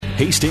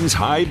Hastings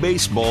High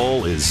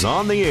Baseball is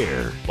on the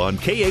air on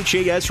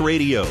KHAS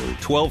Radio,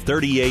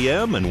 1230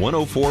 AM and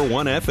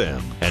 104.1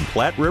 FM, and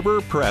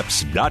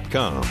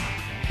PlatteRiverPreps.com.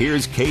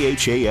 Here's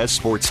KHAS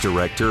Sports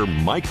Director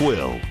Mike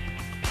Will.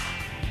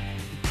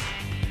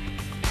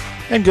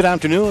 And good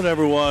afternoon,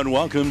 everyone.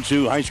 Welcome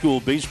to high school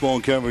baseball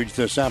coverage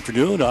this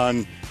afternoon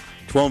on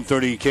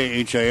 1230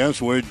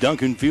 KHAS. We're at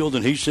Duncan Field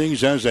in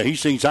Hastings as the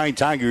Hastings High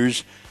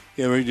Tigers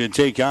get ready to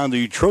take on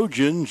the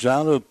Trojans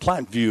out of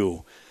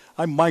Platteview.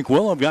 I'm Mike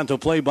Will. I've got the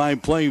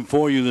play-by-play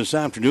for you this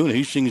afternoon.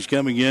 Hastings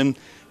coming in.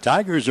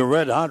 Tigers are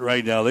red hot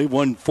right now. They've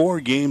won 4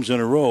 games in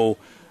a row,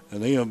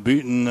 and they have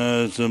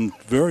beaten some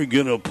very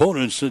good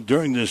opponents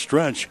during this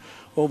stretch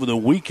over the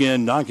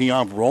weekend, knocking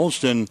off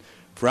Ralston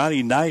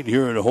Friday night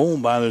here at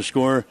home by the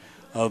score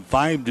of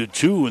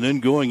 5-2, and then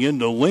going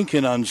into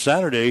Lincoln on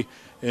Saturday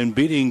and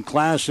beating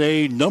Class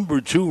A number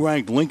 2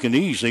 ranked Lincoln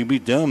East. They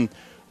beat them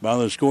by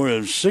the score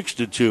of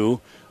 6-2.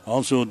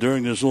 Also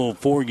during this little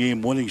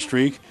 4-game winning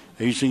streak,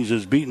 Hastings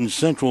has beaten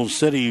Central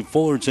City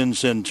Fullerton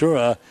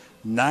Centura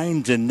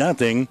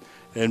 9-0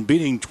 and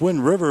beating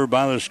Twin River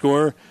by the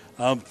score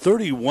of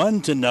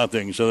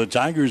 31-0. So the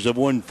Tigers have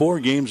won 4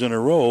 games in a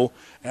row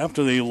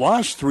after they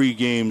lost 3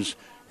 games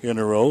in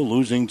a row,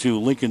 losing to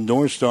Lincoln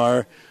North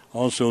Star,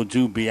 also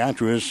to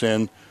Beatrice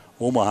and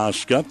Omaha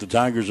Skutt. The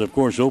Tigers, of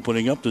course,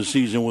 opening up the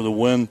season with a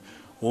win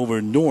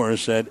over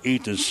Norris at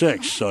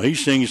 8-6. So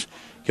Hastings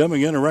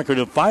coming in a record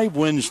of 5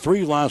 wins,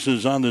 3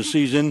 losses on the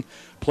season,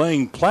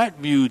 playing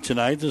Platteview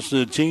tonight. This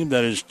is a team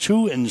that is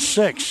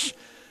 2-6.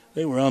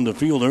 They were on the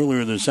field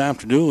earlier this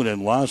afternoon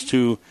and lost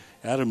to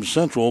Adams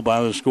Central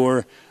by the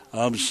score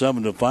of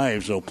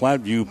 7-5. So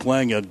Platteview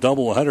playing a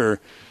doubleheader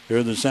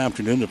here this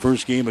afternoon. The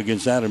first game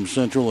against Adams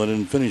Central, and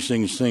then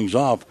finishing things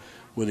off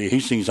with the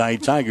Hastings High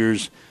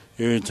Tigers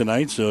here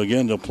tonight. So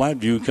again, the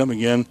Platteview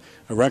coming in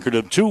a record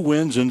of 2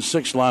 wins and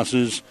 6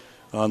 losses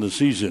on the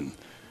season.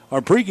 Our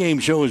pregame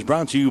show is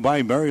brought to you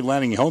by Mary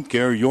Lanning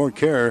Healthcare, your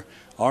care,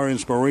 our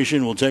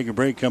inspiration. We'll take a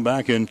break, come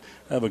back, and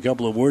have a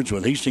couple of words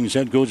with Hastings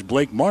head coach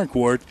Blake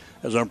Marquardt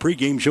as our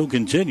pregame show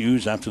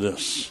continues after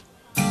this.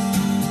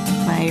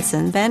 My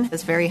son Ben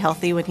was very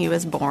healthy when he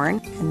was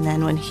born, and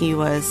then when he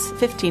was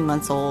 15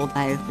 months old,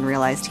 I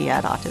realized he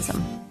had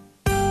autism.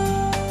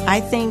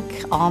 I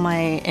think all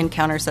my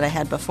encounters that I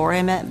had before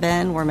I met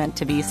Ben were meant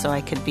to be so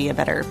I could be a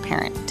better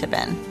parent to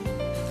Ben.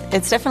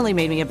 It's definitely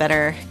made me a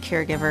better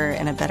caregiver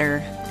and a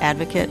better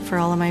advocate for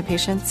all of my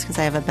patients because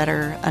I have a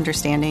better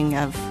understanding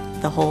of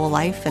the whole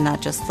life and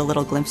not just the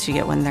little glimpse you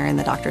get when they're in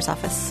the doctor's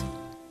office.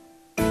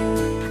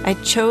 I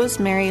chose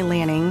Mary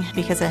Lanning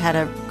because it had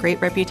a great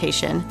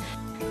reputation,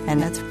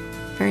 and that's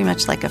very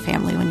much like a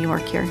family when you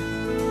work here.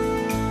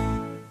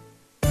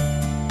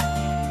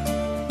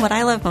 What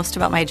I love most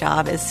about my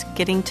job is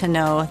getting to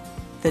know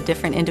the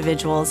different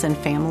individuals and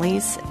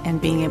families and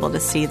being able to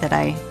see that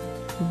I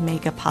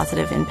make a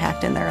positive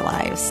impact in their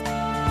lives.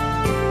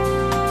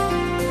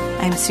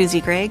 I'm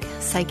Susie Gregg,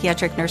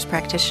 psychiatric nurse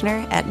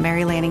practitioner at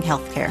Mary Lanning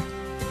Healthcare.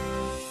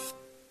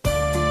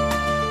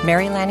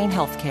 Mary Lanning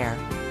Healthcare.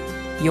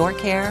 Your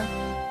care,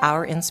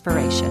 our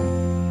inspiration.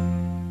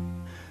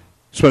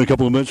 Spent a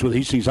couple of minutes with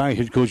Hastings High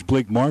head coach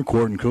Blake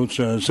Marquardt, and coach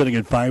sitting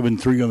at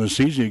 5-3 on the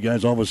season. You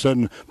guys all of a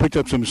sudden picked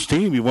up some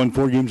steam. You won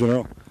 4 games in a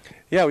row.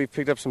 Yeah, we've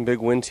picked up some big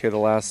wins here in the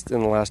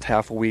last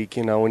half a week.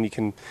 You know, when you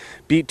can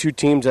beat 2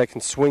 teams that can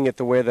swing it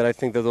the way that I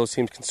think that those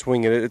teams can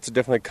swing it, it's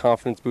definitely a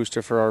confidence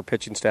booster for our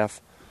pitching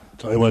staff.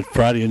 Tell you what,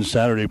 Friday and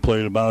Saturday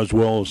played about as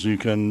well as you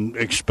can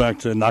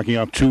expect, knocking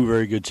out 2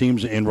 very good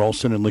teams in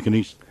Ralston and Lincoln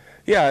East.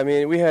 Yeah, I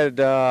mean, we had,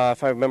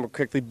 if I remember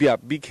correctly,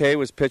 BK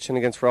was pitching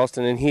against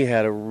Ralston, and he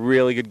had a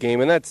really good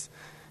game, and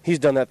he's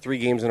done that 3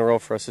 games in a row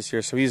for us this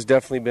year, so he's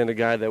definitely been a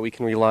guy that we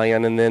can rely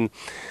on. And then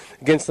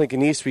against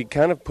Lincoln East, we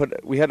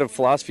had a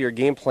philosophy or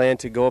game plan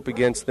to go up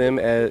against them,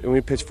 and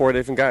we pitched 4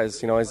 different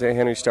guys. You know, Isaiah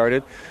Henry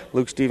started,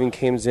 Luke Stephen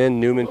came in,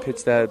 Newman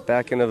pitched that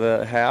back into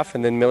the half,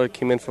 and then Miller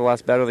came in for the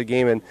last batter of the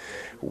game. And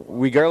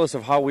regardless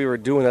of how we were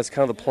doing, that's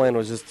kind of the plan,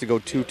 was just to go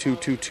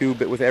 2-2-2-2,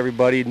 but with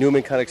everybody.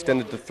 Newman kind of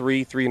extended to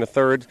 3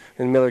 1/3,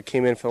 and Miller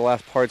came in for the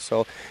last part.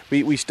 So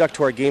we stuck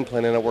to our game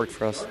plan, and it worked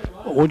for us.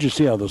 What did you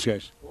see out of those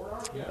guys?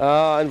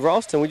 In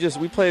Ralston, we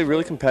played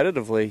really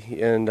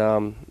competitively,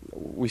 and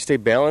we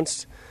stayed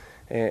balanced.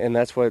 And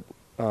that's what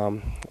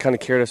kind of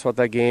carried us about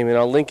that game. And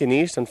on Lincoln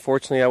East,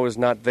 unfortunately, I was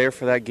not there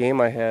for that game.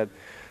 I had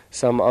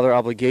some other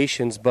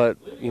obligations, but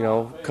you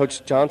know,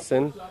 Coach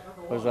Johnson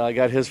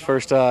got his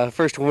first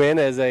win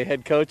as a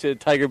head coach at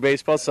Tiger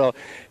Baseball. So, you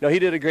know, he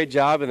did a great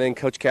job, and then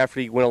Coach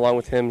Cafferty went along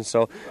with him.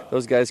 So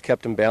those guys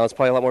kept him balanced,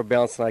 probably a lot more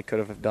balanced than I could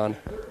have done.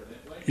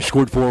 You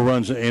scored 4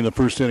 runs in the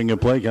first inning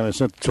of play. Kind of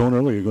set the tone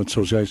earlier against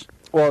those guys.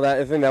 Well,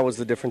 I think that was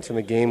the difference in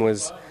the game,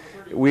 was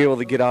we were able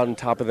to get out on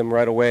top of them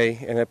right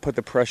away, and it put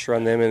the pressure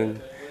on them. And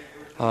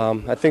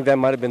I think that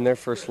might have been their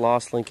first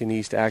loss, Lincoln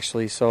East,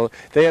 actually. So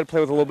they had to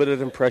play with a little bit of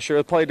different pressure. It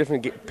was probably a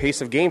different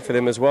pace of game for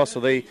them as well. So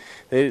they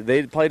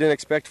probably didn't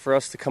expect for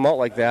us to come out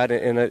like that,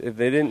 and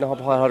they didn't know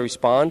how to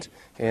respond.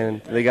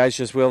 And the guys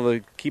just were able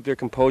to keep their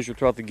composure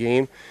throughout the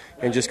game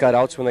and just got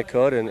outs when they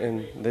could,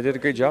 and they did a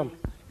great job.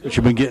 But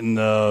you've been getting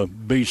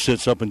base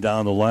hits up and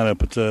down the lineup.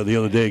 But the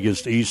other day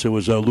against East, it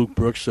was Luke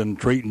Brooks and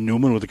Trayton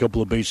Newman with a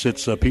couple of base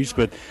hits apiece.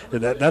 But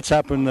that's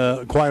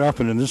happened quite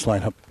often in this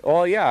lineup.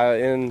 Oh, yeah,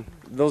 and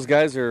those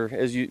guys are,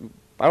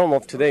 I don't know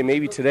if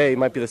maybe today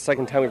might be the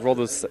second time we've rolled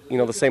with,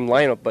 the same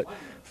lineup, but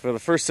for the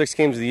first 8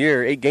 games of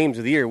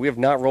the year, we have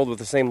not rolled with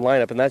the same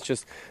lineup, and that's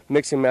just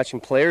mixing and matching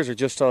players or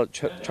just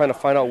trying to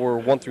find out where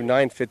 1 through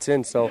 9 fits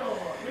in. So,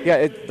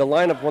 yeah, the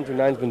lineup 1 through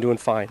 9 has been doing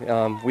fine.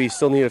 We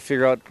still need to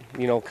figure out,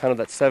 kind of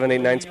that 7, 8,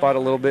 9 spot a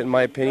little bit, in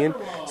my opinion.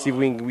 See if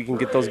we can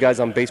get those guys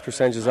on base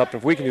percentages up.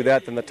 If we can do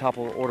that, then the top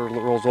order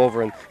rolls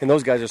over, and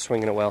those guys are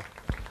swinging it well.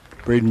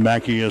 Braden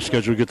Mackey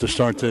scheduled to get the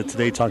start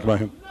today. Talk about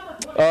him.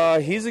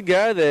 He's a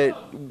guy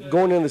that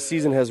going into the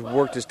season has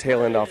worked his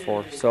tail end off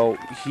for. So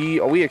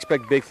we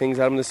expect big things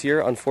out of him this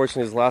year.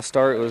 Unfortunately, his last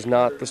start was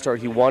not the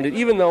start he wanted.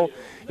 Even though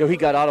he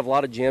got out of a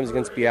lot of jams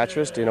against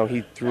Beatrice,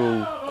 he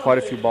threw quite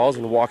a few balls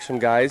and walked some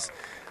guys.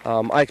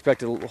 I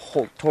expected a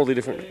whole totally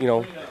different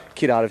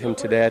kid out of him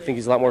today. I think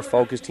he's a lot more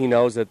focused. He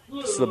knows that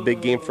this is a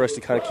big game for us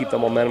to kind of keep the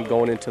momentum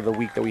going into the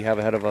week that we have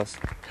ahead of us.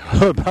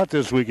 About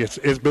this week,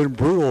 it's been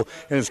brutal,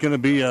 and it's going to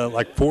be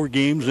like 4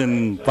 games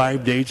in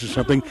 5 days or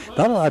something.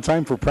 Not a lot of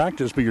time for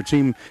practice, but your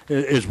team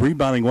is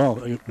rebounding well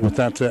with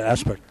that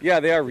aspect. Yeah,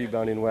 they are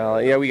rebounding well.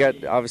 Yeah, we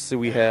have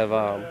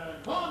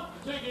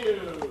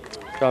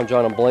I'm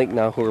drawing a blank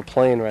now who we're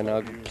playing right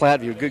now.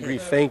 Platteview, good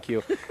grief, thank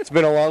you. It's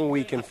been a long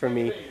weekend for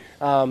me.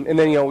 And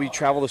then, we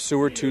travel to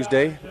Seward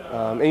Tuesday.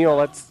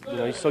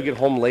 You still get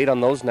home late on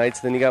those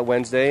nights. Then you got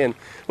Wednesday, and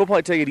we'll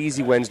probably take it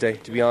easy Wednesday,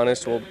 to be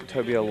honest. We'll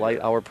try to be a light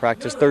hour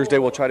practice. Thursday,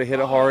 we'll try to hit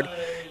it hard.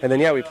 And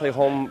then, we play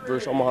home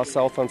versus Omaha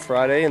South on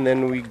Friday, and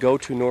then we go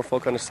to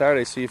Norfolk on a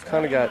Saturday. So you've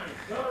kind of got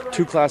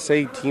 2 Class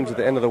A teams at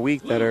the end of the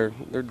week that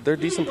they're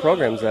decent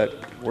programs that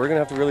we're going to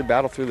have to really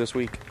battle through this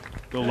week.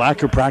 The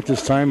lack of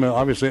practice time,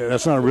 obviously,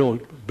 that's not a real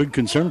big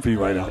concern for you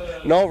right now.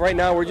 No, right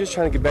now we're just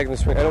trying to get back in the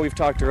swing. I know we've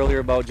talked earlier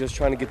about just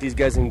trying to get these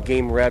guys in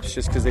game reps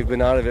just because they've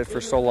been out of it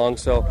for so long.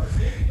 So,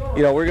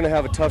 we're going to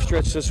have a tough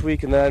stretch this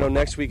week, and then I know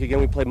next week, again,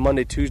 we play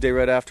Monday, Tuesday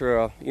right after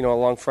a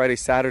long Friday,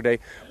 Saturday.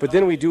 But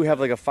then we do have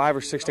like a 5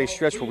 or 6 day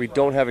stretch where we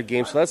don't have a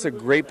game. So that's a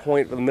great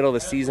point in the middle of the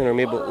season, or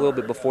maybe a little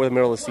bit before the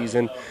middle of the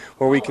season,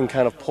 where we can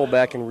kind of pull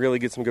back and really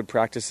get some good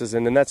practices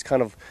in. And that's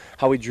kind of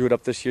how we drew it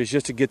up this year, is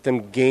just to get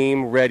them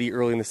game ready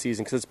early in the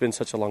season because it's been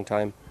such a long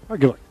time.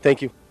 Good luck.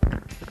 Thank you.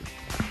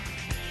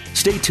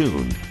 Stay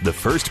tuned. The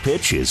first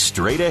pitch is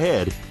straight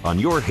ahead on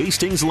your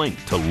Hastings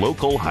link to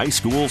local high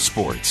school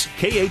sports.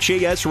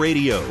 KHAS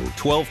Radio,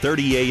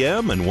 1230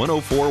 AM and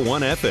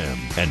 104.1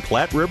 FM and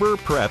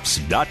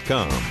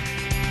PlatteRiverPreps.com.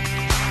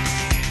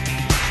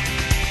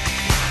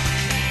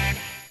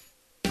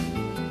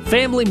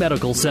 Family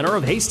Medical Center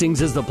of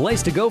Hastings is the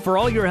place to go for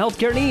all your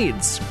healthcare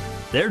needs.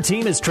 Their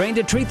team is trained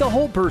to treat the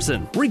whole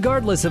person,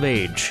 regardless of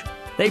age.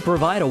 They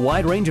provide a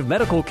wide range of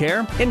medical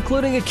care,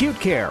 including acute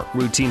care,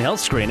 routine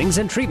health screenings,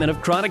 and treatment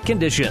of chronic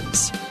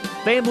conditions.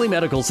 Family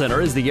Medical Center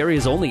is the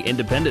area's only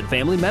independent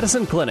family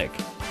medicine clinic.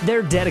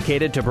 They're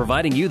dedicated to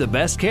providing you the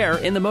best care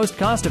in the most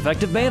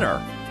cost-effective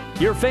manner.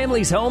 Your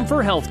family's home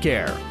for health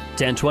care.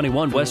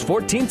 1021 West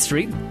 14th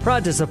Street,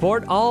 proud to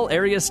support all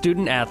area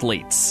student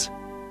athletes.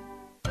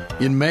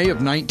 In May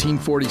of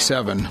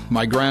 1947,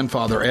 my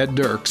grandfather Ed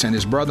Dirks and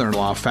his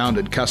brother-in-law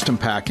founded Custom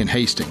Pack in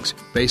Hastings.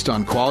 Based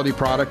on quality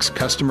products,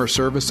 customer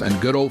service, and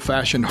good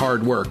old-fashioned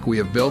hard work, we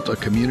have built a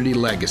community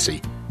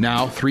legacy.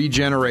 Now, 3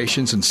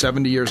 generations and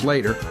 70 years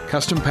later,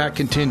 Custom Pack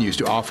continues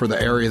to offer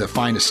the area the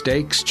finest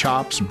steaks,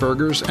 chops,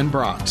 burgers, and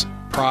brats.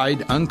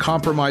 Pride,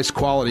 uncompromised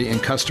quality,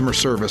 and customer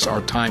service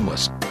are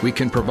timeless. We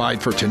can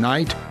provide for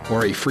tonight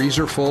or a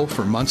freezer full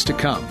for months to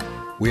come.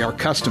 We are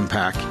Custom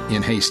Pack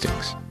in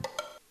Hastings.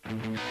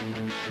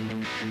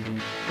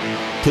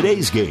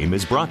 Today's game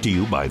is brought to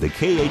you by the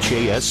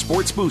KHAS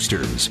Sports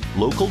Boosters,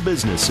 local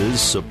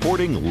businesses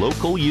supporting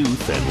local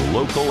youth and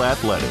local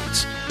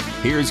athletics.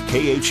 Here's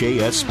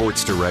KHAS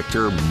Sports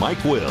Director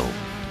Mike Will.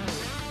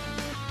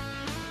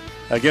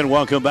 Again,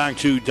 welcome back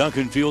to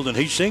Duncan Field and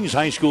Hastings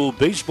High School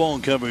baseball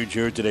coverage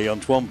here today on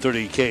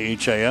 1230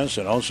 KHAS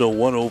and also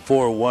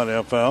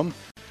 104.1 FM.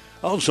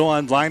 Also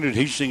online at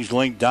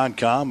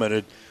hastingslink.com and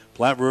at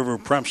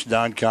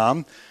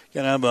PlatteRiverPreps.com.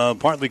 Going to have a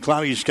partly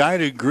cloudy sky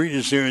to greet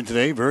us here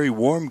today. Very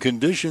warm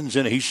conditions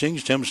in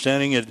Hastings. Temps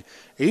standing at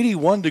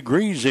 81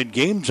 degrees at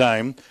game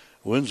time.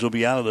 Winds will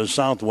be out of the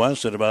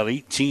southwest at about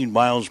 18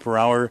 miles per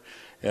hour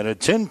and a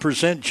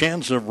 10%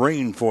 chance of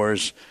rain for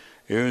us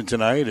here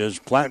tonight as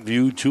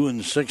Platteview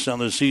 2-6 on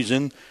the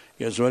season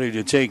gets ready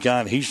to take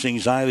on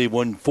Hastings High. They've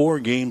won 4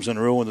 games in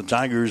a row, and the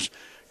Tigers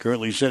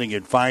currently sitting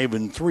at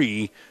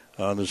 5-3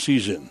 on the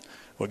season.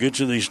 We'll get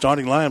to the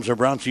starting lineups. Are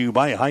brought to you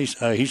by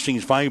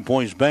Hastings 5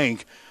 Points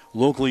Bank.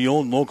 Locally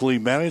owned, locally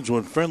managed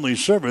with friendly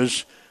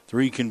service,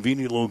 3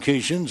 convenient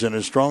locations, and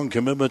a strong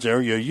commitment to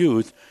area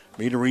youth.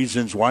 Many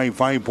reasons why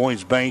 5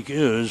 Points Bank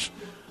is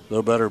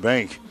the better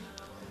bank.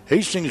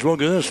 Hastings will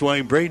go this way.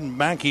 Braden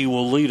Mackey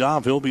will lead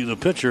off. He'll be the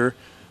pitcher.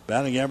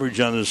 Batting average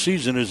on the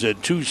season is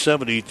at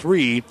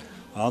 .273.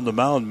 On the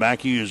mound,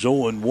 Mackey is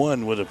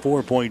 0-1 with a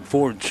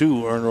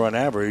 4.42 earned run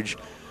average.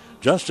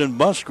 Justin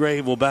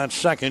Musgrave will bat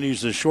second.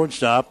 He's the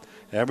shortstop,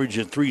 average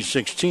at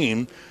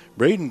 .316.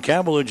 Braden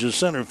Cavillage, the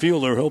center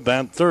fielder, he'll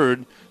bat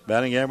third,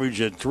 batting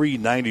average at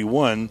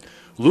 .391.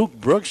 Luke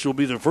Brooks will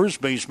be the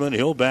first baseman.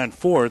 He'll bat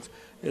fourth.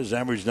 His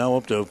average now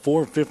up to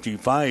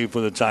 .455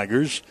 for the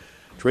Tigers.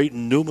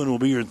 Trayton Newman will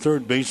be your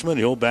third baseman.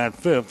 He'll bat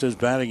fifth. His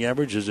batting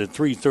average is at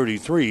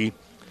 .333.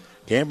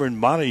 Cameron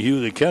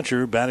Montague, the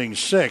catcher, batting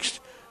sixth.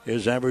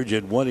 His average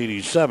at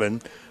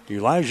 .187.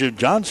 Elijah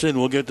Johnson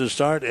will get the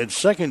start at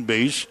second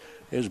base.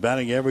 His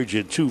batting average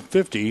at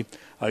 .250.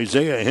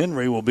 Isaiah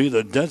Henry will be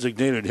the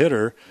designated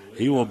hitter.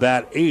 He will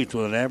bat eighth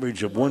with an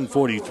average of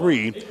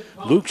 .143.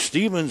 Luke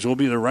Stevens will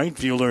be the right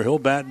fielder. He'll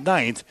bat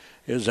ninth.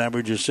 His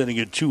average is sitting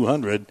at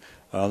 .200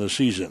 on the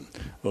season.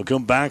 We'll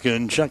come back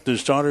and check the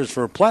starters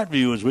for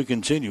Platteview as we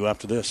continue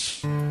after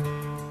this.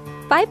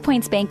 5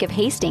 Points Bank of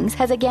Hastings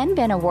has again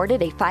been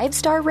awarded a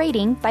 5-star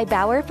rating by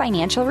Bauer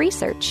Financial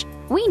Research.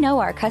 We know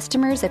our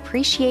customers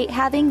appreciate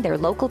having their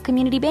local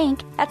community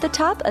bank at the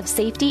top of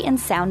safety and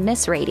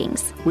soundness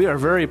ratings. We are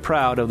very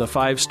proud of the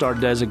 5-star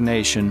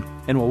designation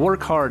and will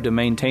work hard to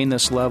maintain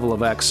this level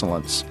of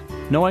excellence.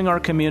 Knowing our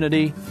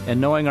community and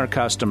knowing our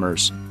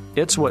customers,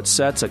 it's what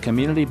sets a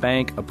community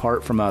bank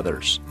apart from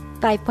others.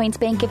 5 Points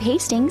Bank of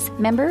Hastings,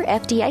 member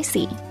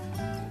FDIC.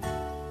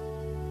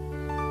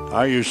 All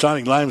right, your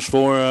starting lines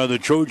for the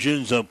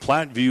Trojans of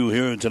Platteview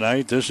here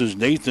tonight. This is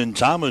Nathan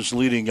Thomas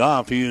leading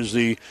off. He is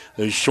the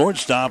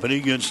shortstop, and he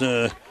gets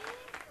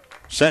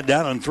set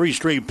down on three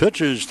straight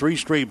pitches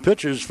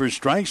for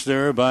strikes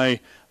there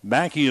by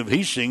Mackey of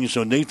Hastings.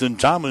 So Nathan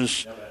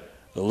Thomas,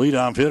 the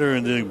leadoff hitter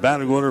in the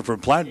batting order for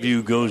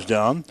Platteview, goes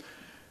down.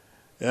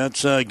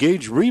 That's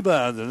Gage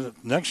Reba, the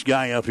next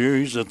guy up here.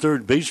 He's the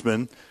third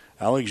baseman.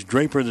 Alex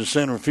Draper, the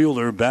center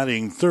fielder,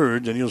 batting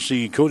third. Then you'll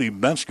see Cody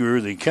Metzger,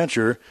 the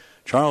catcher.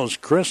 Charles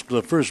Crisp,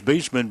 the first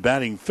baseman,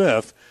 batting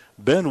fifth.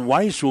 Ben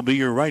Weiss will be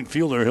your right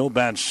fielder. He'll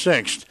bat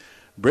sixth.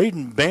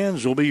 Braden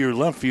Bands will be your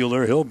left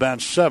fielder. He'll bat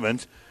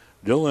seventh.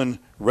 Dylan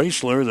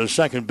Raisler, the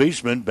second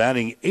baseman,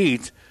 batting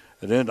eighth.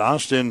 And then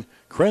Austin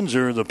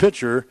Krenzer, the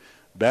pitcher,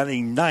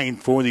 batting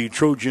ninth for the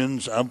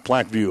Trojans of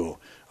Platteview.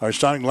 Our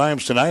starting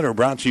lineups tonight are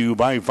brought to you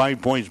by 5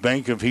 Points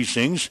Bank of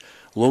Hastings.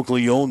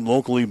 Locally owned,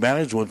 locally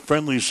managed with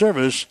friendly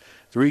service.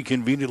 3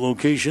 convenient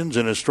locations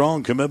and a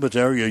strong commitment to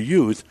area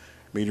youth.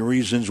 Many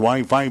reasons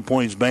why 5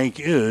 Points Bank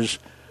is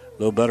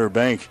the better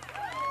bank.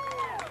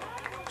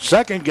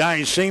 Second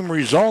guy, same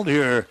result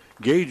here.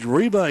 Gage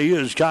Reba, he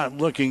is caught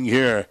looking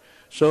here.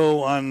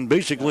 So on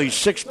basically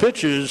 6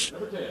 pitches,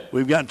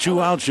 we've got 2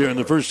 outs here in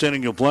the first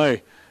inning of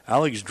play.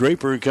 Alex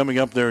Draper coming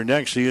up there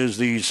next. He is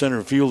the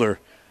center fielder.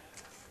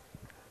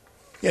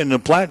 In the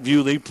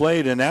Platteview, they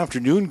played an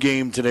afternoon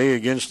game today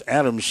against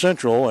Adams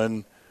Central,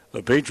 and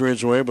the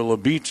Patriots were able to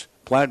beat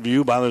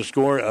Platteview by the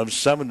score of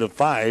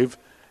 7-5.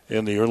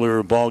 In the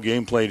earlier ball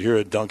game played here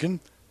at Duncan.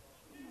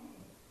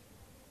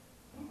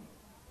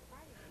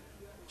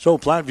 So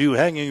Platteview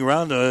hanging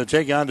around to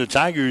take on the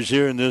Tigers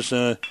here in this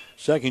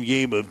second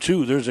game of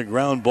 2. There's a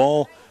ground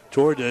ball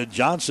toward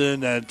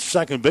Johnson at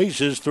second base.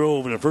 His throw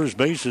over to first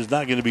base is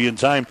not going to be in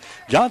time.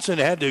 Johnson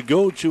had to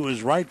go to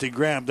his right to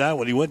grab that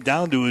one. He went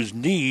down to his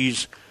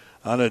knees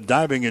on a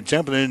diving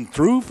attempt and then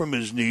threw from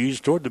his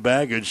knees toward the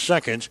bag at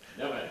second.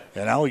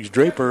 And Alex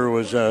Draper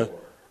was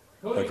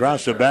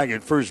across the bag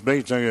at first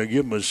base. I'm going to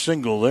give him a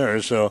single there.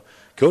 So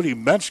Cody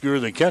Metzger,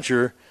 the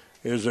catcher,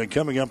 is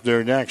coming up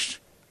there next.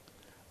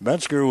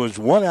 Metzger was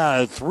 1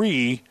 out of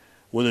 3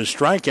 with a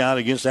strikeout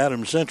against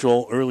Adams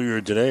Central earlier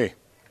today.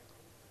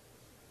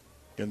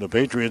 And the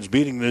Patriots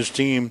beating this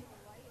team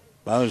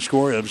by the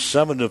score of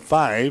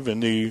 7-5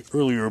 in the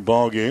earlier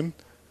ball game.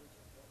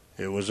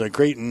 It was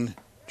Creighton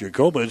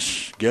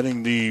Jacobitz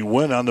getting the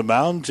win on the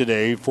mound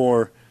today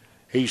for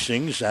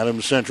Hastings.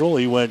 Adams Central,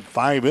 he went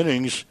 5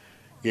 innings.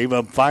 Gave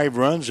up 5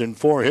 runs and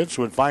 4 hits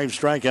with 5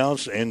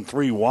 strikeouts and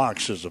 3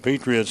 walks as the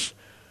Patriots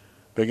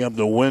pick up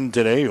the win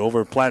today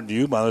over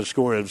Platteview by the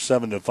score of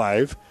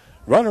 7-5.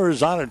 Runner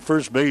is on at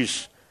first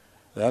base.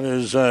 That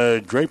is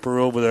Draper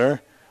over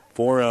there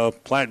for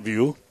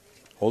Platteview.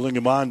 Holding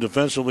him on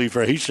defensively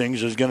for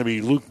Hastings is going to be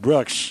Luke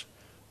Brooks.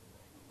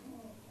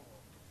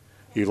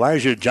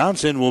 Elijah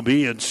Johnson will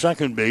be at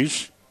second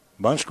base.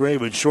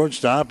 Musgrave at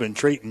shortstop and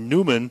Trayton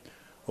Newman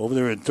over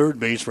there at third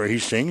base for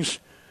Hastings.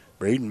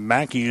 Braden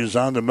Mackey is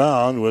on the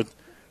mound with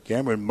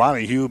Cameron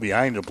Montague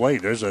behind the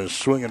plate. There's a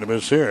swing and a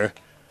miss here.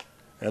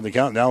 And the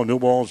count now, no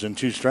balls and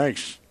 2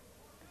 strikes.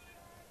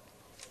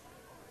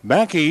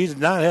 Mackey did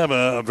not have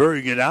a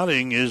very good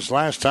outing his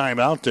last time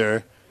out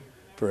there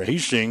for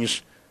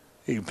Hastings.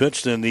 He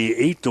pitched in the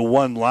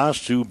 8-1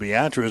 loss to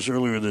Beatrice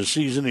earlier this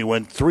season. He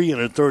went 3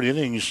 1/3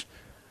 innings.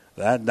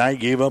 That night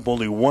gave up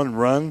only 1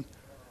 run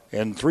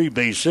and 3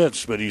 base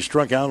hits, but he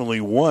struck out only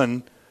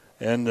 1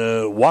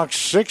 and walked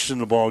 6 in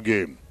the ball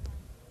game.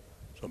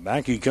 So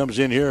Mackey comes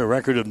in here, a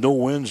record of no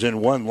wins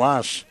and 1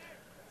 loss.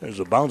 There's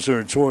a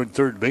bouncer toward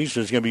third base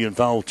that's going to be in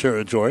foul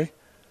territory.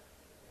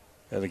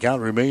 And the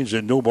count remains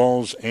at no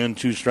balls and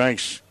 2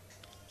 strikes.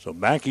 So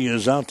Mackey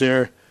is out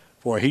there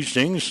for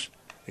Hastings.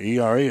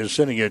 ERA is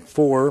sitting at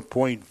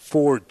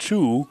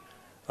 4.42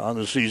 on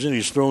the season.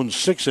 He's thrown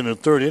 6 in the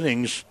third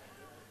innings,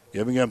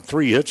 giving up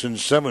 3 hits and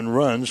 7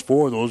 runs.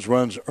 4 of those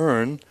runs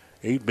earned,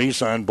 8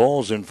 base on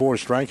balls and 4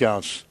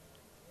 strikeouts.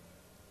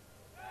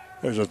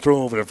 There's a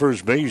throw over to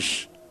first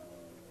base.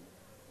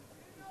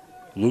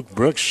 Luke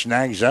Brooks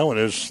snags out.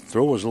 His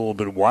throw was a little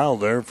bit wild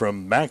there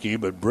from Mackey,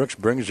 but Brooks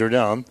brings her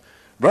down.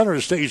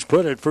 Runner stays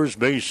put at first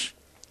base.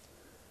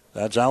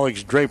 That's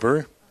Alex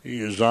Draper.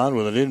 He is on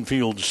with an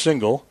infield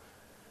single.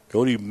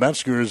 Cody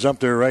Metzger is up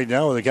there right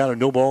now with a count of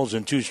no balls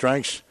and 2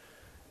 strikes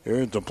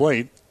here at the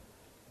plate.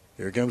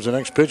 Here comes the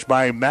next pitch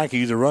by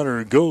Mackey. The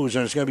runner goes,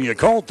 and it's going to be a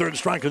called third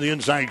strike in the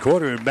inside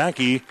corner. And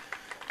Mackey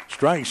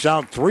strikes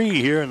out 3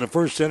 here in the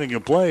first inning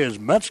of play as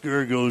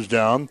Metzger goes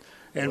down.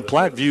 And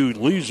Platteview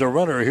leads a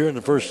runner here in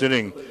the first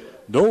inning.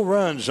 No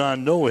runs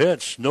on no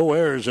hits, no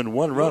errors, and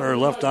 1 runner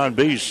left on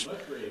base.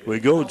 We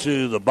go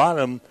to the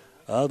bottom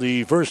of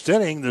the first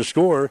inning. The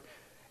score,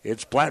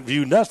 it's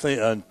Platteview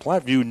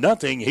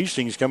nothing.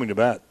 Hastings coming to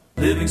bat.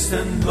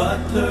 Livingston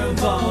Butler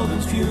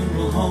Volvins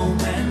Funeral Home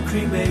and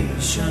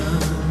Cremation.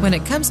 When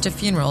it comes to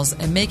funerals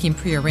and making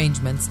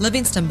pre-arrangements,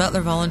 Livingston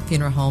Butler Volvins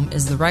Funeral Home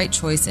is the right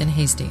choice in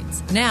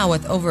Hastings. Now,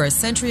 with over a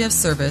century of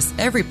service,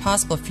 every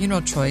possible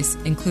funeral choice,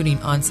 including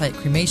on-site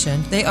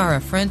cremation, they are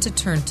a friend to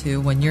turn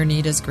to when your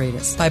need is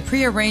greatest. By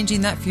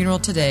pre-arranging that funeral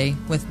today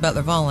with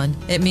Butler Volvins,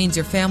 it means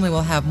your family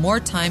will have more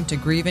time to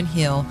grieve and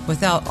heal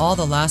without all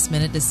the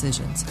last-minute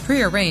decisions.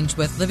 Pre-arrange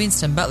with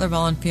Livingston Butler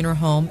Volvins Funeral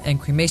Home and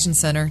Cremation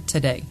Center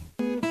today.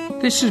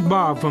 This is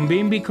Bob from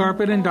B&B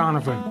Carpet and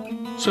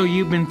Donovan. So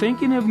you've been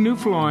thinking of new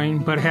flooring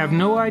but have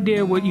no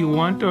idea what you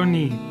want or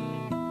need.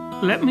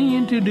 Let me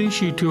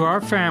introduce you to our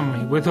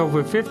family with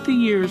over 50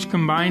 years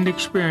combined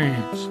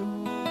experience.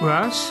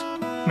 Russ,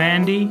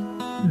 Mandy,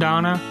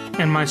 Donna,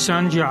 and my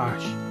son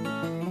Josh.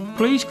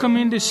 Please come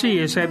in to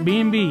see us at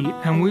B&B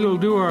and we will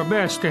do our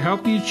best to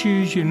help you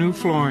choose your new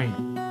flooring.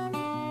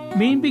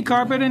 B&B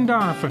Carpet and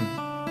Donovan,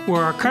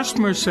 where our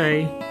customers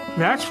say,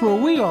 that's where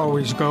we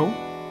always go.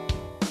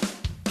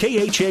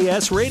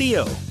 KHAS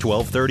Radio,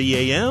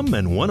 1230 AM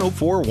and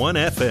 104.1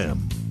 FM.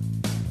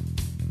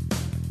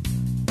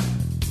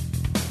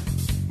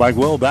 Mike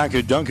Well back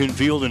at Duncan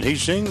Field in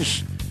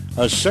Hastings.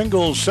 A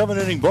single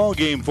 7-inning ball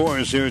game for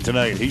us here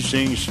tonight.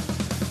 Hastings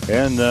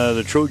and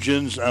the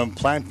Trojans of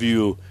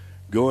Platteview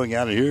going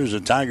out of here as the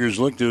Tigers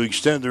look to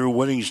extend their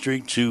winning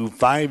streak to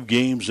 5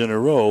 games in a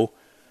row.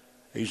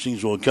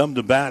 Hastings will come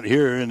to bat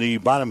here in the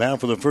bottom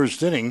half of the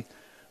first inning.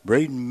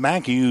 Braden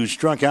Mackey, who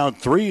struck out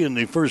 3 in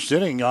the first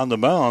inning on the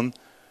mound,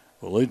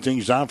 will lead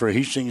things off for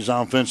Hastings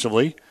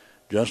offensively.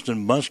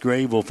 Justin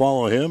Musgrave will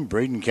follow him.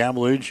 Braden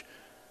Cavillage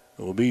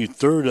will be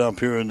third up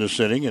here in this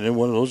inning, and then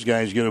one of those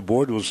guys get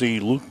aboard. We'll see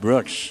Luke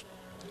Brooks.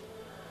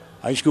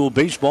 High school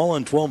baseball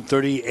on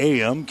 1230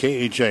 AM,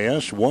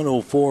 KHAS,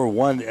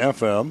 104.1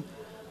 FM.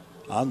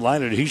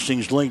 Online at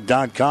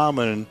hastingslink.com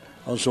and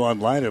also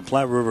online at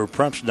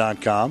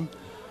PlatteRiverPreps.com.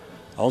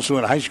 Also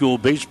in high school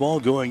baseball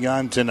going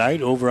on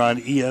tonight over on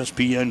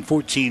ESPN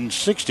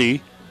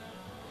 1460.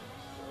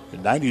 At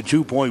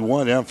 92.1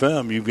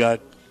 FM, you've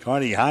got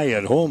Kearney High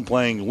at home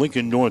playing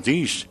Lincoln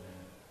Northeast.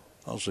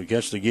 Also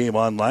catch the game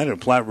online at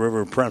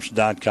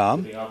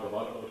PlatteRiverPreps.com.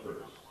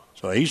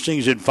 So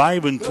Hastings at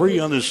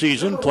 5-3 on the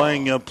season,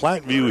 playing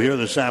Platteview here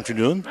this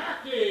afternoon.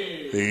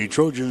 The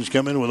Trojans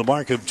come in with a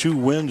mark of 2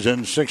 wins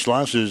and 6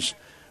 losses.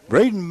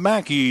 Braden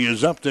Mackey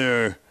is up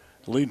there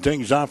to lead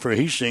things off for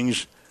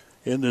Hastings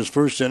in this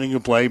first inning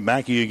of play.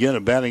 Mackey again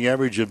a batting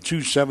average of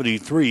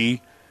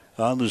 .273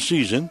 on the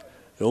season.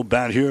 He'll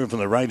bat here from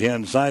the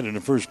right-hand side, and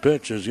the first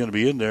pitch is going to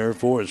be in there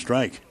for a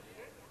strike.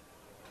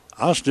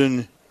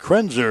 Austin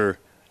Krenzer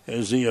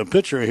is the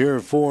pitcher here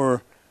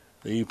for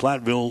the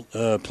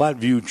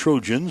Platteview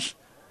Trojans.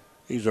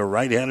 He's a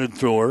right-handed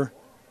thrower.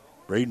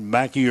 Braden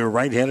Mackey, a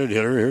right-handed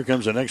hitter. Here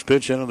comes the next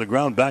pitch into the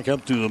ground, back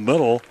up to the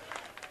middle.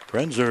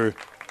 Krenzer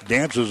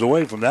dances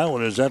away from that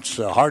one as that's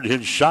a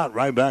hard-hit shot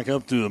right back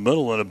up to the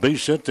middle, and a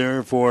base hit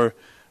there for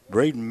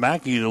Braden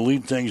Mackey to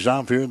lead things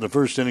off here in the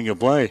first inning of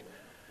play.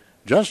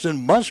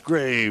 Justin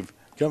Musgrave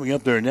coming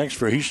up there next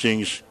for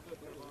Hastings.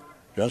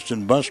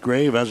 Justin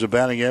Musgrave has a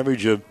batting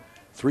average of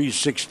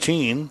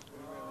 .316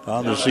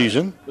 on the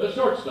season.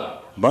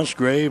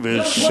 Musgrave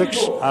is 6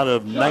 out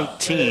of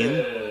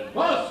 19.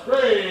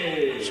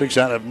 6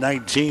 out of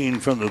 19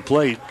 from the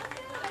plate.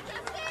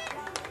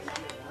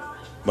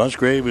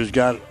 Musgrave has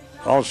got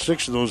all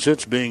 6 of those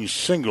hits being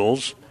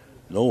singles.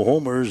 No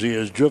homers. He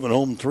has driven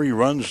home 3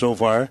 runs so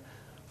far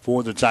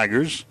for the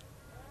Tigers.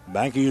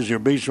 Mackey is your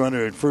base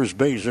runner at first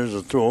base. There's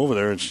a throw over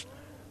there. It's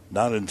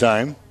not in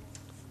time.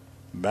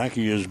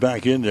 Mackey is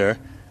back in there.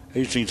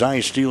 Hastings High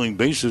stealing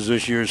bases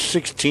this year,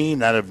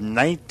 16 out of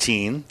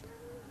 19.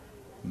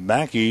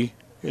 Mackey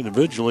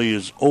individually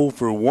is 0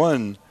 for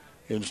 1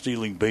 in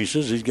stealing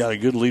bases. He's got a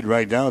good lead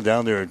right now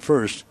down there at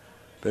first.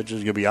 Pitch is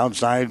going to be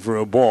outside for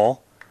a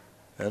ball.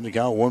 And the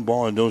count 1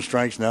 ball and no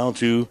strikes now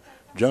to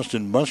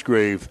Justin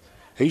Musgrave.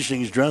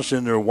 Hastings dressed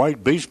in their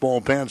white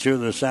baseball pants here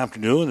this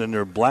afternoon and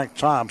their black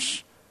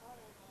tops.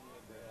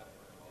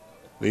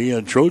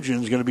 The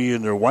Trojans going to be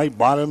in their white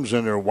bottoms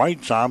and their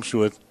white tops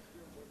with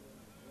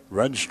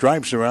red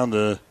stripes around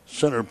the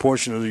center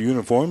portion of the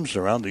uniforms,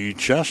 around the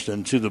chest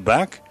and to the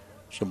back.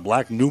 Some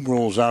black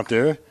numerals out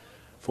there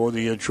for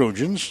the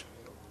Trojans.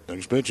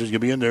 Next pitch is going to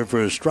be in there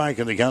for a strike,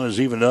 and the count is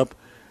evened up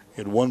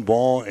at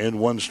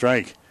 1-1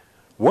 strike.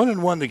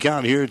 1-1 the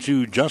count here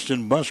to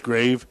Justin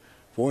Musgrave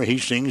for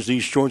Hastings, the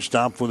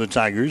shortstop for the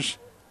Tigers.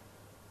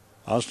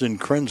 Austin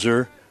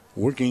Krenzer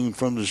working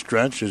from the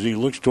stretch as he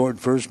looks toward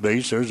first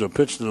base. There's a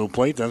pitch to the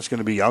plate. That's going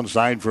to be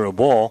outside for a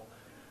ball.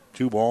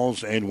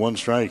 2-1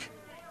 strike.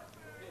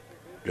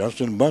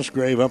 Justin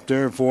Musgrave up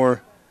there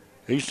for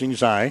Hastings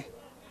High.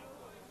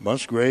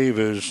 Musgrave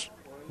has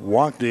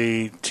walked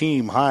a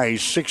team high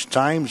 6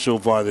 times so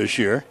far this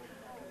year.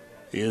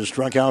 He has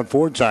struck out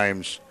 4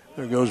 times.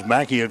 There goes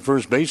Mackey at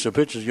first base. The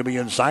pitch is going to be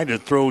inside to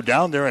throw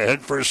down there.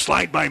 Ahead for a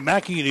slide by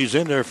Mackey, and he's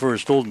in there for a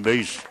stolen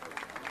base.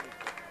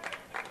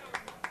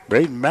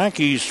 Braden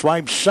Mackey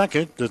swipes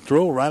second. The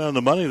throw right on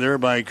the money there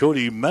by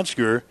Cody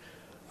Metzger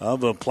of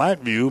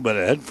Platteview, but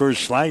a head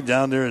first slide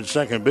down there at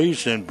second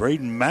base, and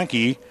Braden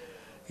Mackey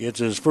gets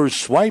his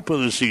first swipe of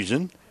the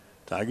season.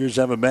 Tigers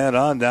have a man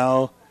on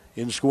now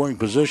in scoring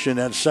position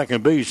at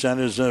second base. That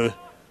is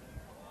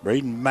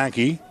Braden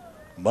Mackey.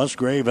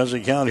 Musgrave has a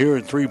count here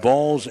at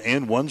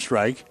 3-1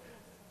 strike.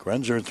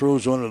 Krenzer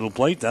throws one to the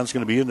plate. That's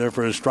going to be in there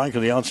for a strike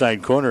on the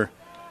outside corner.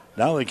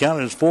 Now the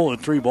count is full at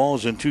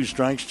 3-2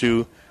 strikes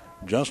to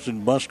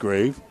Justin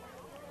Musgrave.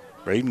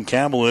 Braden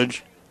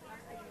Cameledge,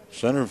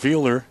 center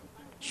fielder,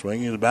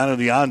 swinging the bat of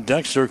the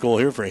on-deck circle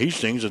here for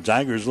Hastings. The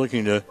Tigers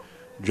looking to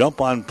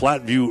jump on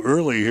Platteview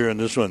early here in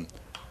this one.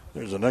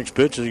 There's the next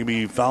pitch. It's going to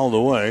be fouled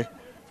away.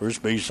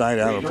 First base side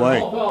out of play.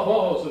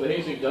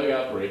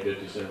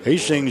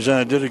 Hastings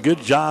did a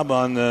good job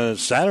on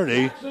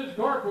Saturday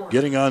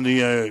getting on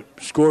the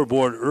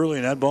scoreboard early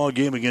in that ball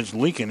game against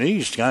Lincoln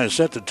East. Kind of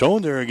set the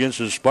tone there against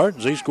the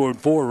Spartans. They scored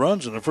 4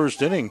 runs in the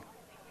first inning.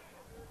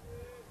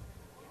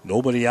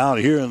 Nobody out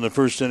here in the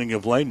first inning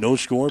of play. No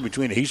score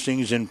between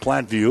Hastings and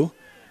Platteview.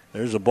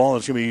 There's a ball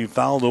that's going to be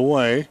fouled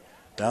away.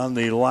 Down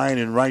the line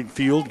in right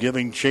field,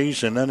 giving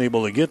chase and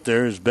unable to get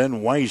there is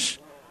Ben Weiss,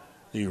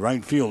 the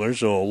right fielder.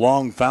 So a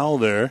long foul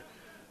there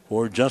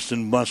for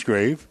Justin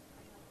Musgrave.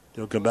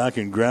 He'll come back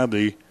and grab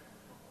the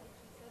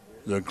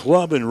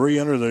club and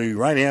re-enter the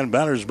right-hand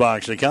batter's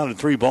box. They counted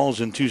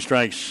 3-2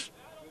 strikes.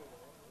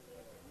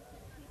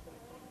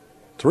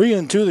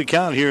 3-2 the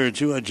count here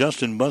to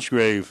Justin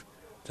Musgrave.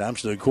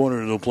 Taps to the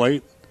corner of the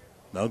plate.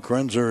 Now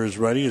Krenzer is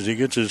ready as he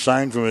gets his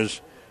sign from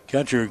his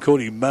catcher,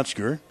 Cody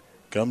Metzger.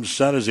 Comes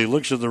set as he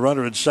looks at the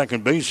runner at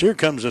second base. Here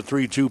comes a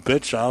 3-2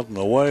 pitch out in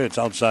the way. It's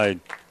outside.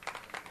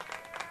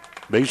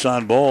 Base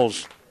on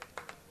balls.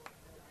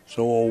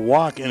 So a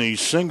walk and a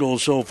single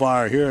so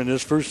far here in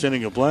this first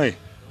inning of play.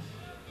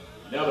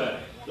 Now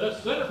back, the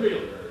center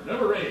fielder,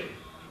 number 8,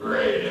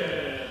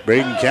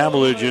 Braden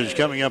Cameledge is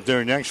coming up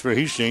there next for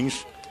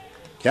Hastings.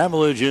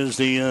 Cameledge is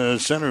the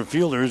center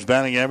fielder. His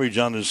batting average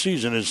on the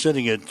season is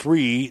sitting at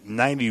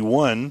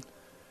 .391.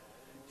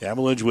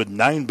 Cameledge with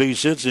 9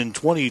 base hits and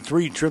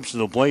 23 trips to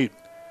the plate.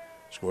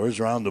 Squares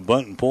around the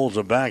bunt and pulls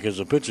it back as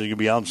the pitcher can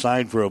be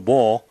outside for a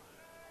ball.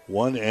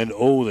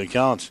 1-0 the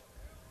count.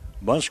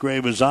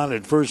 Musgrave is on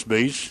at first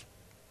base.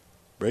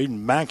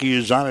 Braden Mackey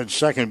is on at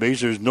second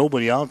base. There's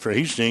nobody out for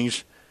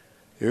Hastings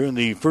here in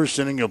the first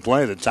inning of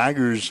play. The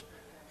Tigers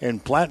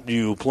and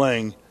Platteview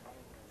playing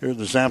here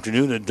this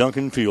afternoon at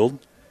Duncan Field.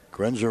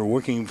 Krenzer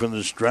working from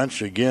the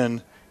stretch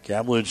again.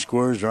 Cameledge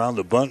squares around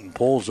the bunt and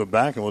pulls it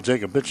back and will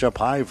take a pitch up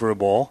high for a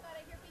ball.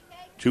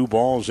 2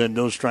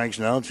 strikes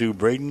now to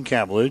Braden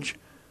Cameledge.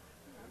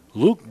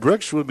 Luke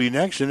Brooks would be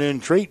next, and then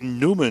Trayton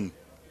Newman.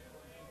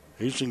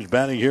 Hastings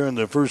batting here in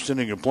the first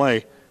inning of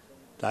play.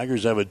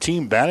 Tigers have a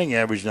team batting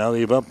average now.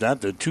 They've upped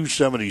that to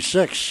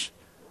 .276.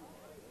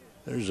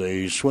 There's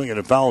a swing and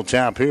a foul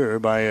tap here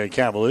by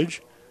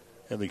Cameledge.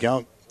 And the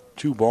count,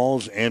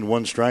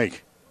 2-1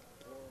 strike.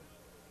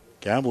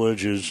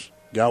 Cameledge has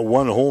got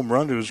 1 home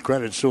run to his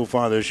credit so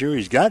far this year.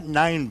 He's got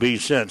 9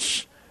 base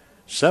hits,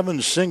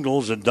 7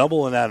 singles, a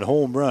double in that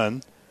home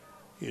run.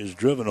 He has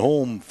driven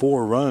home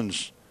 4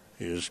 runs.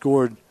 He has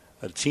scored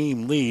a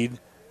team lead,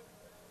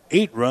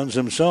 8 runs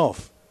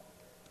himself.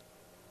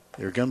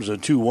 Here comes a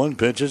 2-1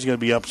 pitch. It's going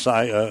to be up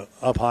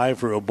high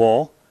for a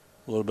ball.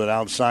 A little bit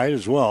outside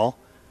as well.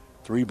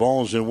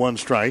 3-1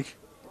 strike.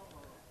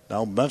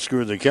 Now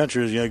Metzger, the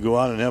catcher, is going to go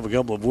out and have a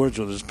couple of words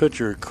with his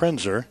pitcher,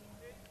 Krenzer.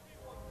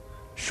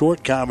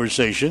 Short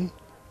conversation.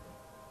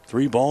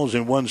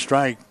 3-1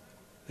 strike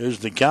is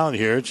the count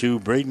here to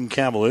Braden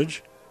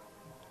Cameledge.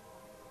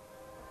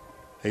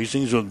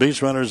 Hastings with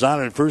base runners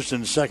on at first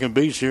and second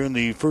base here in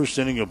the first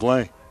inning of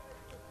play.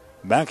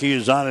 Mackey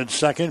is on at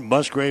second.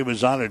 Musgrave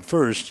is on at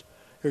first.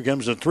 Here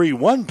comes a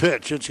 3-1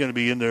 pitch. It's going to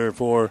be in there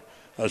for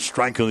a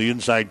strike on the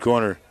inside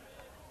corner.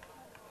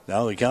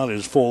 Now the count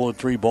is full at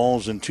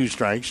 3-2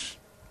 strikes.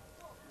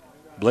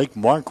 Blake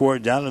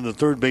Marquardt down in the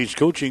third base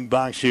coaching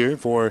box here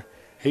for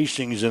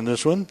Hastings in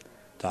this one.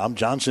 Tom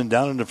Johnson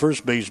down in the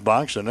first base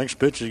box. The next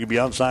pitch is going to be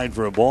outside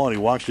for a ball, and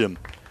he walks him.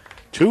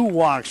 2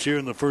 walks here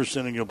in the first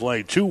inning of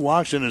play. 2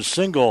 walks and a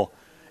single,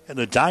 and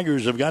the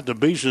Tigers have got the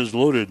bases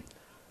loaded.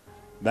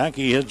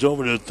 Mackey heads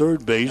over to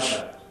third base.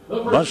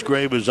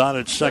 Musgrave is on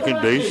at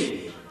second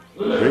base.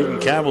 Braden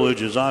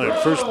Cavillage is on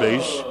at first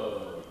base.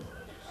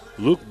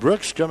 Luke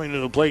Brooks coming to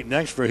the plate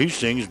next for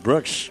Hastings.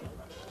 Brooks,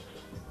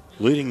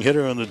 leading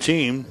hitter on the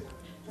team.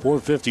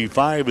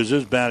 .455 is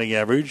his batting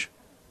average.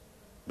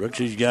 Brooks,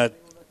 he's got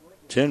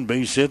 10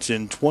 base hits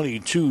and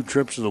 22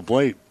 trips to the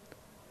plate.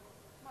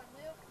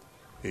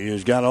 He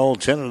has got all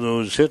 10 of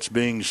those hits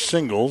being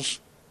singles.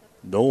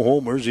 No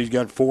homers. He's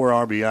got 4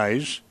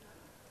 RBIs.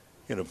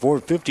 And a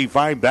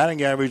 .455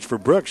 batting average for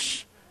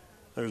Brooks.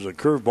 There's a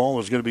curveball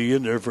that's going to be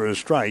in there for a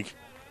strike.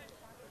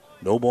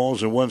 No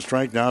balls and 1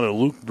 strike now to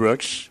Luke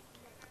Brooks.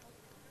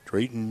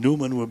 Drayton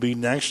Newman would be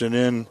next, and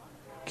then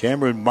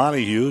Cameron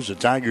Montague. The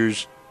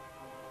Tigers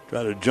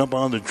try to jump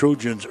on the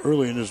Trojans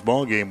early in this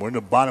ball game. We're in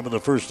the bottom of the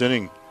first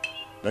inning.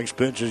 Next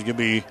pitch is going to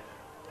be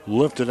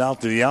lifted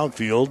out to the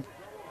outfield.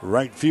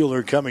 Right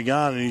fielder coming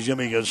on, and he's going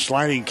to make a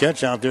sliding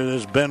catch out there.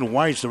 There's Ben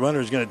Weiss. The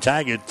runner is going to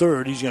tag at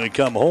third. He's going to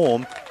come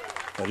home,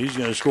 but he's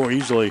going to score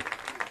easily.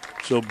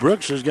 So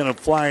Brooks is going to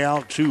fly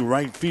out to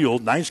right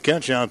field. Nice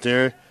catch out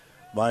there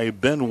by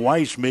Ben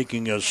Weiss,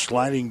 making a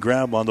sliding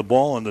grab on the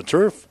ball on the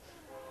turf.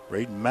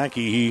 Braden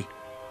Mackey, he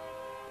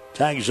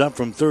tags up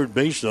from third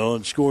base, though,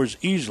 and scores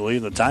easily.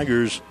 The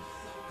Tigers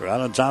are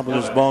out on top of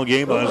this ball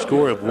game by a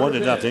score of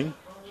 1-0.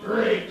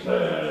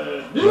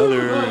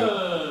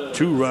 Another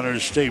 2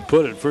 runners stay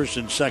put at first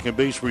and second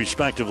base,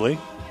 respectively.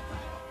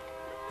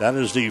 That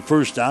is the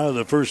first out of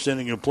the first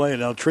inning of play.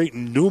 Now,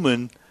 Drayton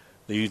Newman,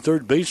 the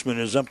third baseman,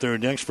 is up there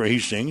next for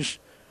Hastings.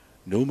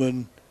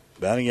 Newman,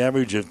 batting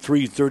average of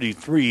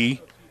 .333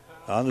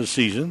 on the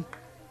season.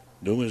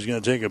 Newman is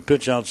going to take a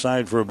pitch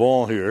outside for a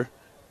ball here.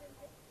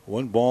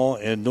 1 ball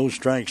and no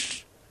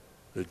strikes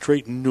to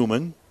Drayton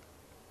Newman.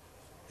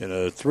 And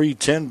a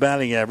 .310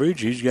 batting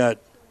average. He's got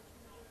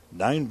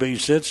 9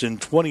 base hits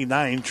and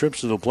 29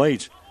 trips to the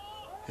plate.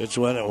 It's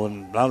when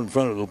out in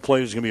front of the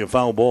plate is going to be a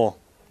foul ball.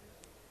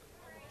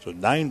 So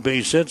 9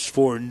 base hits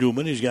for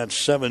Newman. He's got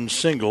 7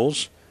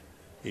 singles.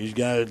 He's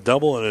got a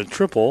double and a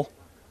triple.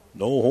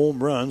 No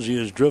home runs. He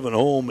has driven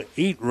home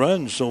 8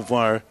 runs so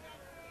far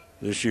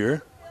this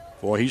year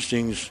for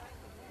Hastings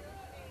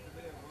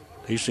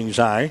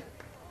High.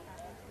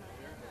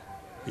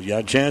 He's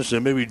got a chance to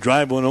maybe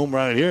drive one home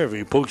right here if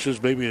he pokes this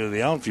baby to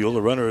the outfield.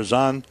 The runner is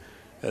on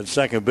at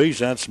second base.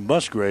 That's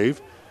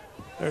Musgrave.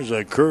 There's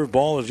a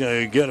curveball that's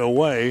going to get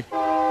away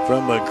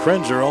from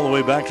Krenzer all the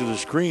way back to the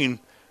screen,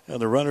 and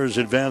the runners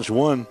advance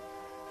 1.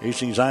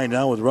 Hastings High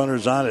now with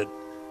runners on at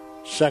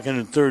second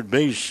and third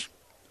base.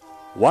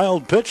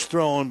 Wild pitch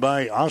thrown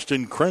by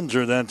Austin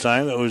Krenzer that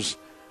time. That was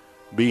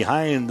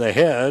behind the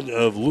head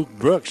of Luke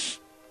Brooks.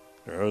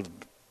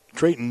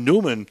 Drayton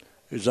Newman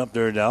is up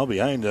there now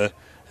behind the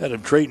head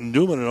of Drayton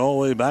Newman and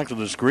all the way back to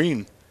the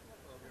screen.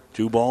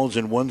 2 balls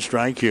and 1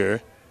 strike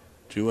here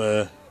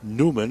to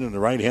Newman in the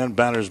right-hand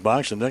batter's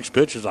box. The next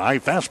pitch is a high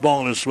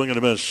fastball and a swing and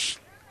a miss.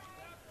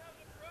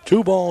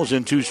 2 balls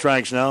and 2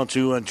 strikes now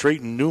to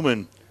Drayton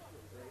Newman.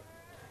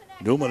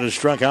 Newman has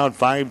struck out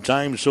 5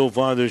 times so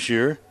far this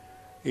year.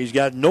 He's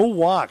got no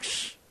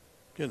walks.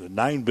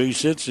 9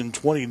 base hits and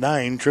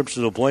 29 trips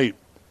to the plate.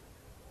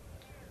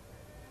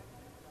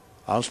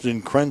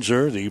 Austin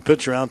Krenzer, the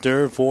pitcher out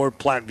there for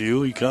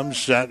Platteview. He comes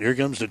set. Here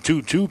comes the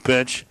 2-2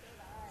 pitch.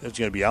 That's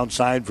going to be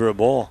outside for a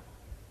ball.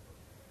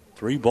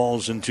 3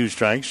 balls and 2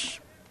 strikes.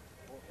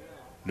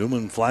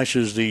 Newman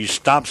flashes the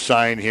stop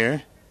sign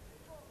here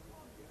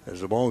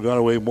as the ball got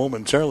away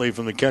momentarily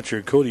from the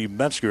catcher, Cody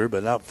Metzger,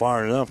 but not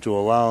far enough to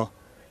allow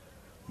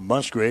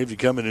Musgrave to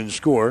come in and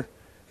score.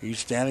 He's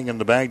standing in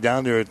the bag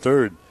down there at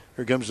third.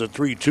 Here comes the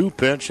 3-2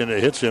 pitch, and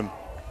it hits him.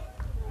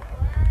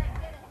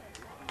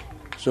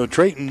 So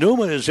Drayton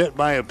Newman is hit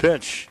by a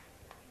pitch.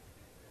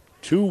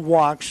 2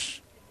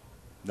 walks.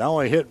 Now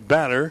a hit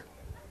batter,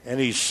 and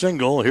he's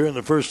single here in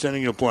the first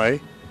inning of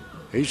play.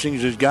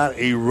 Hastings has got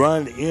a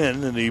run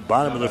in the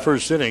bottom of the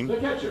first inning.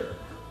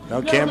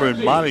 Now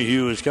Cameron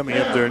Montague is coming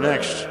up there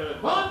next.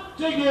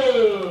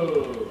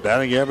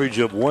 Batting average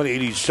of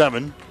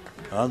 .187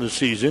 on the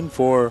season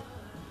for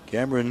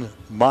Cameron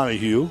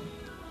Montague.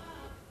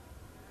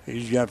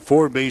 He's got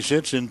 4 base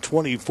hits and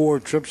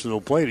 24 trips to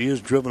the plate. He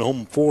has driven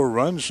home 4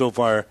 runs so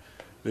far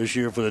this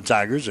year for the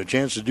Tigers. A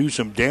chance to do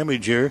some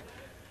damage here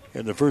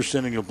in the first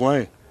inning of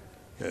play.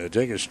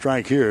 Take a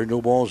strike here.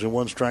 No balls and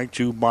 1 strike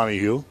to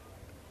Montague.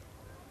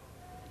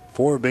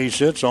 4 base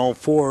hits, all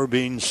 4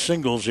 being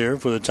singles here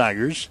for the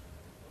Tigers.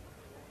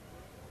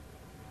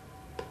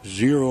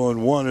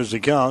 0-1 is the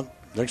count.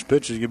 Next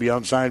pitch is going to be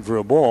outside for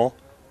a ball.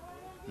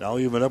 Now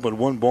even up with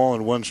 1 ball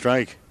and 1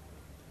 strike.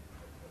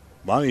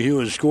 Montague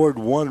has scored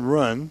 1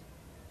 run.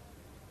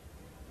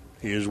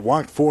 He has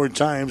walked 4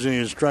 times, and he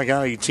has struck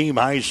out a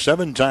team-high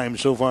 7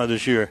 times so far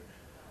this year.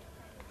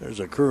 There's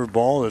a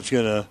curveball that's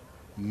going to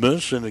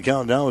miss, and the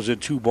count now is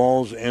at 2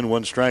 balls and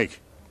 1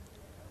 strike.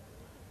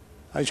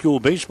 High school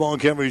baseball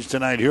coverage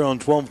tonight here on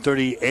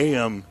 1230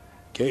 AM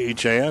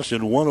KHAS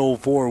and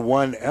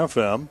 104.1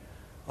 FM.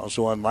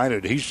 Also online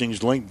at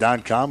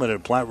HastingsLink.com and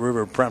at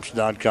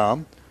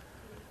PlatteRiverPreps.com.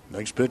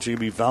 Next pitch will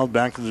be fouled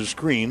back to the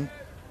screen.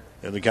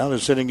 And the count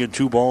is sitting at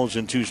 2 balls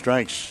and 2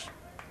 strikes.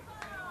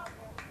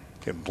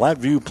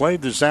 Platteview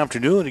played this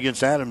afternoon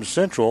against Adams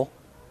Central.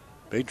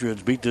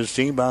 Patriots beat this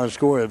team by a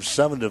score of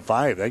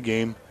 7-5. That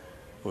game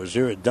was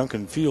here at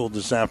Duncan Field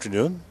this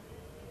afternoon.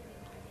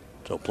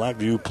 So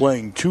Platteview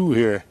playing 2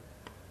 here.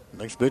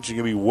 Next pitch is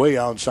going to be way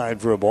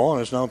outside for a ball,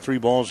 and it's now 3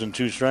 balls and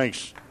 2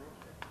 strikes.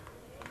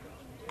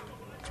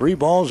 3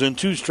 balls and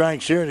 2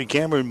 strikes here to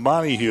Cameron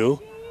Montague.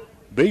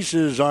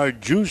 Bases are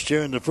juiced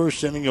here in the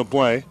first inning of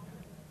play.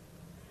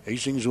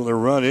 Hastings with a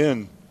run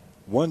in.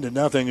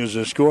 1-0 is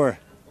the score.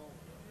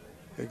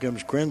 Here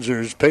comes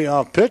Krenzer's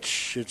payoff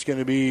pitch. It's going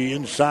to be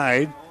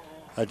inside.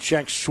 A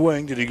check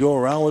swing. Did he go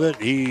around with it?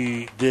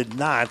 He did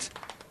not.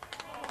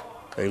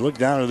 They look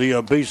down at the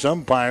base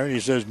umpire, and he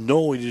says,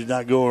 no, he did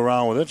not go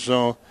around with it.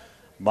 So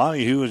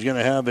Montague is going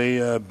to have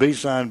a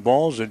base on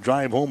balls that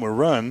drive home a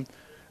run.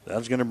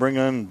 That's going to bring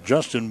on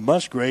Justin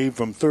Musgrave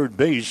from third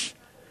base.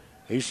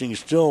 Hastings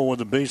still with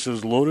the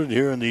bases loaded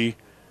here in the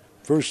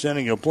first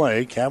inning of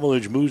play.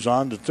 Cavillage moves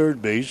on to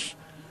third base.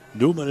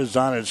 Newman is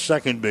on at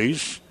second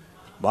base.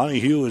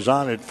 Montague is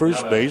on at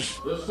first base.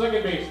 The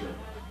second baseman.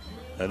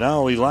 And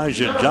now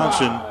Elijah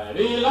Johnson.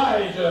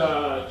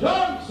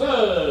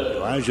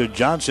 Elijah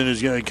Johnson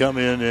is going to come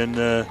in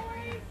and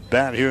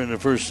bat here in the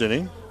first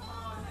inning.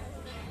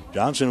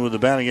 Johnson with a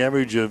batting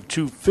average of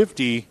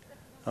 .250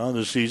 on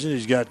the season.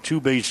 He's got 2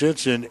 base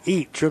hits and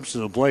 8 trips to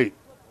the plate.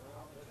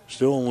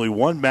 Still only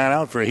 1 bat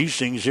out for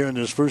Hastings here in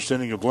this first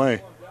inning of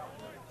play.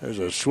 There's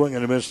a swing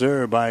and a miss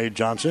there by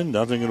Johnson.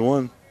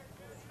 0-1.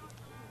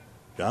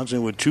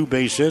 Johnson with 2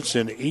 base hits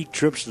and 8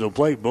 trips to the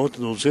plate. Both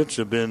of those hits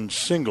have been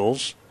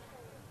singles.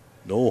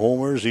 No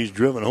homers. He's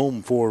driven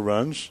home 4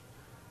 runs.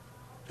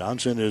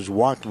 Johnson has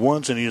walked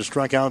once and he has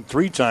struck out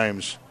 3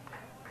 times.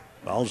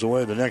 Fouls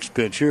away the next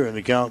pitch here in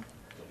the count.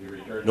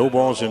 No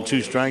balls and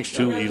 2 strikes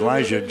to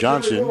Elijah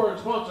Johnson.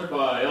 Sponsored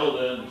by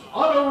Eldon's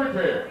Auto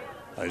Repair.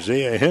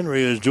 Isaiah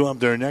Henry is due up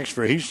there next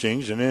for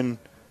Hastings. And then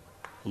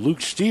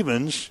Luke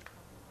Stevens.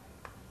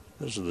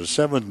 This is the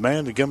 7th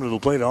man to come to the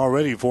plate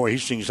already for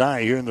Hastings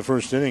High here in the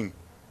first inning.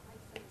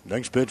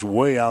 Next pitch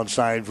way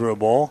outside for a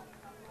ball.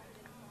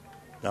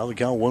 Now the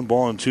count 1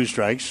 ball and 2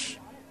 strikes.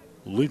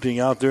 Leaping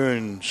out there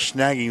and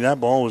snagging that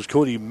ball was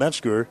Cody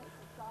Metzger,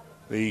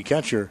 the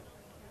catcher.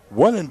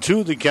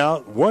 1-2 the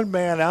count. 1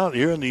 man out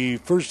here in the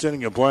first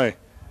inning of play.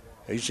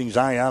 Hastings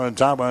High out on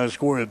top by a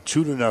score of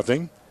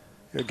 2-0.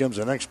 Here comes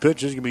the next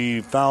pitch. It's going to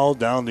be fouled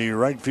down the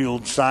right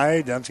field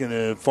side. That's going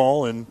to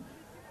fall in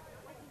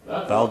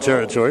foul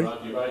territory.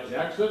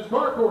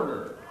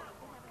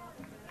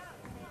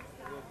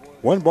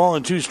 1 ball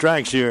and 2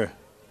 strikes here.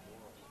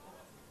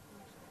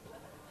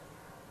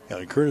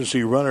 Got a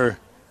courtesy runner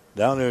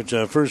down there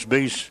at first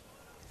base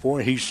for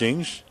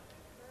Hastings.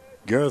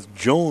 Gareth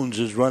Jones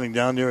is running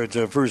down there at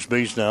first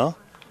base now.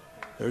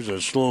 There's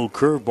a slow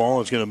curveball.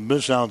 It's going to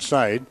miss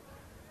outside.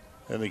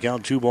 And they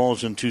count 2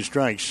 balls and 2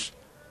 strikes.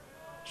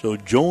 So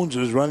Jones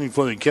is running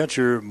for the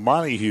catcher,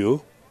 Montague,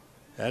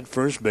 at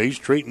first base.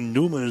 Trayton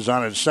Newman is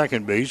on at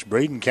second base.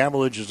 Braden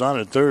Cavillage is on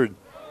at third.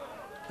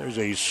 There's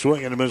a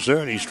swing and a miss there,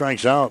 and he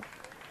strikes out.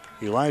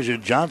 Elijah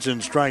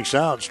Johnson strikes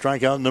out.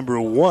 Strikeout number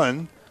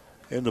 1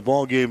 in the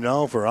ball game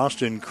now for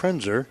Austin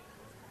Krenzer.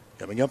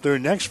 Coming up there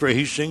next for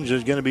Hastings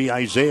is going to be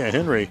Isaiah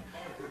Henry.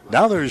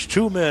 Now there's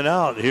 2 men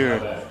out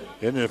here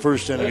in the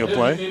first inning of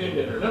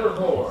play. Number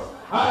 4,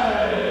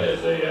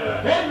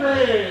 Isaiah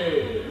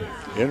Henry.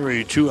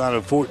 Henry 2 out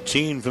of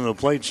 14 from the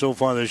plate so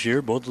far this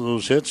year. Both of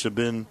those hits have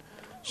been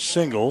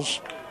singles.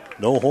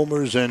 No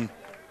homers and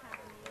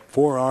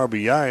 4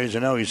 RBIs,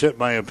 and now he's hit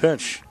by a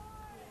pitch.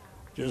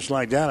 Just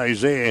like that,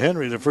 Isaiah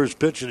Henry, the first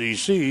pitch that he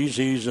sees,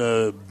 he's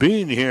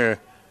beaten here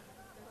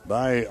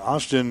by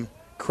Austin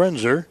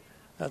Krenzer.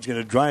 That's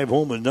going to drive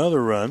home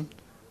another run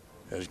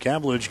as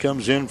Cavillage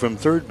comes in from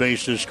third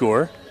base to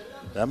score.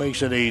 That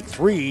makes it a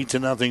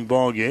 3-0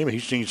 ball game.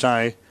 Hastings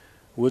High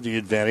with the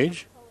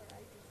advantage.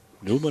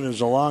 Newman is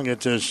along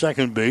at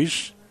second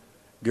base.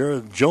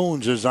 Gareth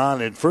Jones is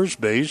on at first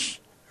base.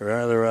 Or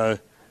rather,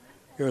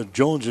 Gareth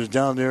Jones is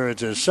down there at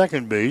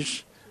second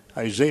base.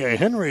 Isaiah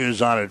Henry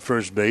is on at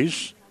first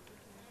base.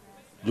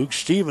 Luke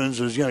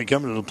Stevens is going to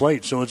come to the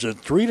plate. So it's a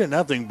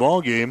 3-0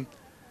 ball game.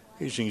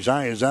 Hastings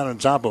High is out on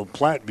top of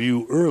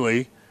Platteview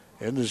early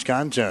in this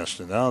contest.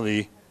 And now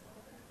the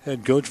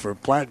head coach for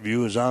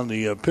Platteview is on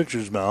the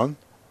pitcher's mound,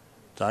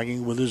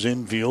 talking with his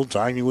infield,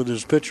 talking with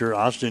his pitcher,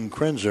 Austin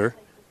Krenzer.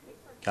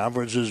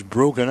 Conference is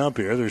broken up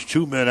here. There's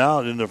 2 men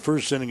out in the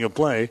first inning of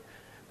play.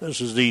 This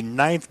is the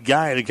 9th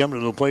guy to come to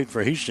the plate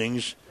for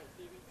Hastings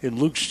in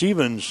Luke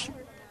Stevens.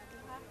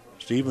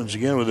 Stevens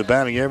again with a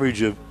batting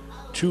average of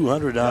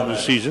 200 on the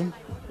season.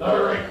 The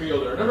right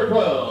fielder, number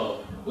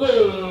 12,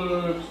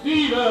 Luke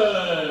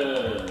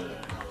Stevens.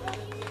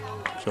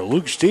 So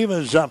Luke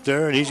Stevens up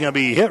there, and he's going to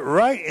be hit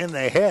right in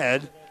the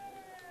head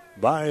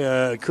by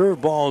a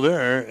curveball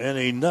there, and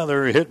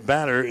another hit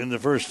batter in the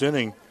first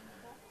inning.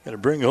 Going to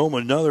bring home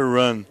another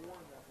run.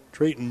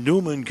 Trayton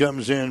Newman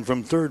comes in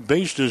from third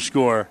base to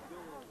score.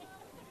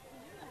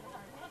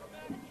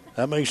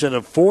 That makes it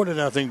a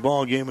 4-0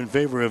 ball game in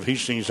favor of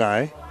Hastings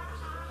High.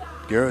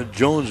 Garrett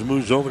Jones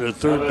moves over to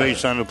third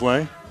base on the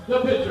play. The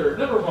pitcher,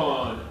 number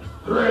 1,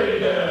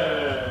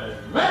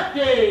 Braden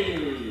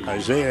Mackey.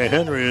 Isaiah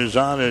Henry is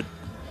on at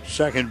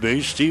second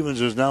base.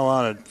 Stevens is now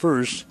on at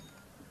first.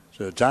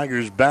 So the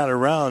Tigers bat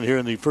around here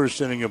in the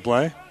first inning of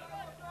play.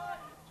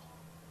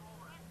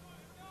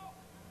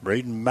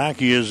 Braden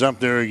Mackey is up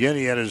there again.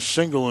 He had his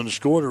single and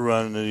scored a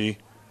run in the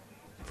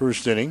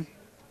first inning.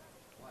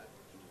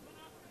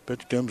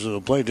 Pitch comes to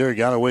the plate there.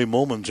 Got away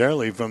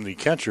momentarily from the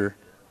catcher,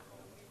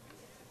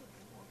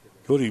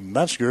 Cody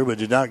Metzger, but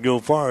did not go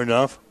far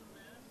enough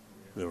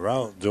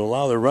to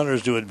allow the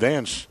runners to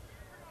advance.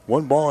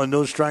 1 ball and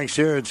no strikes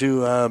here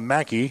to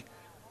Mackey.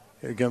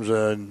 Here comes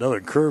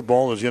another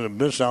curveball that's going to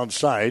miss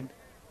outside.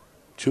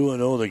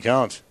 2-0 the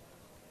count.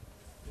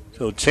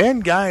 So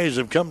 10 guys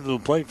have come to the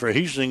plate for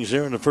Hastings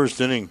here in the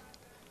first inning.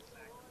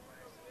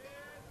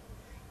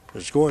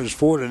 The score is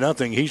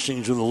 4-0.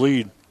 Hastings with the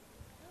lead.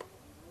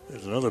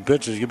 There's another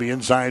pitch that's going to be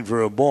inside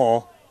for a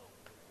ball.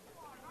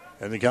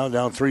 And the count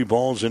down 3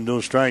 balls and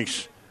no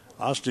strikes.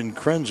 Austin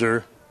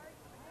Krenzer,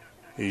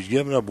 he's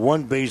given up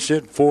 1 base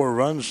hit, 4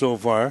 runs so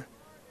far.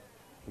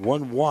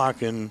 1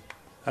 walk and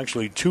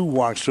actually 2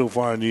 walks so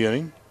far in the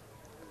inning.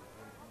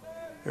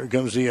 Here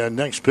comes the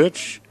next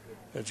pitch.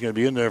 That's going to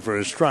be in there for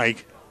a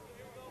strike.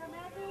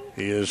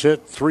 He has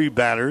hit 3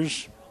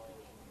 batters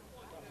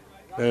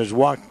and has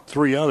walked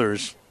 3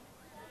 others.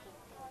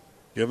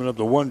 Giving up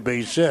the 1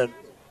 base hit.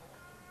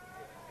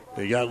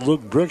 They got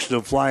Luke Brooks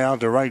to fly out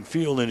to right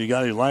field, and you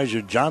got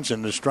Elijah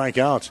Johnson to strike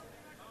out.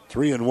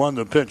 3-1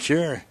 the pitch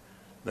here.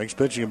 Next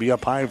pitch can be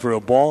up high for a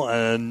ball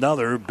and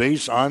another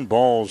base on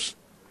balls.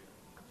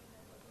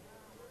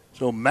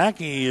 So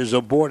Mackey is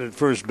aboard at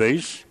first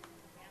base.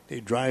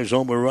 He drives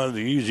home a run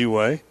the easy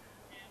way.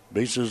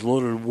 Bases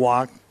loaded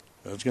walk.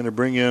 That's going to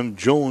bring in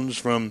Jones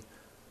from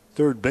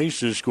third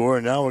base to score.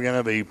 And now we're going to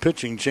have a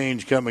pitching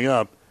change coming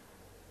up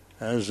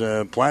as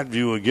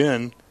Platteview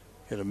again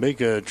going to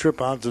make a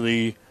trip out to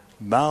the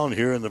mound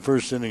here in the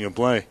first inning of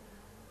play.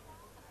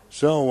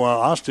 So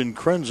Austin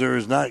Krenzer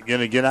is not going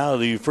to get out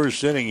of the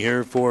first inning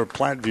here for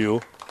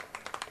Platteview.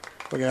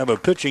 We're going to have a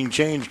pitching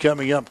change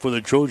coming up for the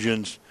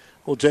Trojans.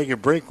 We'll take a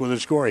break with a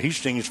score.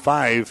 Hastings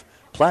 5,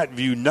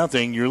 Platteview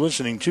nothing. You're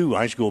listening to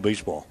High School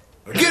Baseball.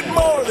 Get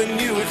more than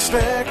you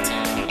expect.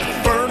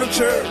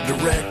 Furniture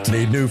Direct.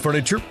 Need new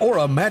furniture or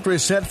a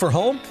mattress set for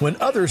home? When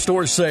other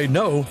stores say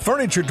no,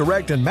 Furniture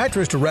Direct and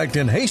Mattress Direct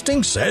in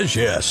Hastings says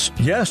yes.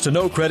 Yes to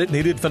no credit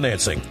needed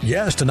financing.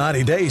 Yes to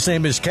 90 days,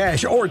 same as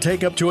cash, or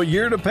take up to a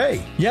year to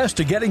pay. Yes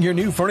to getting your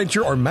new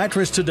furniture or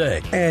mattress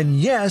today. And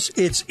yes,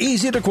 it's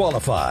easy to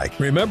qualify.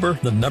 Remember,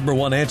 the number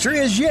one answer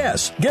is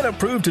yes. Get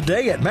approved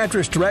today at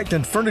Mattress Direct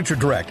and Furniture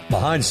Direct,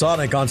 behind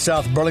Sonic on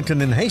South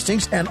Burlington in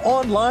Hastings, and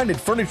online at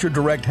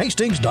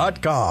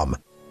FurnitureDirectHastings.com.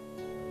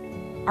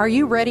 Are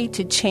you ready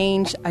to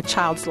change a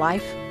child's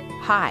life?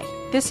 Hi,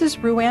 this is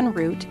Ruann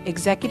Root,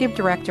 Executive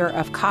Director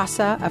of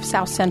CASA of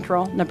South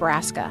Central,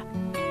 Nebraska.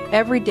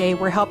 Every day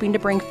we're helping to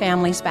bring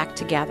families back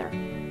together.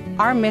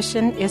 Our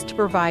mission is to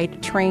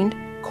provide trained,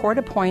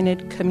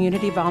 court-appointed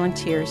community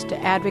volunteers to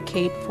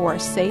advocate for a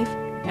safe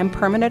and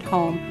permanent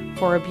home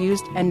for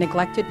abused and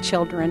neglected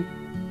children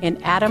in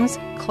Adams,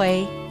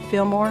 Clay,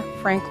 Fillmore,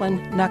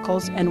 Franklin,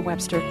 Nuckolls, and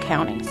Webster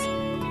counties.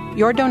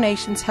 Your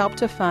donations help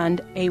to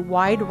fund a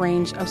wide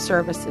range of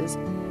services,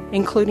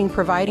 including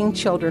providing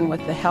children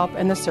with the help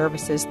and the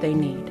services they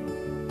need.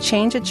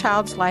 Change a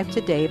child's life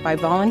today by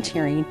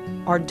volunteering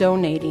or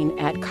donating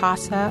at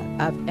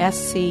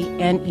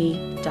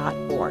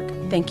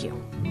casaofscne.org. Thank you.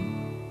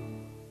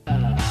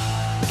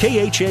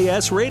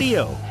 KHAS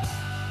Radio.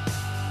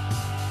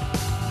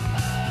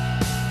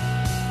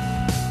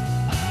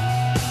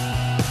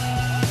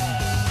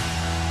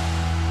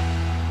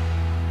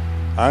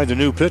 All right, the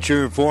new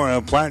pitcher for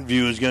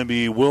Platteview is going to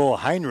be Will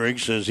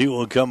Heinrichs, as he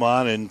will come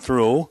on and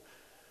throw.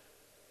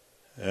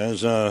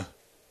 As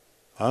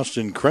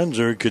Austin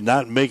Krenzer could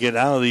not make it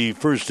out of the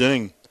first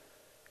inning.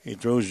 He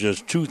throws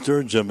just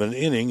 2/3 of an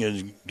inning,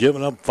 has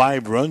given up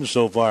 5 runs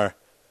so far.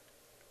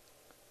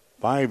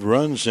 5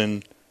 runs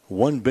and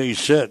 1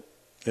 base hit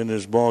in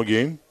this ball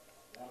game.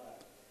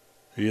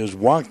 He has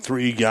walked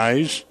 3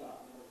 guys.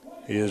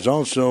 He has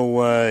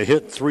also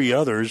hit 3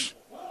 others.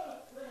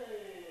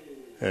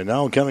 And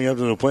now coming up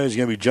to the plate is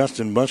going to be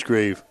Justin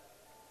Musgrave.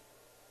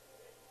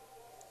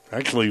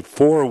 Actually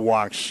 4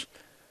 walks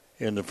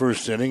in the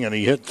first inning, and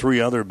he hit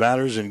 3 other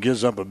batters and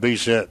gives up a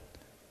base hit.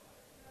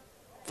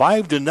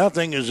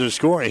 5-0 is the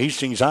score.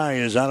 Hastings High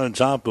is out on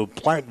top of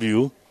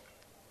Platteview,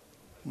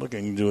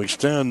 looking to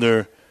extend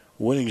their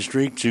winning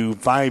streak to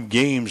 5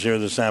 games here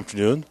this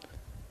afternoon.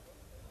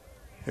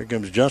 Here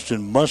comes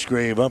Justin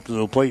Musgrave up to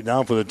the plate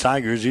now for the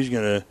Tigers. He's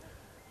going to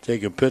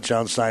take a pitch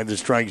outside the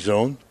strike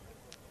zone.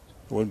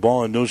 1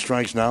 ball and no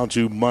strikes now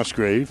to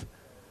Musgrave.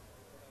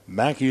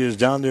 Mackey is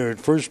down there at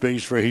first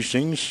base for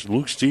Hastings.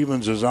 Luke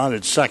Stevens is on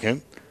at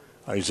second.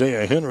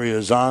 Isaiah Henry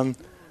is on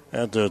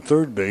at the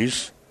third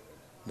base.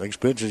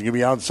 Next pitch is going to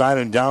be outside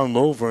and down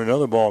low for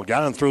another ball.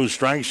 Got him through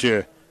strikes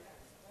here.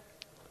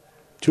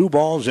 2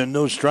 balls and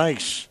no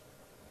strikes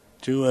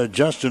to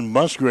Justin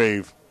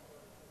Musgrave.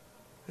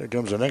 Here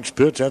comes the next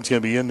pitch. That's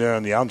going to be in there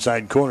on the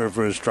outside corner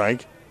for a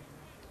strike.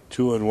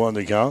 2-1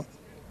 the count.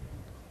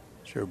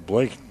 Sure,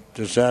 Blake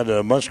just had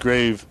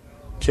Musgrave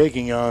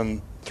taking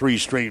on 3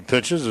 straight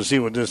pitches to see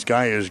what this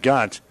guy has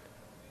got.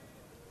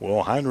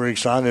 Well,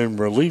 Heinrich's on in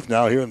relief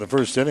now here in the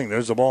first inning.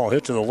 There's the ball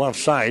hit to the left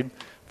side.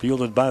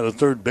 Fielded by the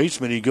third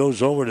baseman. He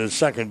goes over to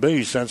second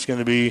base. That's going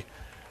to be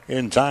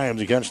in time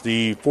to catch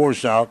the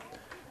force out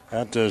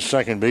at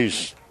second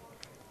base.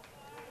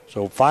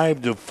 So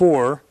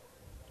 5-4.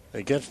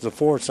 They catch the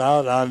force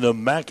out on the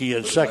Mackey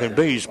at second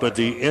base, but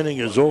the inning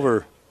is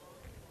over.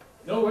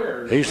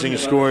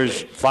 Hastings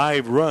scores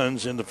 5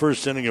 runs in the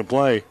first inning of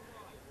play.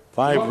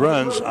 5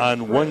 runs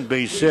on 1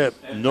 base hit,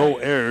 no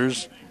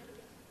errors,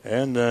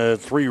 and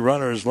 3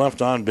 runners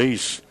left on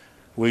base.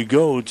 We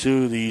go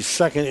to the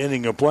second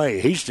inning of play.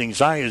 Hastings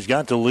High has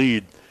got the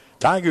lead.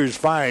 Tigers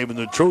 5 and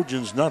the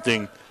Trojans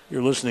nothing.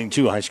 You're listening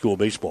to High School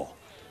Baseball.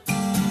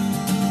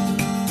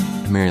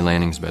 Mary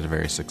Lanning's been a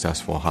very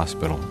successful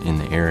hospital in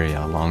the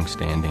area, a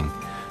long-standing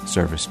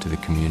service to the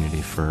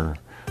community for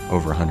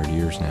over 100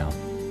 years now.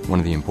 One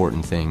of the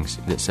important things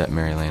that set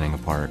Mary Lanning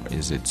apart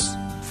is its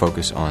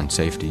focus on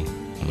safety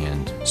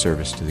and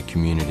service to the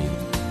community.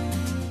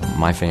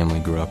 My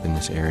family grew up in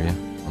this area.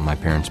 My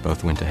parents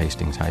both went to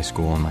Hastings High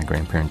School, and my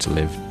grandparents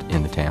lived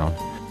in the town.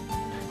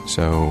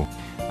 So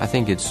I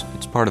think it's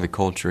part of the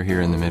culture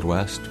here in the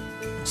Midwest.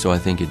 So I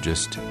think it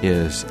just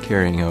is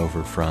carrying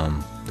over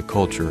from the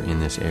culture in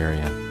this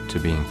area to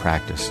being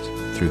practiced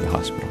through the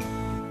hospital.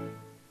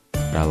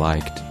 I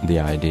liked the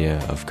idea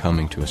of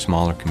coming to a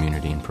smaller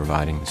community and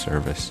providing the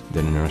service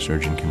that a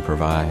neurosurgeon can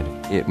provide.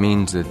 It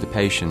means that the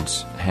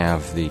patients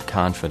have the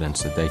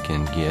confidence that they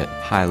can get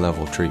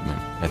high-level treatment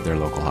at their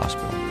local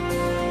hospital.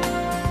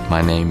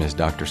 My name is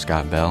Dr.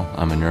 Scott Bell.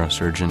 I'm a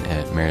neurosurgeon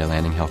at Mary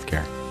Lanning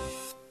Healthcare.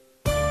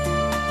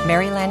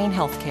 Mary Lanning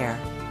Healthcare.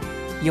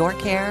 Your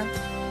care,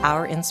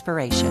 our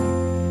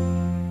inspiration.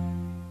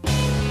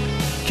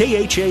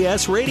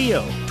 KHAS Radio,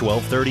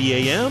 1230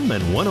 AM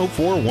and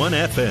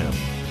 104.1 FM.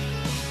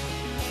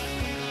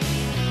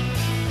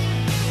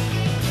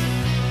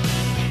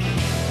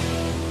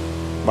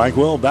 Mike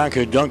Will back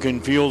at Duncan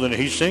Field in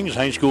Hastings.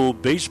 High school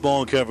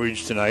baseball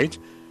coverage tonight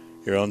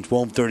here on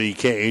 1230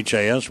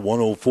 KHAS,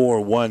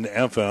 104.1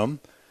 FM.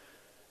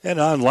 And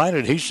online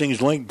at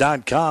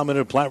hastingslink.com and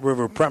at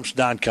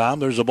PlatteRiverPreps.com.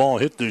 There's a ball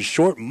hit to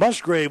short.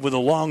 Musgrave with a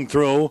long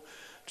throw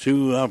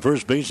to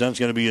first base. That's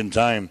going to be in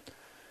time.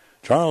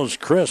 Charles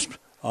Crisp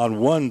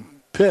on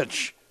one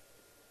pitch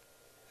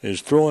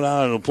is thrown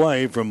out of the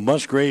play from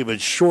Musgrave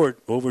at short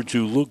over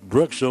to Luke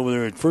Brooks over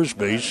there at first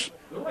base.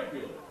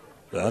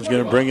 That's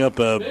going to bring up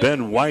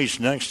Ben Weiss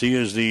next. He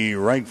is the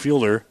right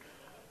fielder.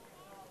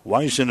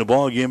 Weiss in the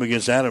ball game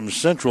against Adams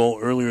Central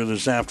earlier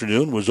this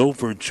afternoon was 0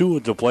 for 2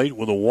 at the plate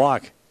with a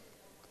walk.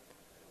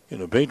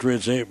 And the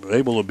Patriots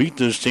able to beat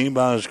this team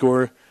by a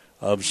score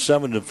of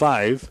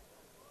 7-5.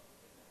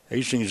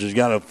 Hastings has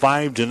got a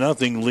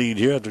 5-0 lead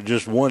here after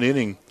just one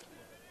inning.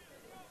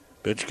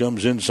 Pitch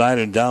comes inside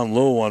and down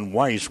low on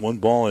Weiss. 1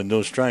 ball and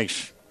no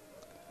strikes.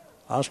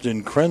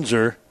 Austin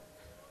Krenzer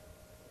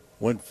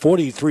went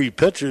 43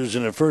 pitches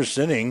in the first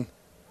inning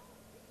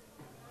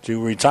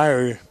to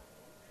retire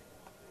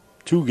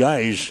 2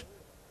 guys.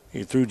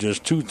 He threw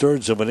just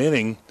 2/3 of an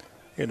inning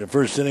in the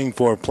first inning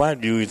for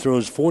Platteview. He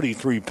throws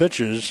 43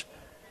 pitches,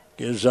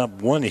 gives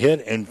up 1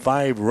 hit and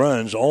 5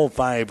 runs, all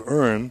 5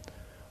 earned.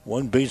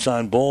 1 base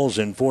on balls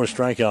and 4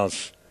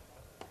 strikeouts.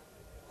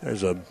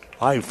 There's a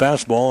high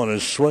fastball and a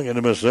swing and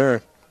a miss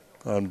there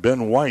on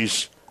Ben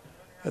Weiss.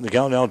 And the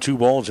count now 2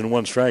 balls and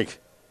 1 strike.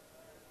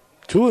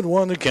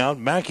 2-1 the count.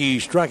 Mackey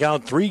struck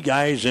out 3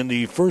 guys in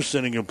the first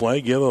inning of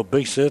play. Give a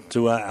base hit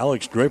to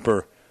Alex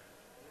Draper.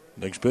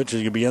 Next pitch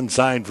is going to be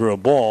inside for a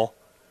ball.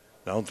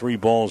 Now 3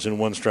 balls and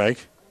 1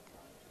 strike.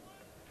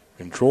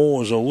 Control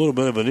was a little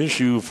bit of an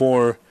issue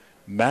for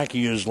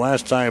Mackey his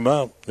last time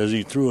up as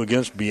he threw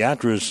against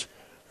Beatrice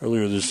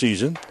earlier this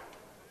season.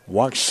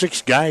 Walked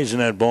 6 guys in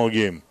that ball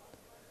game.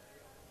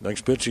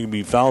 Next pitch can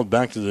be fouled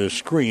back to the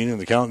screen,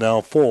 and the count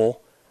now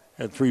full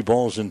at 3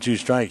 balls and 2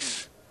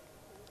 strikes.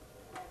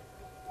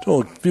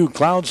 So a few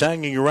clouds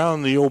hanging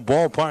around the old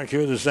ballpark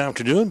here this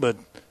afternoon, but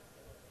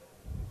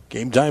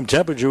game time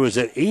temperature was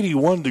at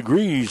 81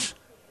 degrees.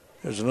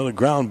 There's another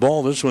ground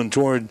ball, this one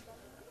toward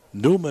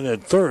Newman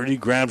at third. He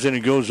grabs it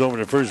and goes over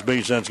to first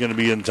base. That's going to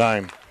be in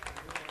time.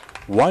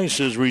 Weiss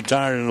is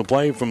retired in the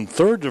play from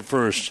third to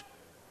first.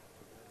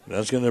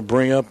 That's going to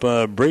bring up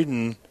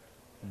Braden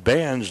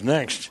Bands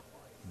next.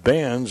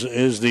 Bands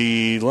is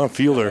the left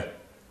fielder.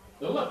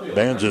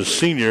 Bands is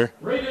senior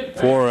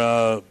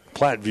for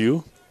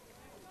Platteview.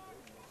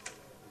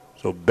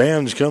 So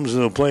Bands comes to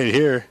the plate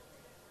here.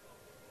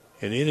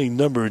 In inning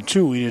number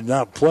 2, he did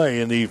not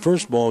play in the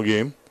first ball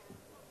game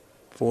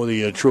for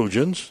the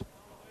Trojans.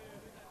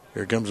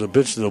 Here comes a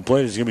pitch to the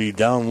plate. It's going to be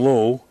down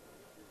low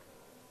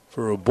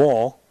for a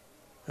ball.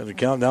 And the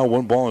count now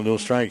 1 ball and no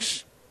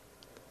strikes.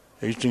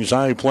 Hastings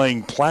High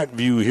playing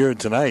Platteview here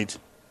tonight.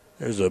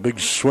 There's a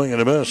big swing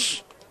and a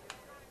miss.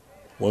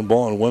 1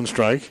 ball and 1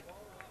 strike.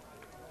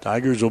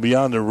 Tigers will be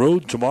on the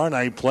road tomorrow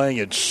night playing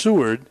at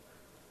Seward.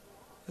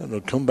 And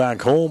they'll come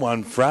back home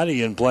on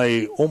Friday and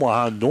play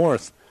Omaha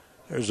North.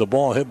 There's the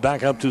ball hit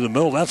back up to the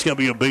middle. That's going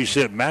to be a base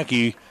hit.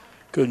 Mackey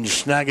couldn't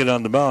snag it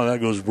on the mound.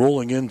 That goes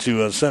rolling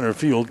into center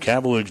field.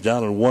 Cavillage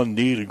down on one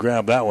knee to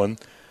grab that one.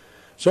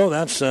 So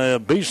that's a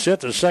base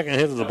hit, the second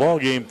hit of the ball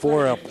game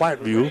for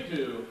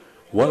Platteview.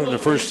 One in the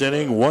first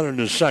inning, one in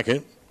the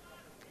second.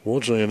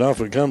 Fortunately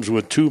enough, it comes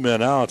with two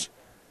men out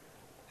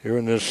here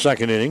in this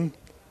second inning.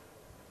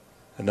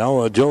 And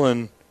now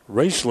Dylan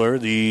Raisler,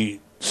 the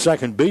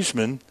second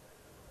baseman,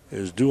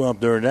 is due up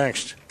there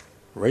next.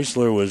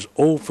 Raisler was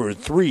 0 for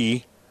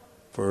 3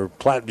 for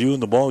Platteview in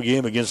the ball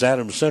game against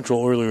Adams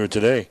Central earlier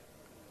today.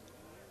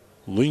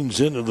 Leans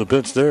into the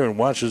pitch there and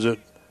watches it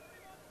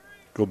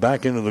go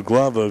back into the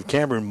glove of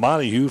Cameron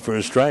Montague for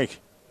a strike.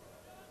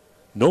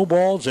 No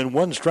balls and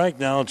one strike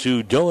now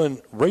to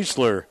Dylan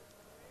Raisler.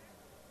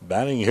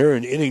 Batting here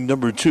in inning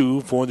number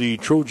 2 for the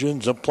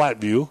Trojans of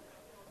Platteview.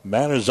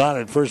 Man is on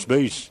at first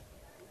base.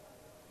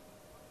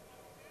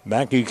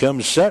 Mackey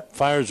comes set,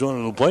 fires one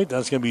to the plate.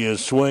 That's going to be a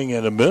swing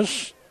and a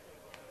miss.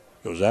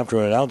 Goes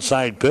after an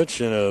outside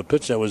pitch and a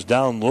pitch that was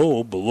down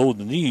low, below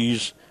the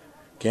knees.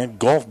 Can't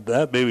golf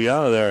that baby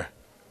out of there.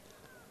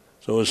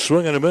 So a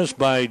swing and a miss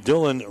by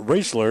Dylan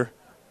Raisler.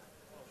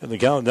 And the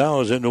count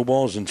now is at no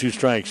balls and 2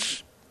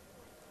 strikes.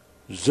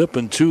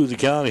 Zipping 2 the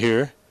count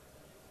here.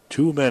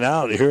 2 men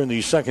out here in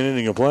the second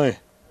inning of play.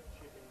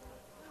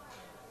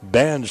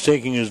 Band's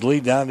taking his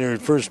lead down there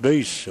at first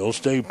base. He'll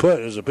stay put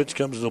as the pitch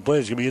comes to the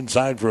plate. It's going to be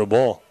inside for a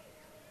ball.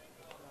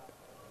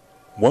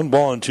 1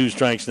 ball and 2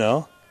 strikes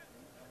now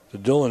to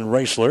Dylan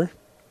Raisler.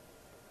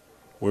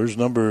 Where's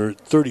number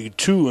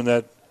 32 in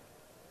that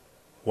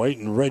white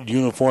and red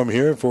uniform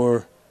here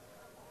for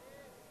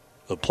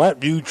the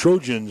Platteview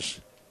Trojans?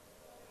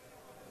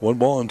 1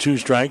 ball and 2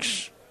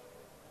 strikes.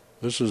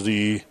 This is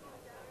the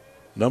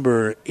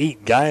number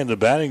 8 guy in the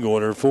batting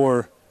order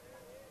for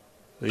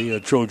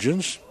the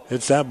Trojans.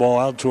 Hits that ball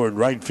out toward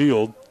right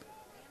field.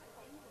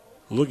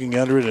 Looking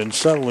under it and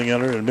settling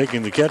under it and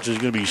making the catch is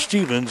going to be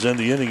Stevens, and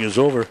the inning is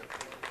over.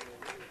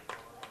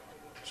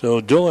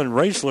 So Dylan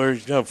Raisler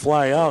is going to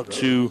fly out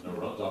to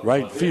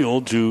right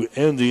field to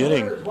end the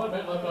inning.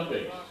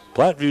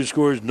 Platteview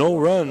scores no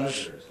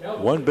runs,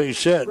 1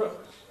 base hit,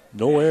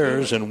 no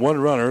errors, and 1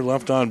 runner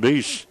left on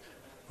base.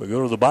 We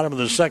go to the bottom of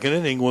the second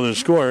inning with a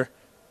score.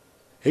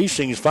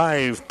 Hastings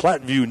 5,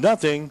 Platteview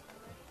nothing.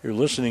 You're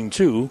listening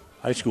to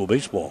High School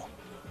Baseball.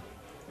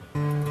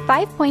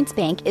 5 Points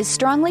Bank is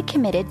strongly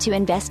committed to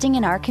investing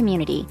in our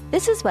community.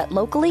 This is what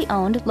locally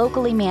owned,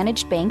 locally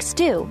managed banks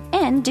do,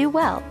 and do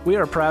well. We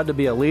are proud to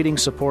be a leading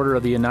supporter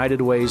of the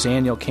United Way's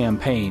annual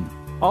campaign.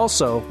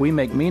 Also, we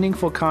make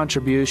meaningful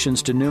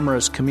contributions to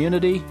numerous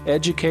community,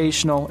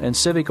 educational, and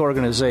civic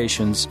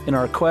organizations in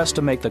our quest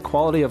to make the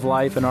quality of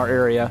life in our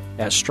area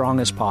as strong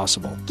as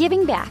possible.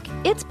 Giving back.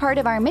 It's part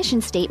of our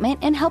mission statement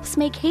and helps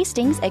make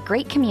Hastings a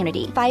great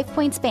community. 5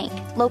 Points Bank.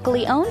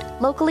 Locally owned,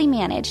 locally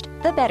managed.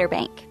 The better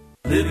bank.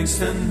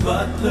 Livingston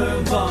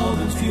Butler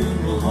Volvin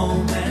Funeral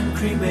Home and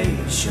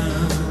Cremation.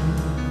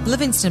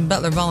 Livingston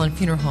Butler Volvin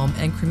Funeral Home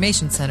and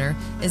Cremation Center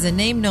is a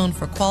name known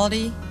for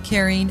quality,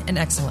 caring, and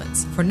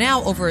excellence. For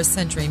now over a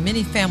century,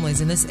 many families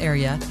in this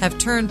area have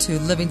turned to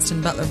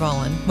Livingston Butler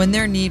Volvin when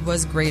their need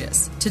was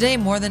greatest. Today,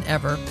 more than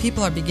ever,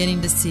 people are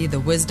beginning to see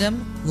the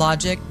wisdom,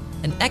 logic,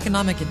 and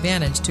economic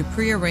advantage to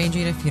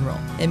pre-arranging a funeral.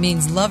 It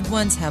means loved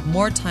ones have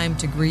more time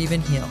to grieve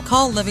and heal.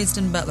 Call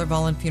Livingston Butler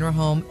Volvin Funeral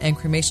Home and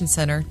Cremation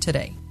Center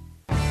today.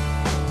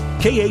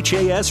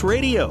 KHAS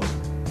Radio.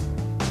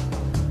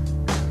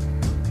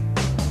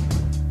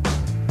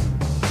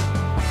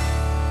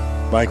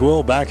 Mike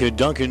Will back at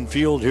Duncan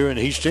Field here in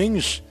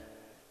Hastings.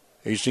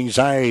 Hastings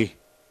High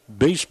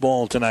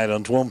baseball tonight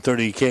on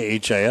 1230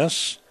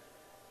 KHAS.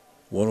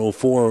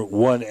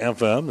 104.1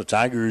 FM. The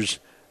Tigers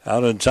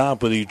out on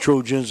top of the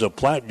Trojans of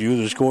Platteview.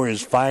 The score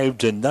is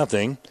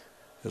 5-0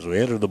 as we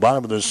enter the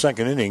bottom of the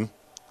second inning.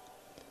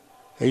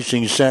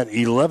 Hastings sent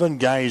 11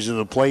 guys to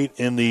the plate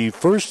in the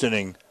first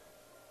inning.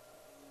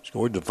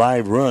 Scored the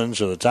 5 runs,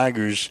 so the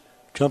Tigers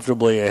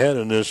comfortably ahead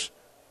in this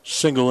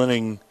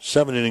single-inning,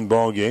 7-inning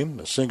ball game,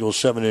 a single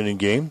 7-inning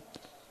game.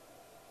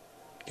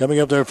 Coming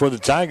up there for the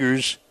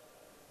Tigers,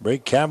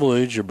 Braden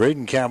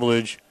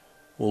Cavillage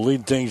will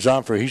lead things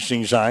off for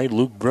Hastings High.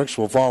 Luke Brooks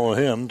will follow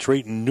him.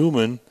 Trayton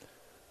Newman,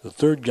 the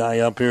third guy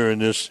up here in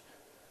this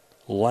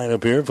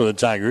lineup here for the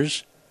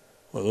Tigers.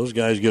 Well, those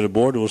guys get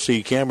aboard. We'll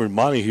see Cameron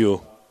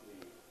Montague.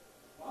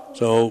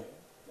 So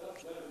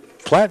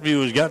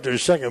Platteview has got their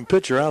second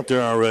pitcher out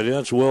there already.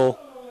 That's Will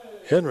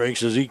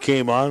Henricks as he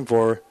came on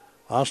for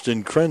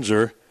Austin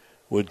Krenzer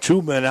with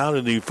 2 men out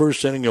in the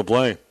first inning of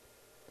play.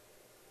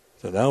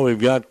 So now we've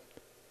got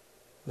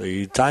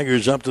the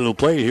Tigers up to the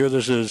plate here.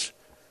 This is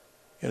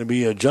going to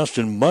be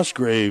Justin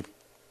Musgrave,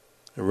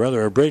 or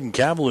rather Braden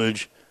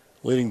Cavillage,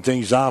 leading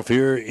things off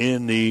here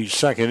in the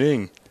second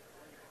inning.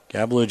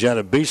 Cavillage had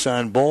a base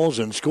on balls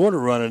and scored a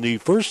run in the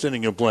first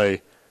inning of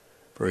play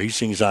for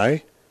Hastings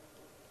High.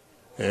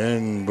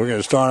 And we're going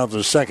to start off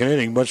the second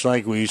inning, much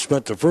like we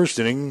spent the first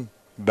inning,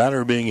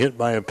 batter being hit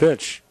by a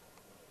pitch.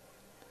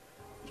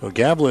 So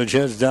Gavlich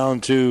heads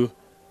down to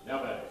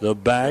the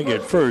bag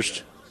at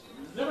first.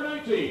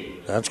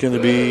 That's going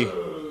to be,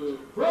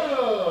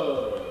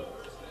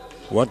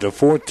 the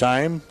fourth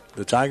time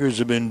the Tigers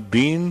have been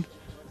beaten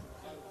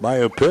by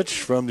a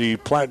pitch from the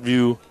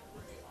Platteview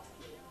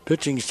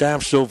pitching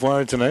staff so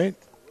far tonight.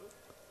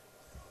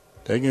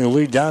 Taking the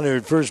lead down there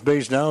at first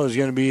base now is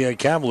going to be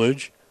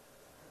Gavlich.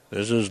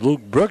 This is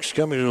Luke Brooks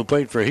coming to the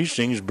plate for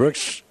Hastings.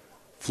 Brooks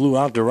flew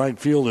out to right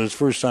field his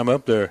first time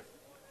up there.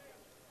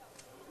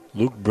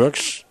 Luke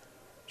Brooks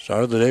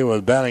started the day with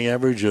a batting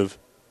average of,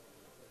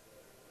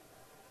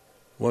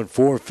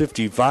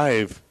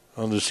 .455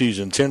 on the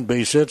season. 10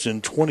 base hits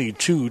and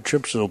 22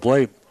 trips to the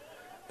plate.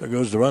 There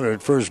goes the runner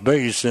at first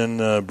base,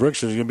 and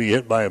Brooks is going to be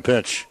hit by a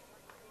pitch.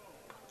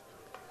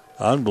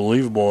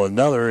 Unbelievable.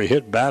 Another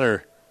hit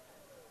batter.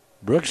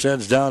 Brooks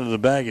heads down to the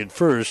bag at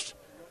first.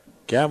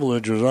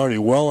 Gavlich was already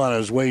well on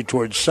his way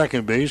towards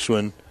second base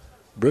when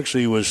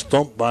Brooksley was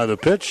thumped by the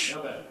pitch.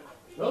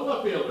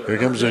 Here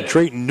comes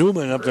Trayton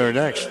Newman up there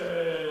next.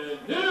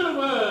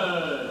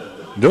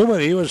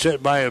 Newman, he was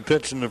hit by a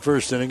pitch in the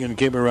first inning and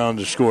came around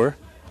to score.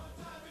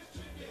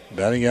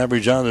 Batting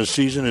average on the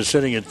season is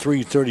sitting at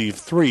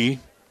 .333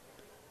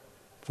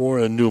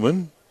 for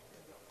Newman.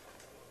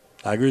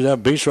 Tigers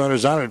have base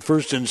runners on at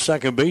first and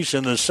second base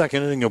in the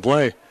second inning of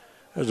play.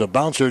 There's a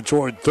bouncer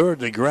toward third.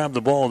 They grab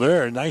the ball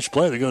there. Nice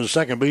play. They go to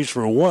second base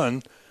for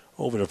one.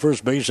 Over to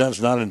first base.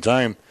 That's not in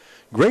time.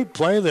 Great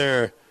play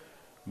there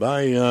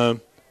by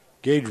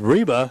Gage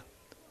Reba.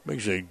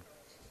 Makes a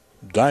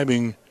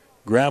diving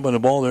grab on the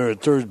ball there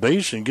at third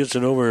base and gets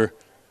it over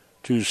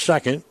to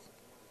second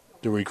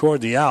to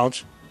record the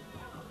out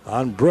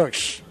on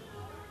Brooks.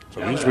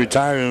 So he's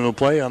retiring the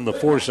play on the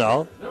force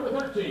out.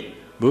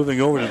 Moving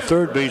over to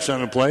third base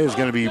on the play is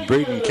going to be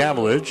Braden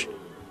Gavlich.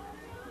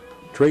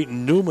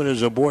 Trayton Newman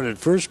is aboard at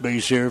first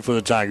base here for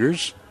the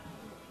Tigers.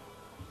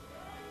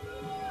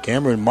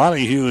 Cameron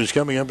Montague is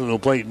coming up to the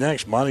plate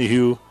next.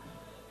 Montague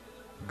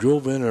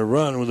drove in a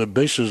run with a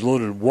bases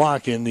loaded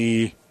walk in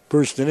the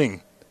first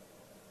inning.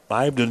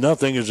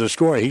 5-0 is the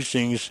score.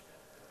 Hastings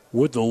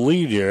with the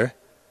lead here.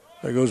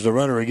 There goes the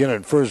runner again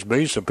at first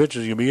base. The pitch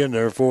is going to be in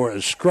there for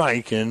a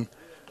strike, and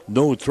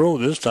no throw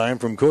this time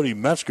from Cody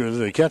Metzger,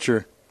 the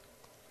catcher.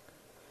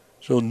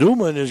 So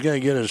Newman is going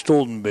to get a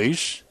stolen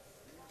base.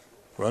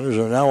 Runners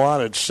are now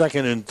out at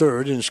second and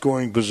third in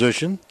scoring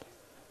position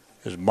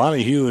as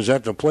Montague is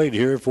at the plate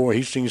here for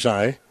Hastings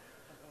High.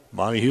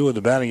 Montague with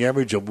a batting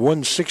average of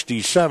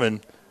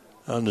 .167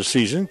 on the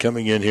season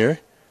coming in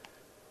here.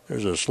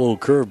 There's a slow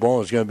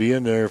curveball that's going to be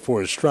in there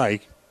for a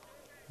strike.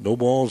 No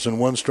balls and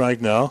one strike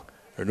now.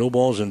 Or no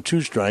balls and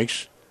two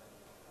strikes.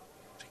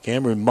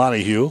 Cameron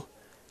Montague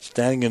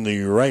standing in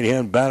the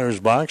right-hand batter's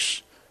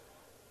box.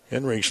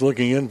 Henrichs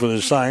looking in for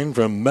the sign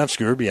from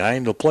Metzger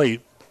behind the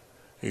plate.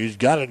 He's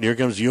got it. Here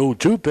comes the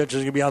 0-2 pitch. It's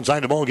going to be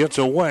outside. The ball gets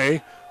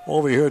away.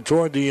 Over here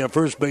toward the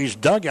first base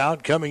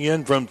dugout. Coming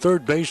in from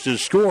third base to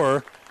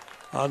score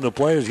on the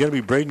play is going to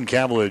be Braden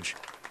Gavlich.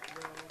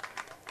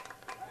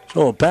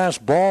 So a pass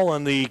ball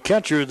on the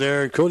catcher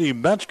there. Cody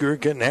Metzger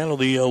couldn't handle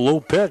the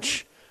low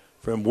pitch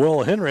from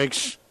Will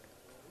Henrichs.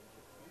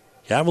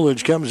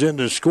 Gavlich comes in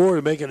to score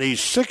to make it a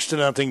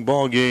 6-0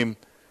 ball game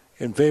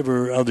in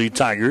favor of the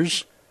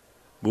Tigers.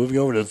 Moving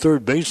over to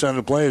third base on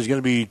the play is going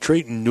to be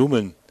Trayton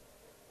Newman.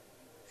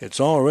 It's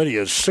already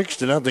a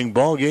 6-0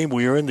 ball game.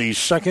 We are in the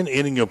second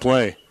inning of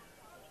play.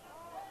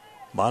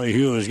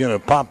 Montague is going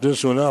to pop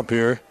this one up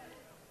here.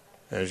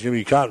 And it's going to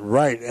be caught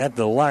right at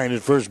the line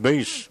at first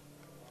base.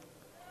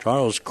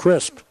 Charles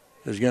Crisp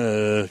is going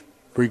to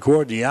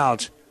record the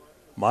out.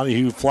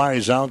 Montague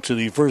flies out to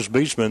the first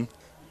baseman.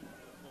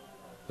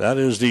 That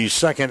is the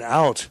second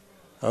out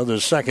of the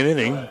second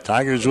inning.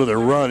 Tigers with a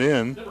run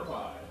in.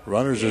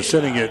 Runners are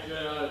sitting at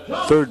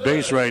third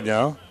base right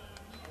now.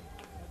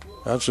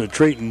 That's a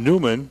Trayton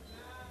Newman.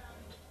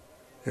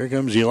 Here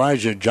comes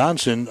Elijah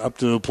Johnson up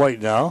to the plate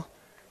now.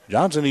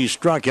 Johnson, he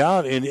struck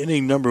out in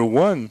inning number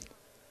one.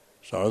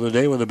 Started the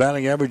day with a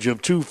batting average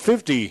of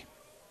 .250.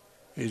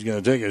 He's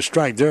going to take a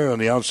strike there on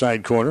the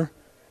outside corner.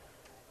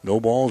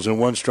 No balls and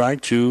one strike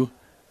to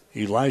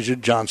Elijah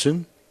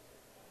Johnson.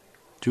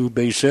 2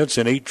 base hits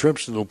and 8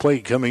 trips to the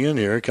plate coming in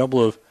here. A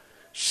couple of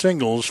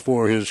singles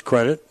for his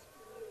credit.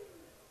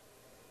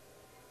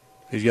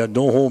 He's got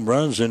no home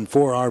runs and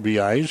 4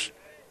 RBIs.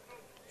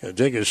 Going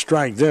to take a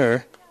strike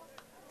there.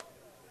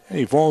 And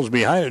he falls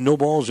behind it. No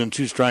balls and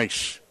 2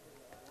 strikes.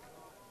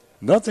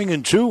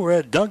 0-2. We're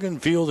at Duncan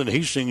Field in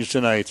Hastings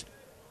tonight.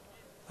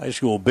 High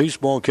school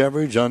baseball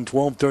coverage on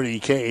 1230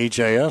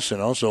 KHAS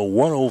and also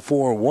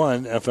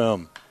 104.1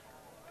 FM.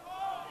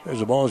 There's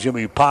the ball is going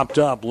to be popped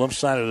up left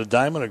side of the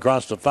diamond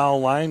across the foul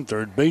line.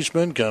 Third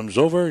baseman comes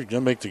over, going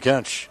to make the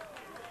catch.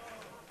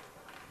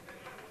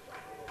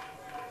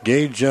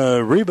 Gage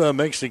Reba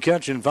makes the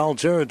catch in foul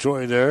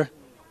territory there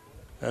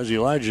as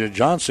Elijah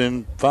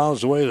Johnson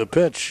fouls away the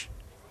pitch.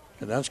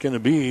 And that's going to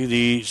be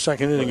the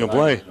second inning of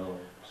play.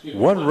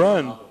 One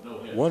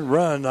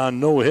run on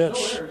no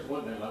hits.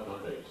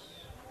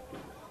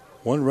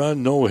 1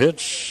 run, no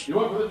hits. You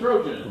up for the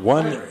Trojans?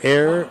 1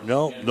 error.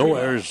 No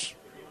errors.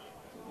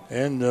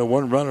 And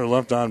 1 runner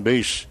left on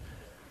base.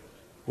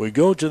 We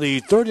go to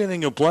the 3rd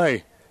inning of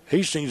play.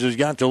 Hastings has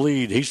got the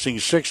lead.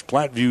 Hastings 6,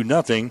 Platteview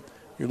nothing.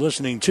 You're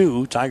listening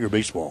to Tiger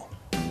Baseball.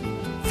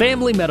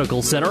 Family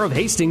Medical Center of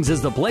Hastings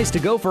is the place to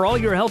go for all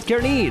your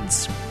healthcare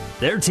needs.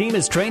 Their team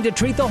is trained to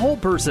treat the whole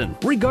person,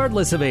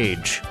 regardless of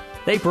age.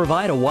 They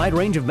provide a wide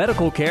range of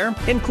medical care,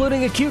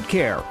 including acute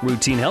care,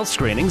 routine health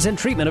screenings, and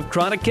treatment of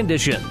chronic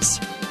conditions.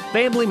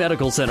 Family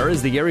Medical Center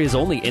is the area's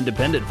only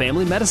independent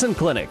family medicine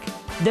clinic.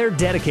 They're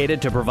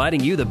dedicated to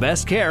providing you the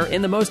best care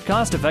in the most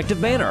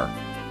cost-effective manner.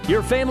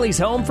 Your family's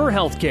home for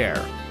health care.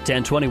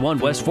 1021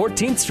 West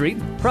 14th Street,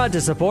 proud to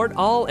support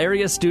all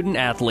area student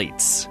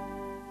athletes.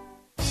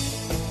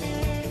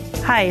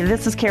 Hi,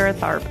 this is Kara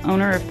Tharp,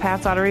 owner of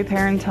Pat's Auto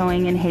Repair and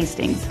Towing in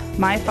Hastings.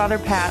 My father,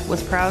 Pat,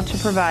 was proud to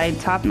provide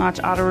top-notch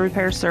auto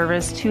repair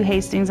service to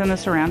Hastings and the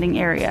surrounding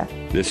area.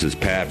 This is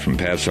Pat from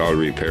Pat's Auto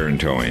Repair and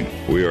Towing.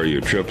 We are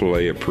your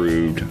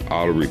AAA-approved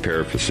auto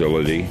repair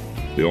facility,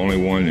 the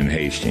only one in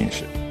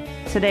Hastings.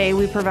 Today,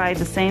 we provide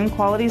the same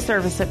quality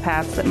service at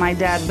Pat's that my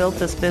dad built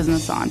this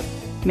business on,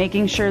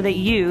 making sure that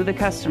you, the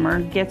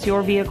customer, gets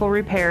your vehicle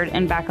repaired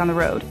and back on the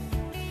road.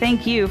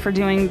 Thank you for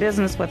doing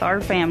business with our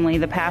family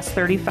the past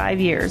 35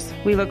 years.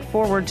 We look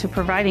forward to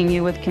providing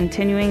you with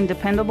continuing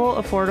dependable,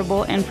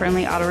 affordable, and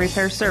friendly auto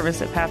repair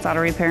service at Pat's Auto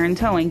Repair and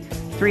Towing,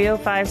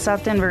 305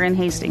 South Denver in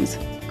Hastings.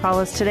 Call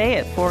us today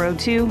at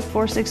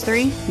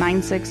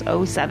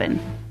 402-463-9607.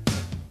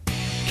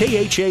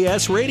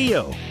 KHAS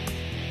Radio.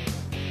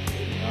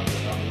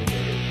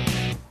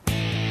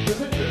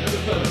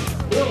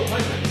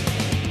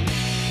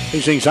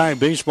 Hastings High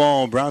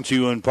Baseball brought to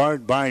you in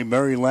part by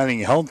Mary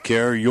Lanning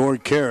Healthcare. Your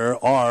care,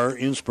 our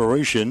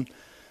inspiration.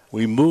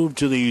 We move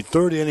to the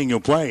 3rd inning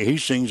of play.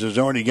 Hastings has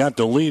already got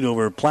the lead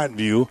over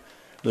Platteview.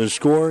 The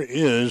score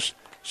is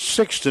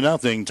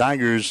 6-0.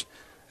 Tigers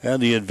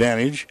have the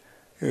advantage.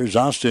 Here's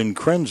Austin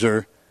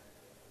Krenzer.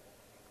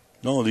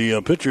 No,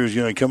 the pitcher is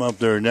going to come up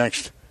there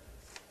next.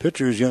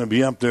 Pitcher is going to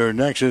be up there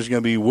next. It's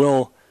going to be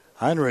Will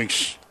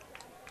Heinrichs.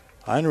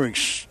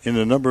 Heinrichs in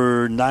the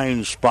number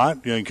 9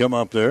 spot. Going to come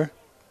up there.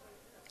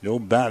 No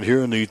bat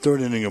here in the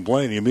 3rd inning of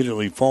play. He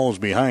immediately falls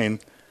behind.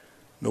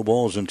 No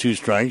balls and 2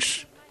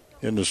 strikes.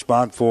 In the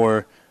spot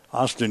for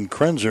Austin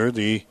Krenzer,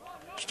 the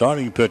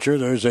starting pitcher.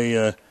 There's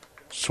a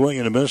swing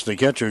and a miss. The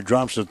catcher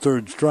drops the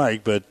 3rd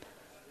strike, but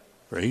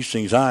for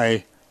Hastings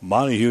High,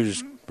 Montague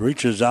just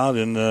reaches out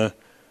and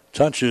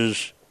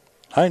touches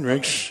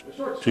Heinrichs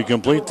to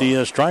complete the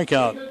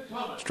strikeout.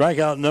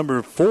 Strikeout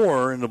number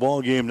 4 in the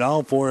ball game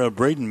now for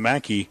Braden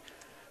Mackey.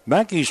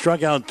 Mackey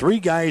struck out 3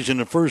 guys in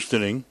the 1st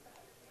inning.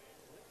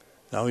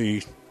 Now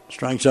he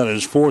strikes out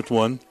his 4th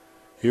one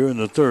here in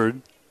the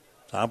 3rd.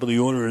 Top of the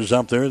order is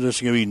up there. This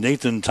is going to be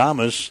Nathan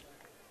Thomas.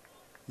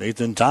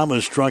 Nathan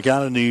Thomas struck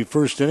out in the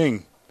 1st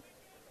inning.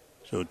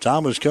 So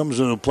Thomas comes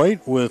to the plate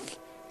with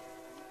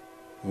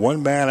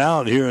 1 man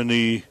out here in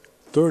the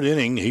 3rd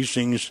inning.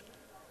 Hastings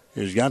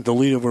has got the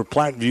lead over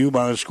Platteview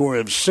by a score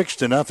of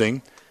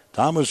 6-0.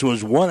 Thomas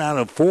was 1 out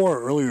of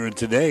 4 earlier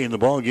today in the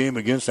ball game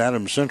against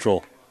Adams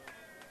Central.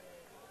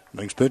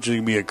 Next pitch is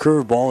going to be a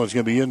curveball. It's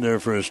going to be in there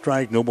for a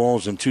strike. No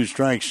balls and 2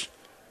 strikes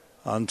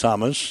on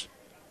Thomas.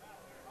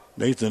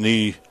 Nathan,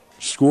 he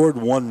scored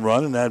 1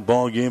 run in that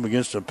ball game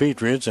against the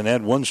Patriots and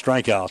had 1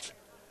 strikeout.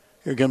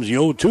 Here comes the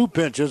 0-2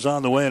 pitch. It's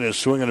on the way and a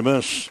swing and a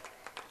miss.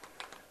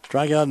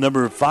 Strikeout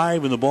number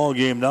 5 in the ball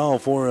game now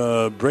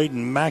for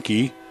Braden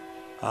Mackey.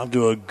 Off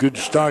to a good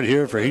start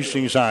here for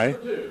Hastings High.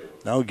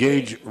 Now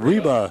Gage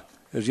Reba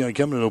is going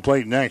to come to the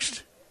plate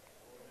next.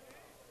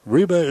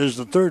 Reba is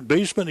the 3rd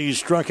baseman. He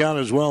struck out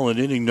as well in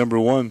inning number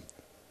 1.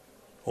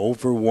 0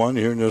 for 1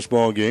 here in this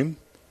ball game.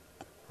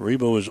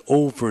 Reba was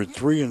 0 for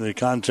 3 in the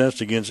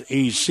contest against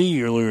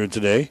AC earlier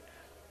today.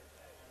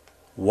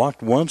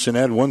 Walked once and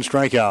had 1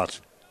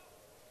 strikeout.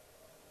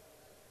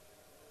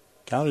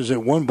 Count is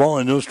at 1 ball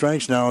and no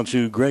strikes now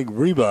to Greg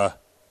Reba.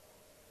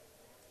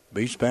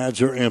 Base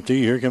pads are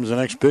empty. Here comes the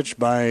next pitch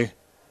by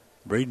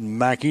Braden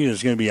Mackey.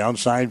 It's going to be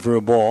outside for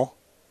a ball.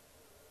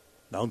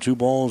 Now 2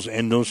 balls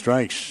and no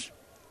strikes.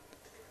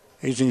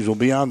 Hastings will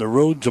be on the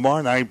road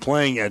tomorrow night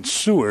playing at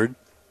Seward.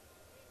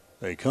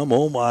 They come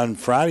home on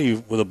Friday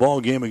with a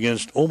ball game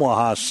against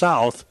Omaha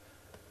South.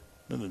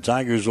 Then the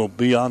Tigers will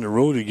be on the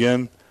road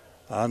again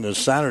on the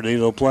Saturday.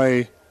 They'll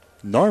play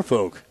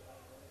Norfolk.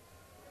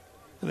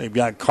 And they've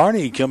got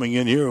Kearney coming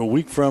in here a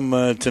week from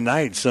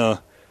tonight. So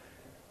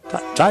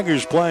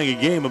Tigers playing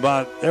a game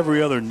about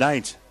every other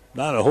night.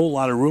 Not a whole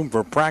lot of room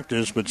for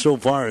practice, but so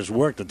far it's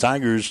worked. The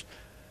Tigers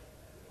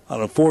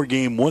on a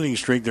 4-game winning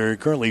streak. They're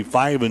currently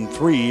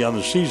 5-3 on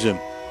the season.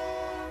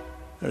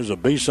 There's a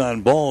base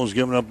on balls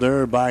given up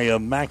there by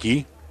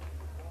Mackey.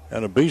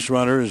 And a base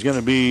runner is going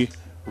to be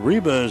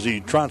Reba as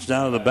he trots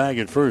down to the bag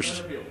at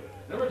first.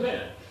 Number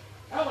 10,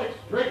 Alex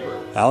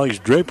Draper. Alex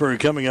Draper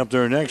coming up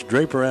there next.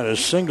 Draper had a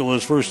single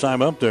his first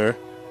time up there.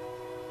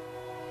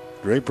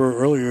 Draper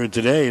earlier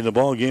today in the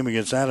ball game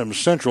against Adams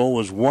Central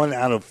was 1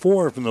 out of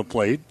 4 from the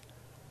plate.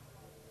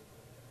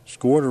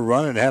 scored a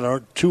run and had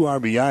 2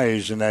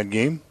 RBIs in that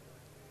game.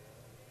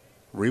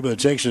 Reba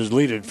takes his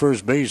lead at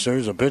first base.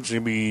 There's a pitch to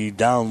be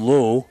down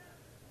low.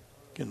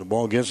 And the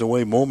ball gets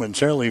away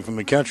momentarily from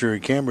the catcher,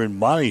 Cameron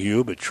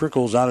Montague, but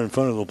trickles out in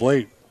front of the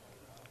plate.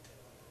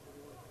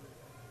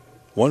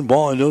 1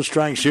 ball and no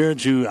strikes here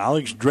to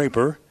Alex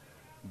Draper,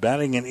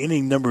 batting in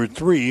inning number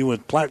 3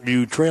 with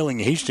Platteview trailing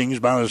Hastings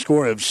by a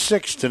score of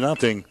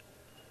 6-0.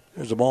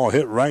 There's a ball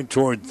hit right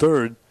toward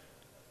third.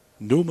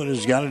 Newman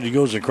has got it. He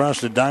goes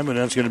across the diamond.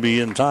 That's going to be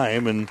in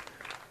time, and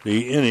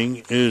the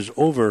inning is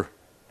over.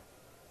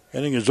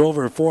 Inning is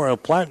over for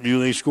Platteview.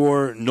 They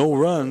score no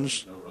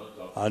runs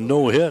on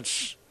no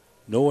hits,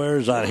 no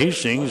errors on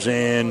Hastings,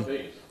 and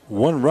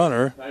 1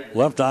 runner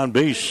left on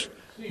base.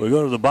 We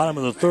go to the bottom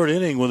of the 3rd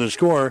inning with a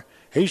score: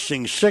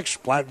 Hastings 6,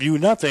 Platteview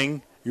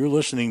nothing. You're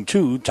listening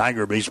to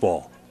Tiger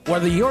Baseball.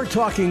 Whether you're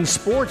talking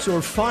sports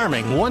or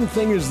farming, one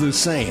thing is the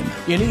same.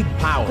 You need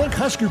power. Think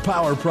Husker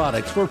Power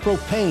products for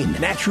propane,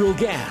 natural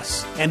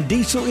gas, and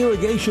diesel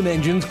irrigation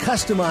engines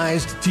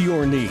customized to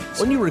your needs.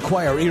 When you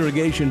require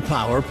irrigation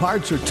power,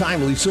 parts, or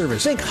timely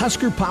service, think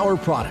Husker Power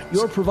products,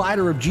 your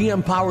provider of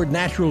GM-powered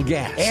natural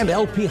gas and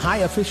LP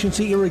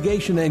high-efficiency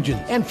irrigation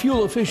engines and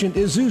fuel-efficient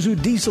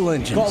Isuzu diesel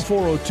engines. Call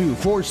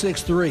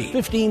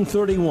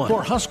 402-463-1531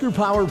 for Husker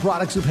Power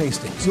products of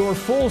Hastings, your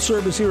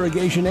full-service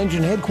irrigation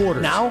engine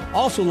headquarters. Now,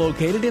 also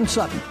located in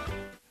Sutton.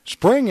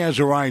 Spring has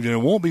arrived, and it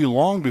won't be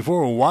long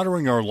before we're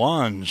watering our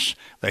lawns.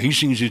 The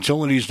Hastings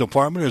Utilities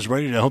Department is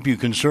ready to help you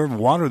conserve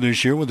water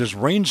this year with this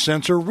rain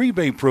sensor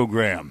rebate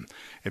program.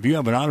 If you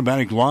have an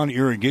automatic lawn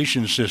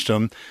irrigation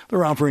system,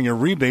 they're offering a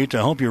rebate to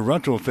help you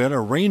retrofit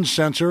a rain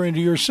sensor into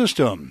your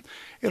system.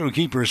 It'll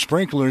keep your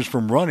sprinklers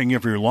from running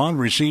if your lawn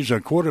receives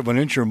 1/4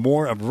 inch or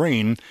more of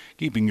rain,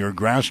 keeping your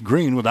grass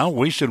green without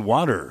wasted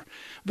water.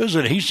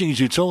 Visit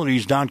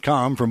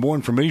HastingsUtilities.com for more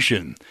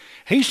information.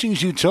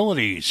 Hastings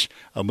Utilities,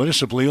 a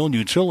municipally owned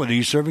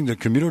utility serving the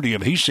community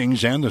of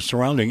Hastings and the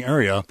surrounding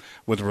area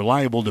with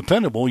reliable,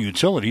 dependable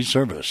utility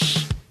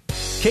service.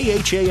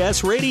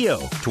 KHAS Radio,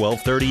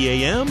 1230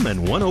 AM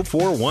and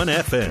 104.1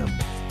 FM.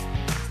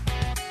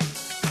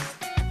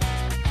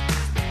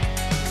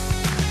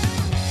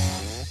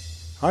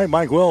 All right,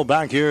 Mike Will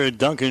back here at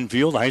Duncan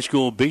Field. High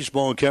school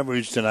baseball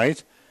coverage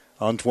tonight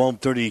on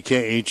 1230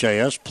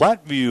 KHAS.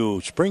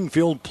 Platteview,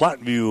 Springfield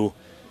Platteview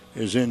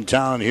is in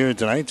town here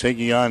tonight,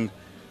 taking on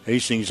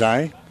Hastings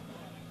High.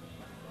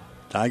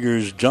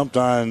 Tigers jumped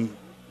on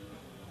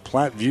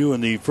Platteview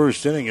in the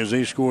first inning as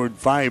they scored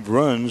 5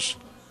 runs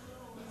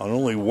on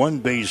only 1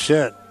 base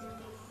hit.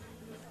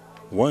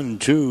 1,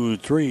 2,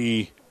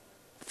 3,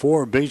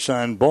 4 base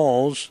on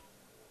balls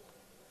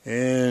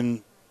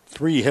and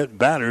 3 hit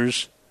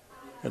batters.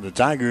 And the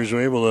Tigers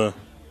were able to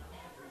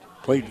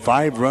plate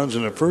 5 runs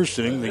in the first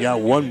inning. They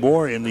got 1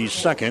 more in the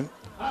second.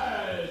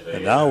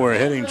 And now we're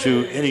heading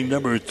to inning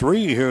number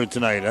 3 here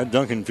tonight at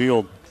Duncan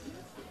Field.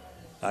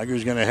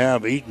 Tigers going to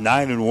have 8,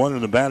 9, and 1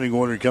 in the batting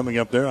order coming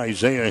up there.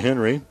 Isaiah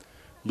Henry,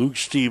 Luke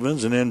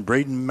Stevens, and then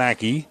Braden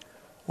Mackey.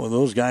 When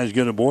those guys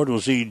get aboard,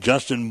 we'll see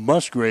Justin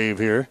Musgrave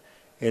here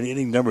in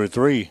inning number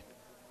 3.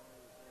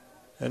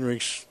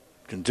 Heinrichs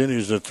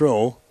continues to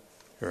throw.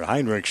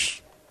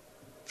 Heinrichs,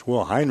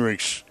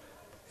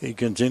 he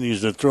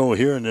continues to throw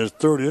here in his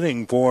 3rd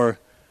inning for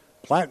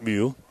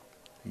Platteview.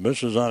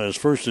 Misses on his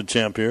first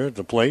attempt here at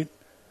the plate.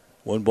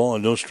 1 ball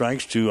and no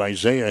strikes to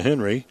Isaiah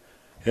Henry.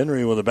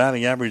 Henry, with a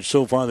batting average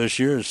so far this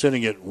year, is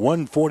sitting at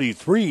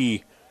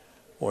 143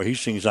 for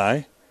Hastings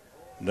High.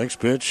 Next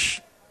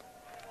pitch,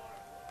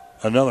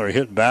 another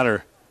hit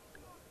batter.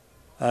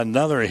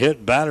 Another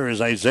hit batter as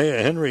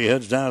Isaiah Henry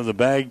heads down to the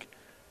bag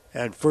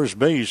at first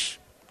base.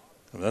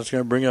 And that's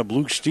going to bring up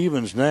Luke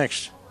Stevens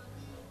next.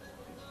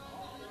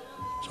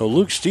 So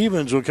Luke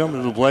Stevens will come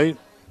to the plate.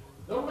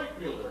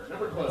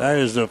 That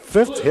is the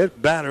 5th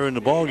hit batter in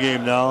the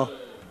ballgame now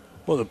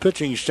for the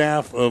pitching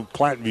staff of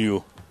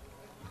Platteview.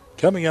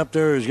 Coming up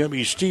there is going to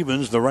be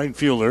Stevens, the right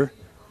fielder.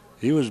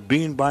 He was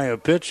beaten by a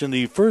pitch in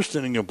the first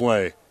inning of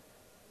play.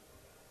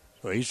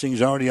 So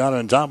Hastings already out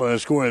on top of a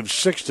score of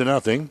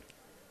 6-0.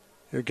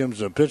 Here comes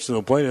the pitch to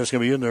the plate. That's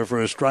going to be in there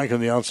for a strike on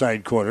the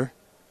outside corner.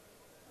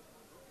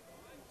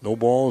 No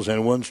balls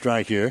and 1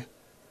 strike here.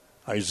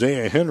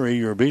 Isaiah Henry,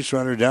 your base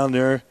runner down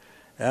there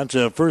at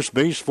first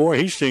base for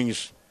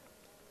Hastings.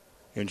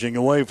 Inching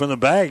away from the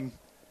bag.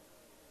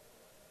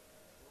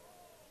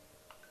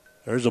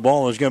 There's the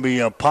ball that's going to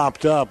be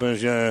popped up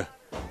as you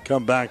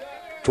come back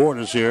toward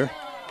us here.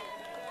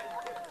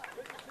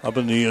 Up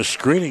in the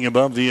screening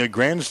above the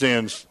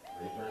grandstands.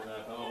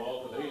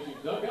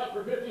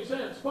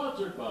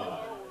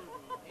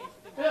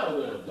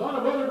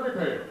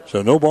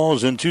 So no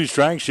balls and 2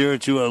 strikes here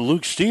to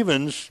Luke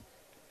Stevens.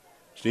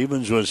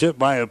 Stevens was hit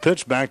by a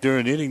pitch back there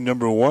in inning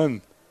number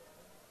 1.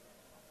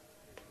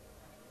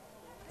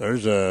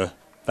 There's a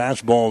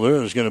fastball there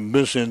that's going to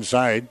miss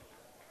inside.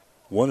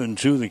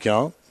 1-2 the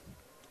count.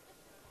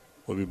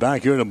 We'll be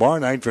back here tomorrow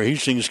night for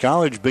Hastings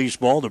College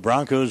baseball. The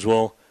Broncos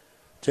will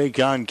take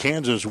on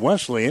Kansas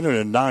Wesleyan in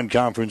a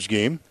non-conference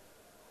game.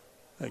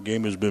 That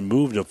game has been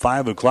moved to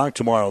 5 o'clock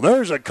tomorrow.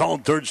 There's a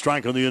called third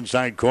strike on the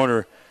inside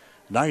corner.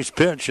 Nice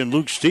pitch, and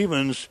Luke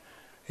Stevens,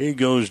 he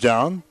goes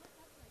down.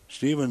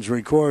 Stevens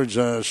records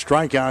a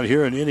strikeout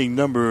here in inning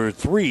number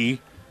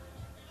 3.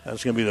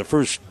 That's going to be the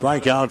first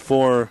strikeout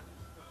for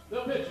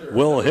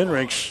Will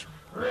Henricks.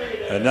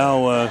 And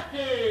now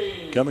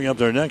coming up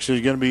there next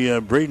is going to be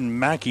Braden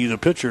Mackey, the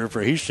pitcher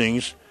for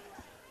Hastings.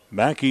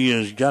 Mackey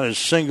has got his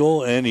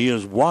single, and he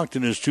has walked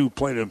in his 2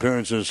 plate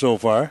appearances so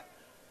far.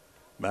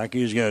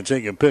 Mackey is going to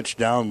take a pitch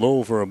down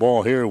low for a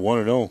ball here,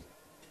 1-0.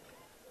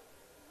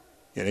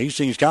 In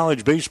Hastings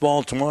College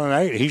baseball tomorrow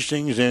night,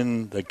 Hastings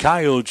and the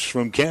Coyotes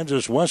from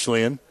Kansas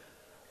Wesleyan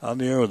on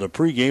the air with a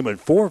pregame at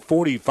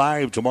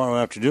 4:45 tomorrow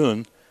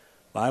afternoon.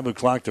 5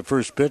 o'clock the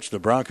first pitch. The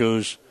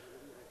Broncos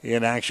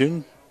in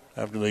action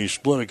after they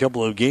split a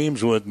couple of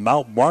games with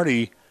Mount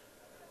Marty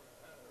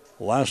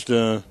last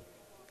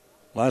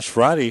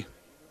Friday.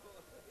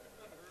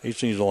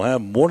 Hastings will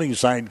have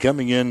Morningside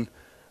coming in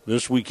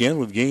this weekend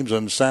with games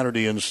on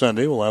Saturday and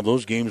Sunday. We'll have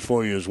those games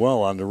for you as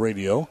well on the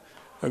radio.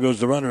 There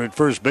goes the runner at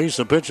first base.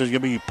 The pitch is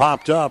going to be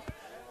popped up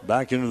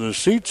back into the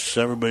seats.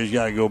 Everybody's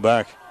got to go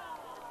back.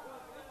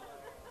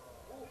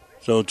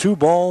 So 2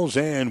 balls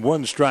and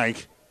 1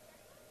 strike.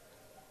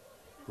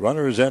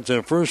 Runner is at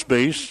the first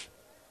base.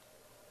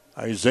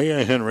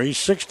 Isaiah Henry,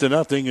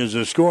 6-0 is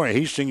the score.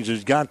 Hastings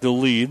has got the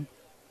lead.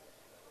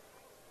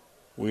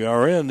 We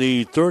are in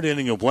the 3rd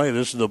inning of play.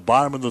 This is the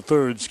bottom of the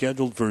 3rd,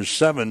 scheduled for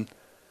 7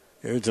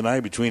 here tonight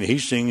between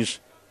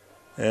Hastings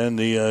and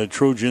the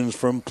Trojans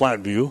from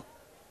Platteview.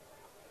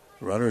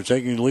 Runner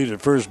taking the lead at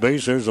first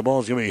base. There's the ball.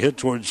 It's going to be hit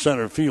towards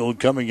center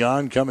field. Coming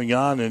on,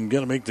 and going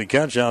to make the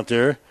catch out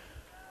there.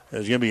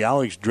 It's going to be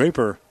Alex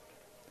Draper.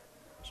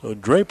 So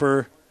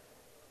Draper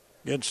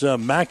gets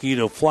Mackey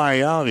to fly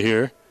out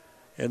here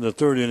in the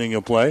 3rd inning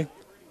of play.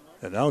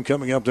 And now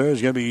coming up there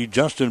is going to be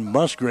Justin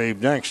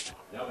Musgrave next.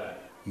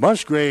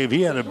 Musgrave,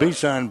 he had a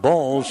base on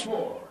balls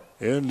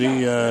in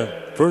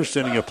the 1st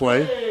inning of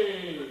play.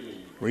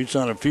 Reached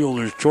on a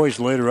fielder's choice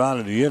later on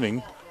in the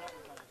inning.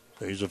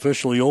 He's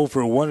officially 0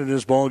 for 1 in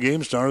this ball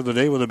game. Started the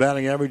day with a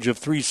batting average of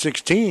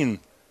 .316.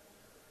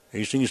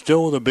 Hastings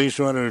still with a base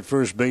runner at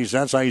first base.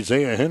 That's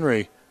Isaiah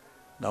Henry.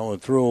 Now a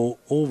throw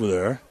over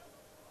there.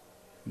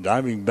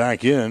 Diving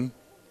back in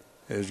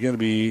is going to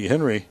be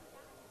Henry.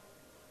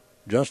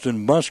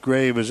 Justin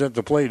Musgrave is at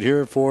the plate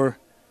here for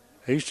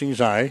Hastings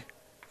High.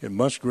 And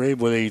Musgrave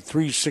with a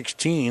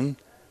 .316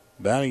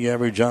 batting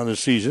average on the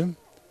season.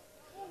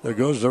 There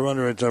goes the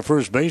runner at the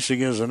first base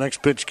again as the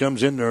next pitch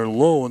comes in there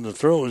low, and the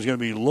throw is going to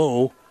be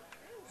low,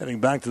 heading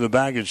back to the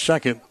bag at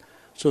second.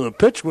 So the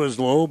pitch was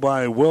low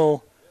by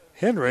Will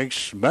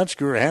Henricks.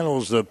 Metzger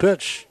handles the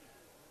pitch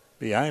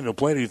behind the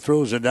plate. He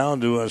throws it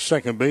down to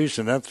second base,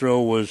 and that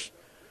throw was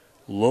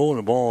low, and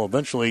the ball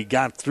eventually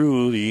got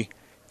through the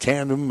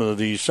tandem of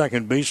the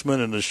second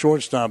baseman and the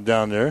shortstop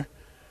down there,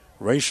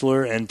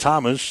 Raisler and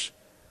Thomas.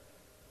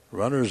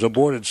 Runners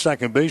aboard at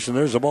second base, and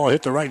there's the ball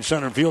hit the right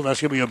center field.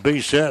 That's going to be a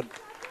base hit.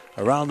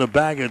 Around the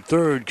bag at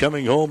third,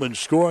 coming home and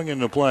scoring in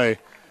the play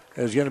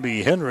is going to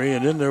be Henry,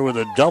 and in there with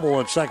a double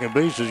at second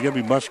base is going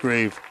to be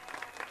Musgrave.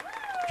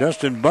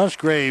 Justin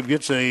Musgrave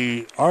gets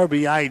a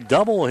RBI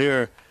double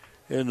here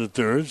in the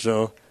 3rd,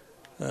 so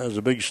that was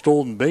a big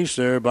stolen base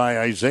there by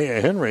Isaiah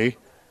Henry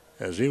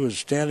as he was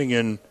standing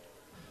in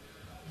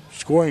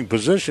scoring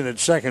position at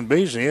second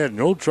base, and he had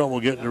no trouble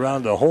getting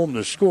around to home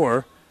to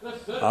score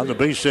on the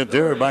base hit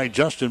there by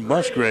Justin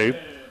Musgrave.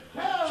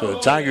 So the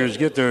Tigers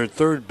get their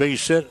 3rd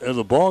base hit of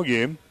the ball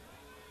game.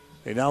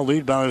 They now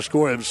lead by a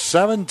score of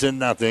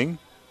 7-0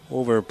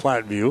 over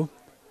Platteview.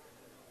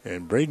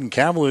 And Braden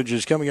Cavillage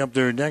is coming up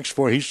there next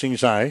for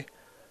Hastings High.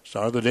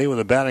 Started the day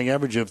with a batting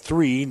average of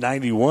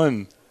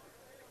 .391.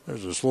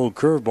 There's a slow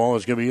curveball.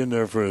 It's going to be in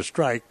there for a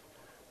strike.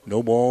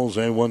 No balls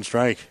and 1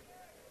 strike.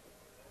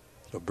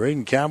 So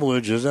Braden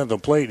Cavillage is at the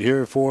plate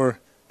here for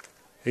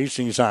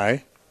Hastings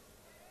High.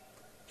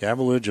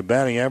 Cavillage, a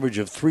batting average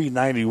of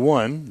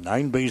 .391,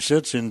 9 base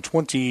hits and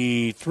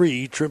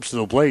 23 trips to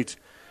the plate.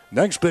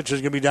 Next pitch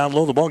is going to be down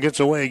low. The ball gets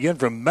away again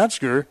from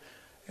Metzger.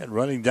 And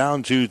running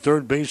down to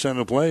third base on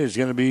the play is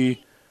going to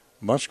be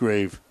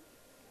Musgrave.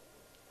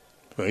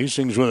 So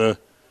Hastings with a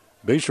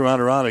base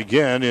runner on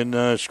again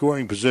in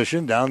scoring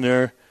position down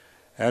there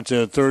at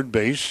third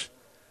base.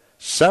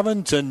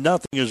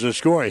 7-0 is the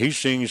score.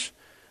 Hastings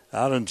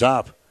out on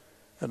top.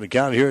 And the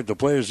count here at the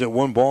plate is at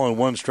 1 ball and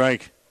 1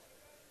 strike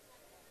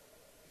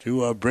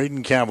to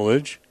Braden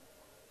Cavillage.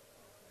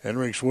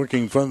 Henricks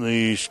working from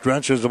the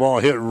stretch as the ball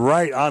hit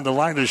right on the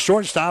line to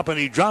shortstop, and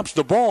he drops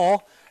the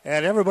ball,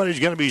 and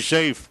everybody's going to be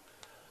safe.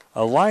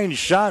 A line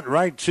shot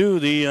right to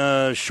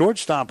the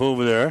shortstop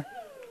over there,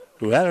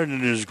 who had it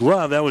in his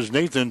glove. That was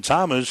Nathan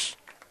Thomas,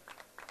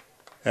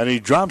 and he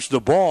drops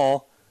the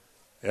ball.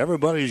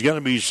 Everybody's going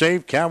to be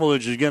safe.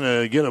 Cavillage is going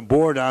to get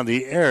aboard on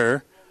the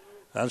air.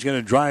 That's going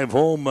to drive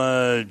home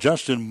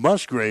Justin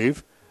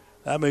Musgrave.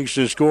 That makes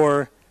the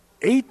score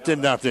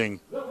 8-0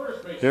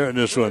 here in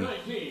this one.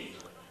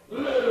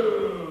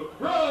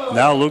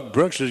 Now Luke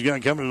Brooks is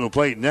going to come to the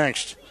plate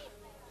next.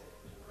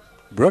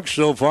 Brooks,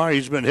 so far,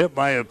 he's been hit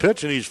by a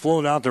pitch, and he's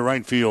flown out to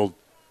right field.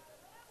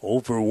 0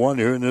 for 1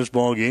 here in this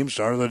ball game.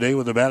 Start of the day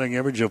with a batting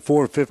average of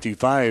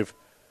 .455.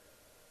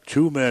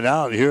 2 men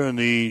out here in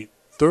the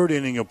third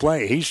inning of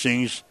play.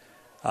 Hastings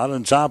out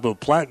on top of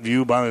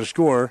Platteview by a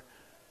score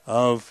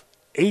of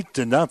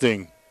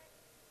 8-0.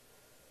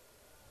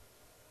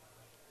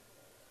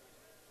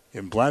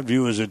 And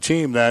Platteview is a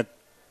team that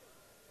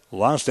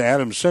lost to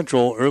Adams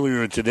Central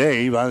earlier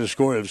today by the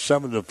score of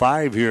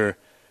 7-5 here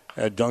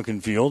at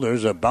Duncan Field.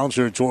 There's a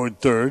bouncer toward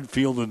third,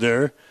 fielded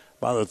there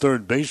by the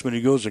third baseman.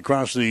 He goes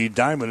across the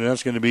diamond, and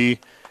that's going to be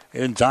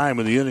in time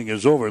when the inning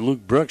is over.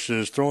 Luke Brooks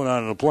is thrown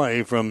out of the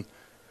play from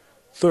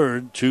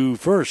third to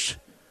first.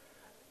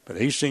 But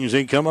Hastings,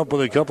 they come up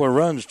with a couple of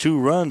runs, 2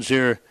 runs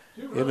here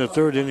in the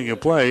third inning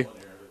of play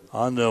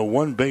on the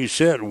 1 base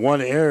hit,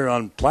 1 error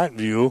on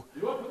Platteview,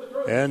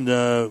 and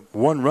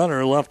 1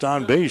 runner left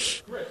on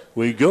base.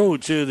 We go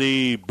to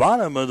the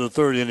bottom of the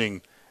third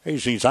inning.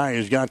 Hastings High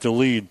has got the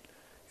lead.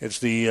 It's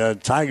the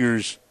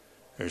Tigers.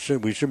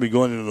 We should be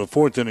going into the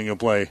fourth inning of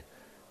play.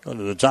 Going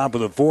to the top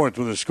of the fourth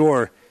with a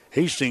score.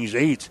 Hastings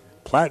 8,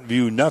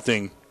 Platteview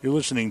nothing. You're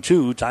listening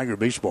to Tiger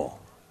Baseball.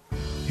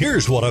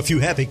 Here's what a few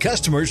happy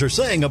customers are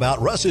saying about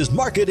Russ's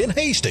Market in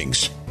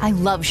Hastings. I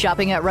love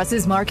shopping at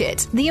Russ's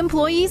Market. The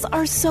employees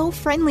are so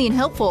friendly and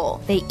helpful.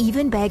 They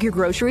even bag your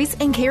groceries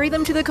and carry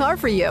them to the car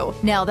for you.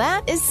 Now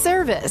that is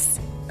service.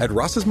 At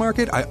Russ's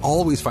Market, I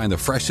always find the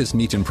freshest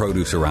meat and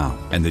produce around,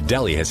 and the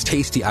deli has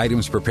tasty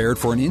items prepared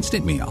for an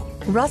instant meal.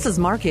 Russ's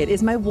Market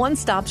is my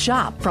one-stop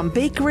shop, from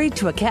bakery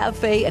to a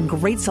cafe and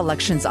great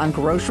selections on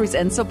groceries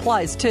and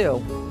supplies,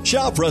 too.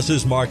 Shop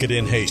Russ's Market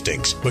in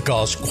Hastings,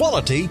 because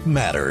quality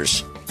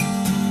matters.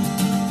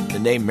 The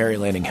name Mary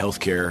Lanning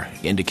Healthcare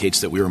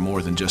indicates that we are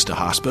more than just a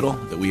hospital,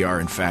 that we are,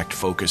 in fact,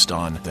 focused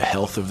on the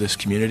health of this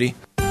community.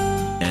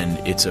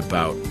 And it's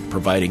about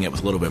providing it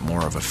with a little bit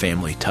more of a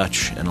family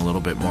touch and a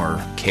little bit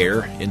more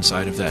care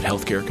inside of that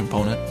healthcare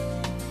component.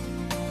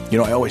 You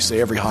know, I always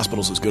say every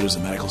hospital is as good as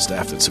the medical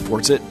staff that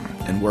supports it,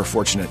 and we're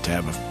fortunate to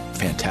have a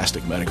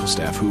fantastic medical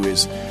staff who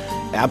is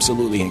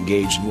absolutely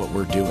engaged in what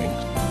we're doing.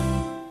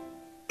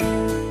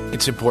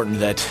 It's important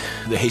that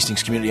the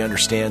Hastings community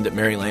understand that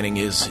Mary Lanning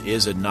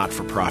is a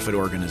not-for-profit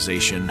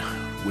organization,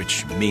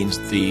 which means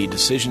the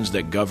decisions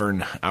that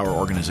govern our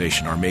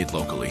organization are made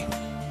locally.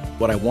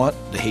 What I want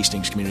the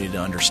Hastings community to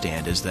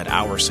understand is that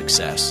our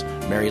success,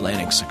 Mary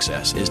Lanning's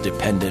success, is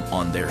dependent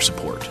on their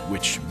support,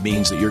 which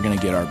means that you're going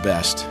to get our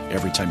best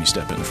every time you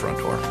step in the front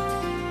door.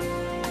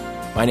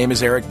 My name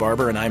is Eric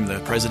Barber, and I'm the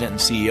president and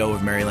CEO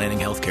of Mary Lanning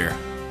Healthcare.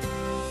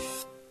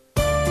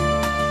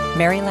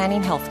 Mary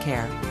Lanning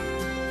Healthcare.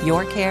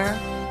 Your care,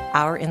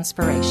 our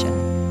inspiration.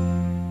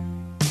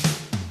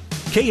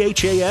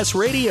 KHAS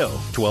Radio,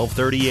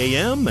 1230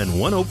 AM and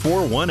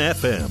 104.1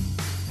 FM.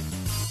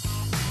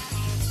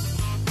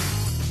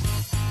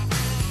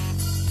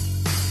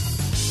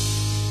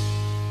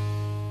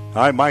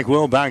 All right, Mike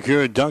Will back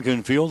here at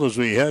Duncan Field as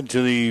we head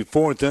to the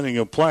fourth inning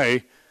of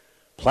play.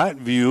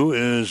 Platteview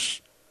is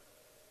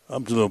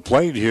up to the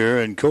plate here,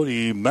 and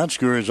Cody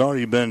Metzger has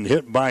already been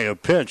hit by a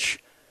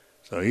pitch.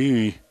 So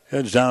he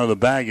heads down to the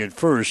bag at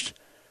first.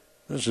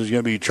 This is going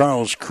to be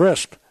Charles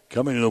Crisp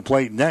coming to the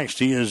plate next.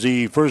 He is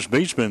the first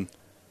baseman.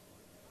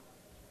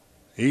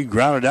 He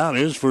grounded out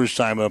his first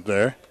time up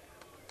there.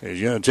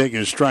 He's going to take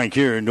his strike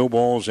here. No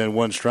balls and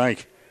 1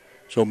 strike.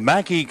 So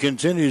Mackey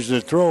continues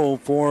to throw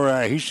for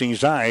Hastings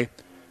High.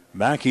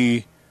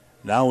 Mackey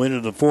now into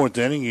the fourth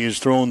inning. He has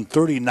thrown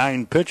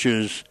 39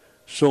 pitches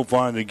so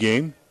far in the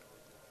game.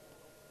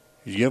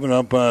 He's given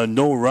up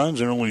no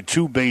runs and only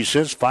 2 base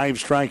hits, 5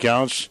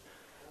 strikeouts,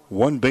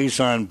 1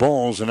 base on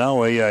balls, and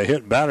now a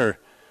hit batter.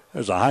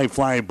 There's a high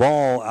fly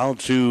ball out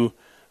to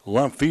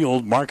left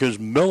field. Marcus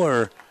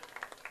Miller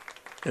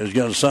has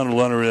got a son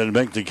runner in to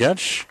make the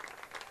catch.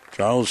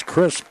 Charles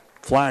Crisp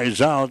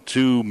flies out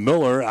to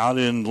Miller out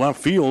in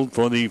left field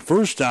for the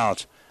first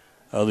out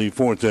of the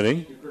fourth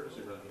inning.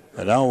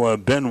 And now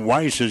Ben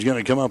Weiss is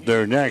going to come up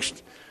there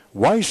next.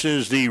 Weiss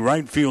is the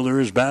right fielder.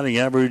 His batting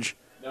average,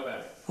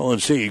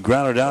 let's see, he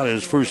grounded out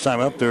his first time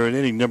up there in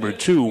inning number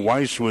 2.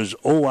 Weiss was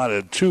 0 out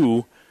of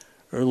 2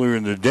 earlier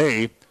in the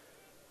day.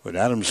 When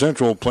Adams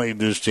Central played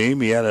this team,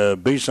 he had a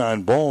base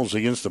on balls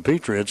against the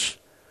Patriots.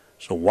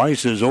 So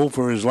Weiss is 0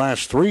 for his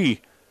last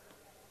 3.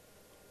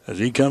 As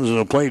he comes to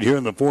the plate here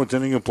in the fourth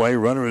inning of play,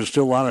 runner is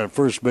still on at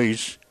first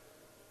base.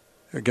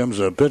 Here comes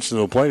a pitch to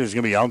the plate. It's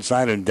going to be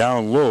outside and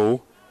down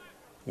low.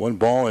 1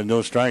 ball and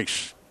no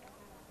strikes.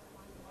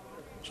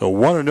 So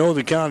 1-0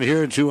 the count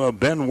here to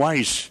Ben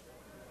Weiss.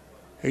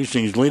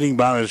 Hastings leading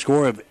by a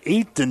score of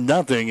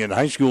 8-0 in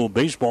high school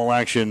baseball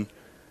action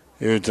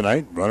here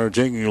tonight. Runner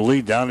taking the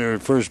lead down there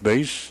at first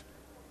base.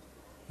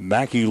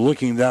 Mackey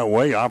looking that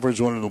way.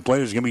 Offers one to the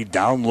plate. It's going to be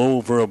down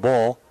low for a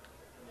ball.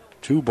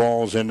 2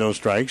 balls and no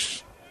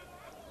strikes.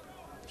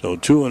 So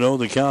 2-0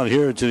 the count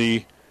here to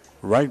the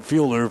right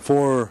fielder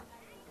for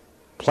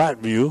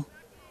Platteview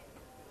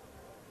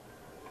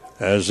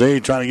as they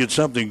try to get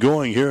something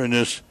going here in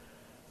this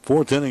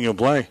fourth inning of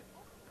play.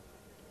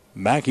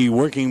 Mackey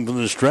working from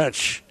the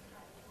stretch.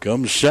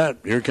 Comes set.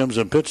 Here comes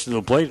a pitch to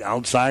the plate.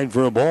 Outside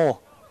for a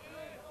ball.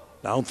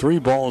 Now 3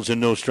 balls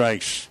and no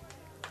strikes.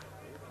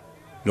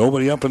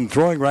 Nobody up and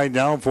throwing right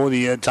now for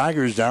the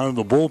Tigers down in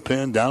the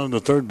bullpen, down on the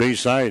third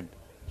base side.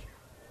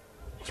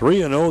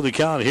 3-0 the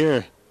count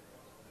here.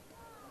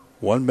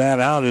 1 man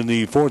out in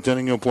the 4th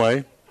inning of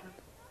play.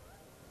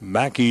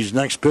 Mackey's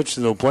next pitch to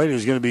the plate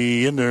is going to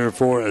be in there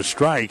for a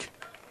strike.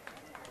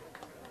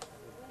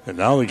 And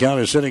now the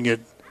count is sitting at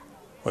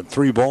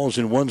 3 balls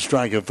and 1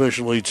 strike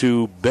officially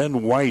to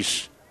Ben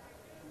Weiss,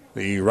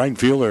 the right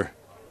fielder.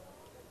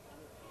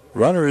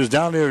 Runner is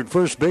down there at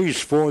first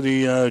base for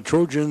the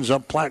Trojans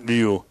up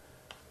Platteview.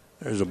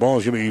 There's a ball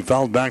that's going to be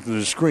fouled back to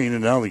the screen,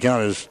 and now the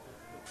count is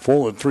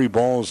full at 3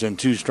 balls and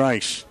 2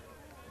 strikes.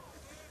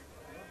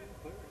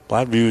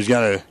 Plattview's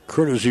got a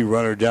courtesy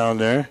runner down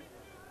there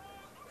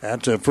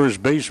at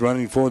first base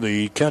running for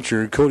the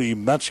catcher, Cody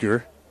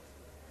Metzger.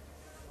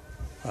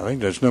 I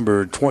think that's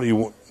number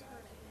 20,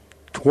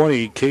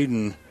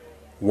 Caden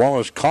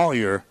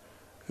Wallace-Collier,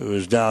 who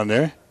is down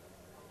there.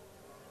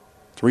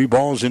 3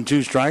 balls and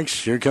 2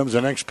 strikes. Here comes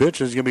the next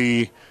pitch. It's going to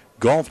be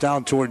golfed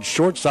out towards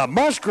shortstop.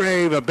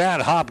 Musgrave, a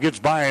bad hop, gets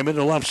by him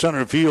into left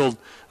center field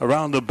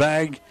around the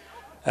bag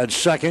at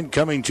second,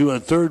 coming to a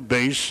third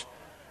base.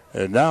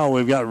 And now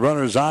we've got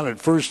runners on at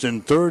first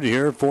and third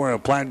here for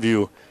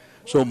Platteview.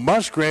 So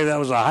Musgrave, that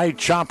was a high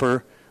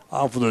chopper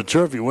off of the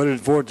turf. He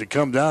waited for it to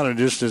come down, and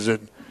just as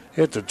it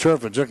hit the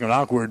turf, it took an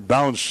awkward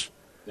bounce.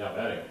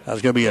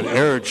 That's going to be an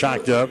error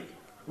chalked up.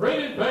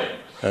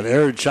 An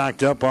error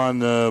chalked up on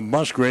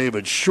Musgrave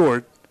at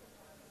short.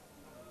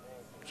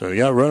 So you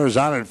got runners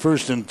on at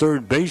first and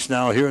third base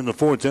now here in the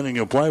 4th inning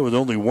of play with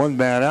only 1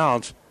 man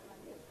out.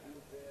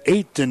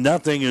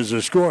 8-0 is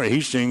the score.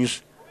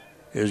 Hastings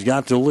has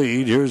got the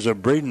lead. Here's a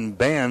Braden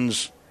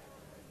Bands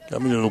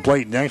coming to the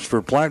plate next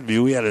for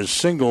Platteview. He had a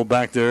single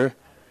back there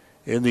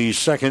in the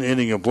 2nd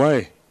inning of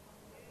play.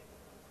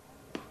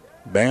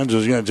 Bands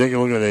is going to take a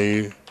look at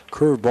a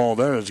curveball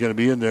there. It's going to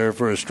be in there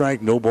for a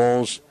strike. No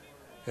balls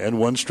and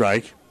 1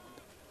 strike.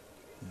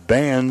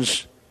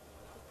 Bands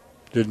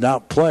did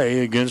not play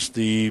against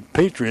the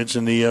Patriots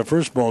in the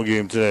first ball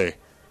game today.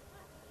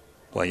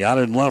 Playing out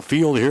in left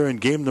field here in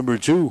game number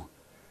 2.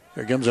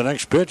 Here comes the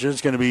next pitch.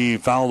 It's going to be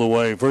fouled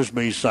away first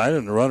base side,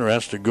 and the runner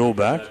has to go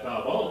back.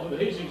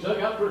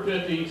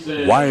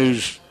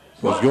 Wise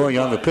was going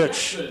on the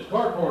pitch.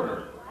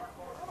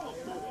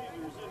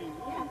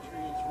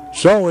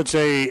 So it's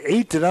a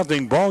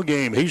 8-0 ball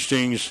game.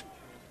 Hastings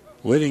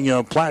leading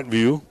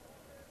Platteview.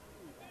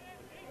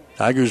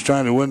 Tigers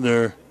trying to win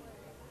their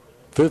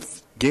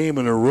 5th game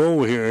in a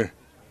row here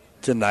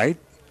tonight.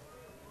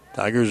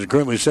 Tigers are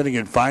currently sitting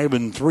at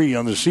 5-3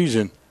 on the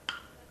season.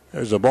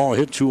 There's a ball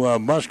hit to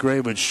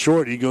Musgrave. It's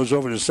short. He goes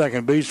over to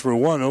second base for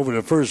 1, over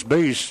to first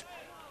base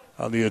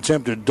on the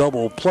attempted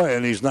double play,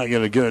 and he's not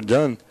going to get it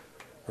done.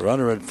 The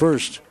runner at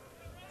first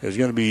is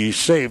going to be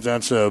safe.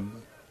 That's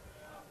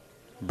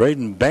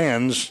Braden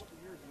Bands.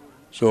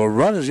 So a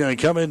run is going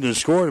to come in to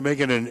score to make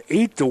it an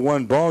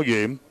 8-1 ball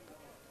game.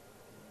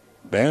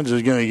 Bands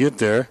is going to get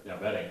there.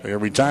 They're going to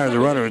retire the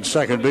runner at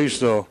second base,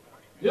 though.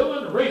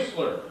 Dylan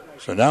Raisler.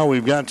 So now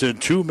we've got to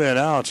 2 men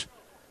out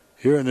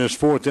here in this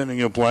 4th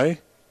inning of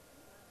play.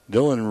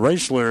 Dylan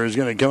Raisler is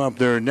going to come up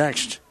there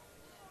next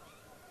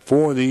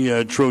for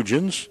the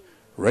Trojans.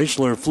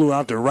 Raisler flew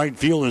out to right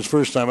field his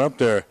first time up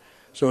there.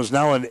 So it's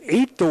now an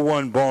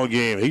 8-1 ball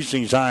game.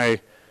 Hastings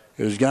High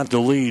has got the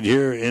lead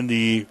here in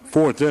the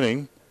 4th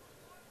inning.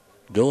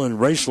 Dylan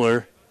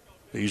Raisler,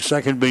 the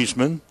second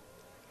baseman,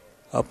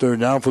 up there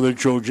now for the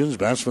Trojans.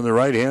 Bats from the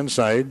right-hand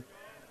side.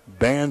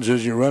 Bands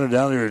as you run it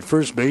down there at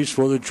first base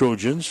for the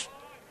Trojans.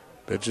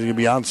 Pitch is going to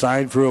be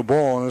outside for a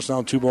ball, and it's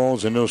now 2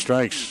 balls and no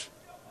strikes.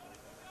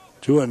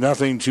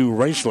 2-0 to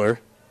Raisler.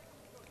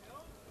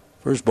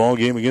 First ball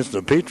game against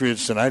the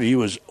Patriots tonight. He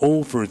was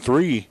 0 for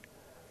 3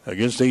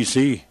 against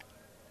AC.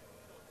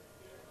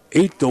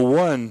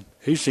 8-1.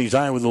 Hastings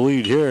High with the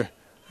lead here.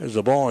 There's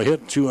the ball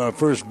hit to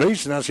first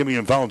base, and that's going to be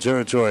in foul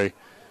territory.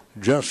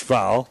 Just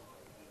foul.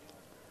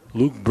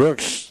 Luke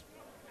Brooks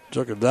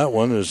took at that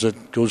one as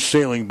it goes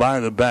sailing by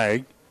the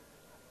bag.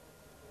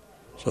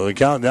 So the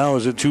count now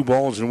is at 2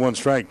 balls and 1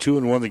 strike.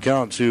 2-1 the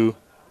count to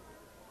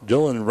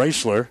Dylan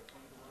Raisler.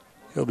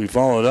 He'll be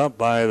followed up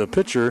by the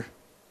pitcher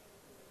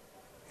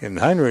in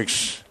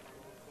Heinrichs.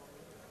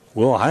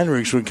 Will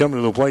Heinrichs would come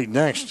to the plate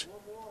next.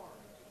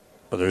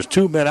 But there's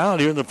 2 men out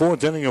here in the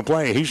 4th inning of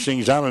play.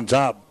 Hastings out on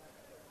top.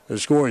 The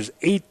score is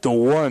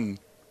 8-1.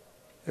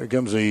 Here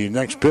comes the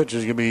next pitch.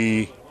 It's going to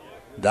be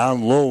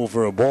down low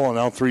for a ball.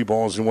 Now 3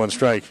 balls and 1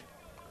 strike.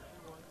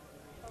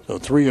 So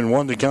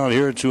 3-1 to count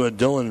here to a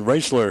Dylan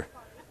Raisler.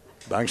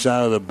 Backs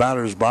out of the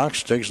batter's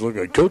box. Takes a look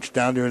at Coach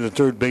down there in the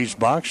third base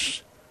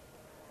box.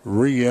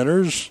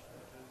 Re-enters.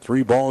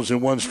 3 balls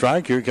and 1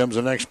 strike. Here comes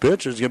the next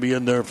pitch. It's going to be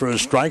in there for a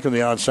strike on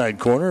the outside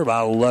corner,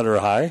 about a letter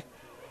high.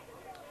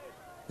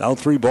 Now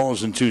 3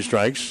 balls and 2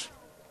 strikes.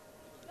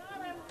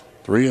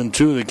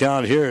 3-2 the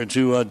count here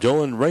to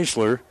Dylan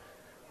Raisler.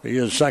 He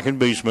is second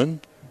baseman.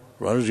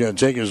 Runner's going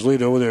to take his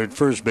lead over there at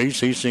first base.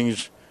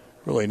 Hastings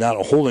really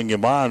not holding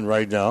him on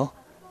right now.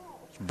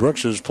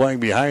 Brooks is playing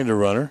behind the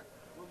runner.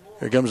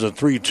 Here comes a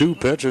 3-2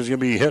 pitch. It's going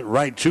to be hit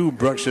right to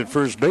Brooks at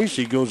first base.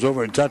 He goes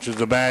over and touches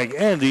the bag,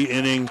 and the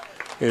inning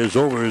is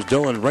over as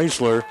Dylan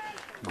Reisler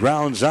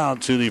grounds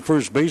out to the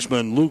first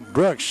baseman, Luke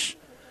Brooks.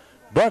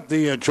 But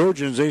the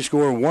Trojans, they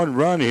score 1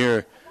 run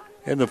here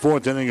in the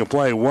 4th inning of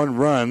play. 1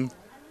 run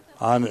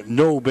on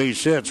no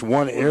base hits,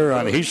 1 error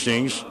on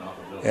Hastings,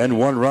 and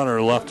 1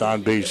 runner left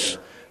on base.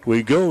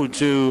 We go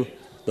to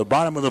the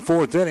bottom of the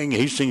 4th inning.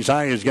 Hastings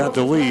High has got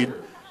the lead.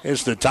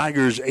 It's the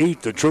Tigers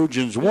 8, the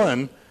Trojans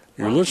 1.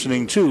 You're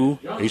listening to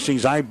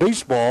Hastings High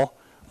Baseball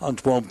on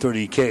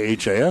 1230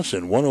 KHAS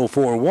and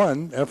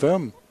 104.1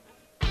 FM.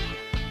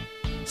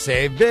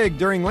 Save big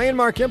during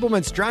Landmark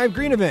Implements Drive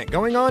Green event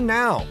going on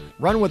now.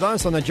 Run with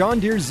us on the John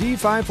Deere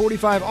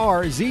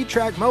Z545R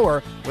Z-Track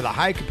mower with a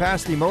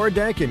high-capacity mower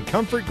deck and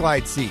comfort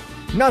glide seat.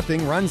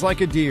 Nothing runs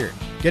like a Deere.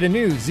 Get a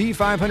new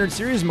Z500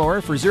 Series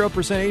mower for 0%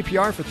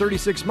 APR for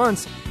 36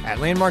 months at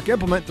Landmark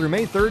Implement through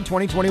May 3rd,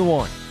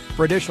 2021.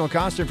 For additional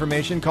cost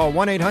information, call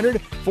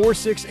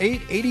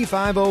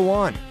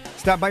 1-800-468-8501.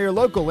 Stop by your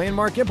local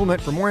Landmark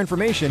Implement for more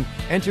information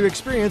and to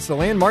experience the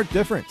Landmark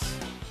difference.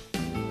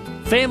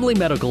 Family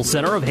Medical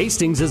Center of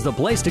Hastings is the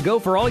place to go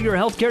for all your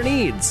healthcare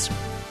needs.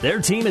 Their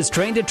team is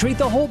trained to treat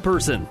the whole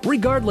person,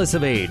 regardless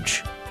of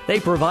age. They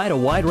provide a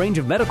wide range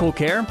of medical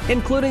care,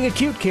 including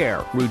acute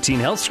care, routine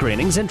health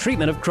screenings, and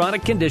treatment of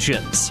chronic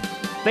conditions.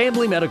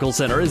 Family Medical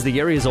Center is the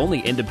area's only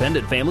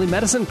independent family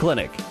medicine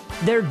clinic.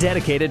 They're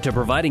dedicated to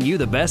providing you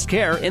the best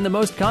care in the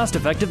most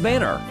cost-effective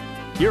manner.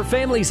 Your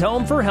family's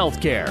home for health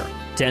care.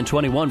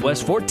 1021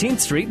 West 14th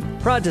Street,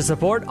 proud to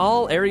support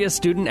all area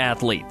student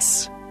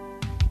athletes.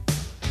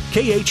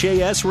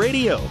 KHAS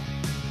Radio.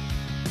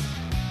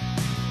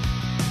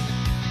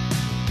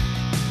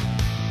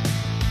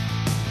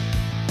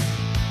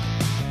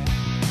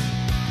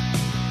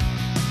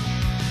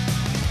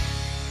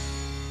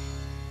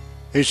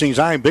 Hastings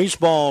High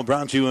Baseball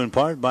brought to you in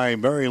part by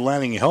Mary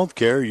Lanning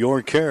Healthcare,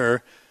 your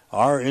care,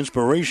 our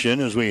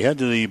inspiration as we head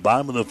to the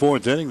bottom of the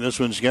 4th inning.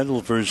 This one's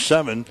scheduled for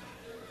 7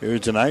 here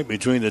tonight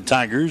between the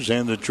Tigers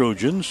and the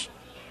Trojans.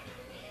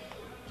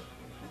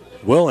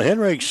 Will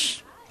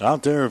Henricks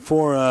out there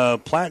for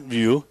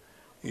Platteview.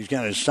 He's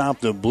got to stop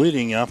the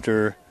bleeding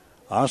after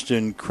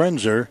Austin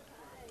Krenzer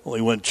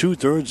only went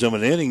 2/3 of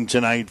an inning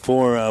tonight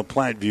for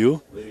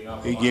Platteview.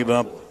 He gave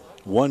up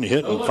 1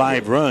 hit and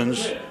 5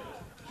 runs.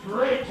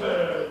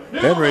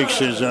 Henricks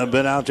has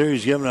been out there.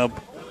 He's given up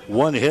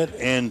 1 hit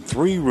and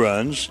 3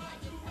 runs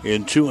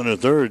in 2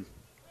 1/3.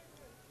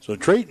 So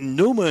Trayton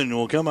Newman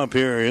will come up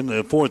here in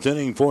the 4th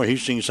inning for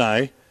Hastings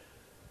High.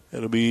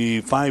 It'll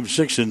be 5,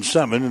 6, and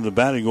 7 in the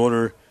batting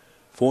order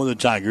for the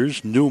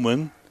Tigers.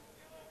 Newman,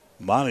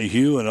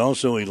 Montague, and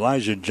also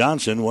Elijah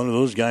Johnson. One of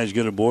those guys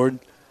get aboard.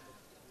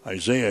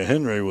 Isaiah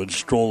Henry would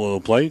stroll to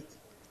the plate.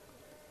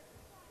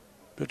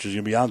 Pitcher's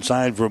going to be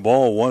outside for a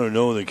ball.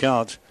 1-0 the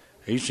count.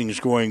 Hastings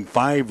scoring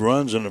 5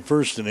 runs in the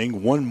first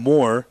inning, 1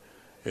 more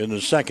in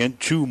the second,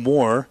 2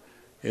 more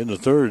in the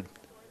third.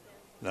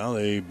 Now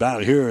they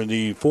bat here in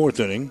the 4th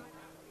inning.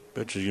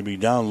 Pitcher's going to be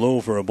down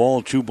low for a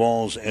ball, 2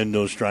 balls and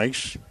no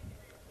strikes.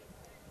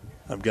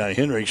 I've got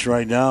Henricks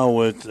right now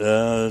with,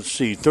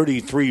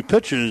 33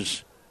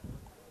 pitches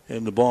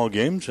in the ball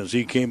game since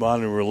he came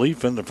on in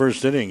relief in the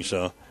first inning.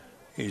 So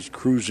he's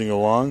cruising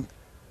along.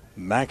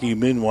 Mackey,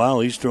 meanwhile,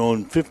 he's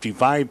thrown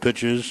 55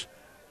 pitches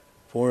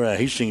for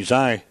Hastings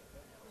High.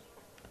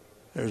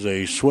 There's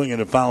a swing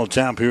and a foul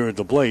tap here at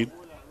the plate.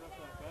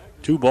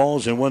 2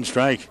 balls and 1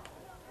 strike.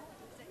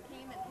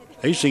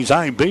 Hastings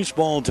High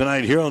baseball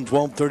tonight here on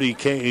 1230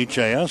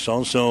 KHAS.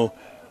 Also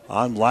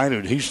online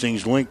at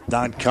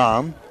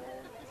hastingslink.com,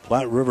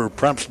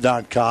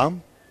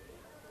 PlatteRiverPreps.com.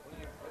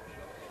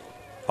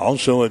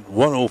 Also at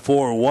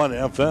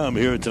 104.1 FM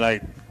here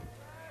tonight.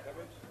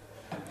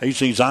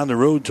 Hastings on the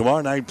road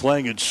tomorrow night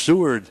playing at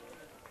Seward.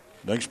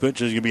 Next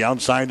pitch is going to be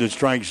outside the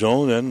strike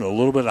zone and a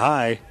little bit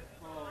high.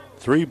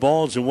 3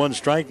 balls and 1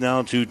 strike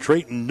now to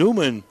Trayton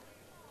Newman,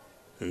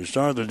 who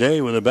started the day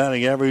with a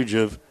batting average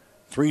of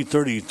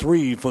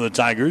 .333 for the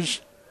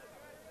Tigers.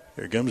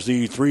 Here comes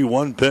the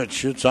 3-1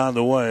 pitch. It's on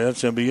the way.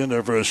 That's going to be in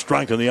there for a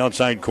strike on the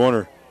outside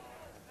corner.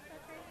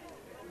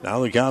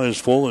 Now the count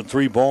is full at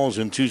 3 balls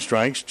and 2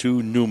 strikes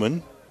to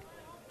Newman.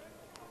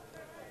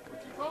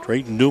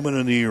 Trayton Newman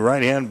in the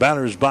right-hand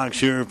batter's box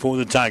here for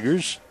the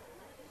Tigers.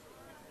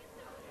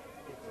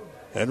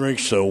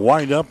 Henricks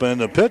wind up and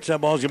the pitch.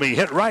 That ball's going to be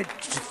hit right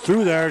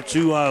through there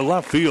to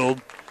left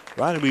field,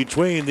 right in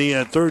between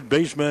the third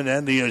baseman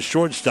and the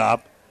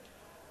shortstop.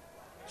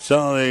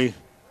 So they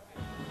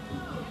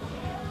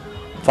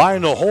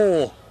find a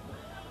hole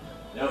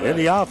in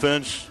the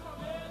offense,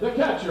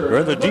 or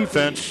in the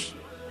defense.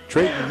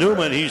 Trayton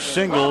Newman, he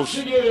singles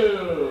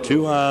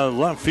to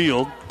left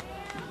field.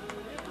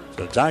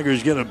 The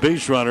Tigers get a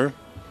base runner.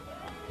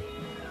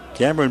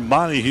 Cameron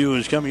Montague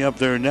is coming up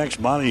there next.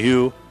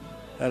 Montague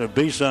had a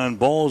base on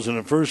balls in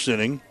the first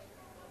inning,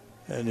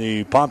 and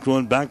he popped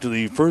one back to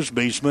the first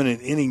baseman in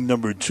inning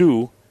number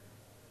 2.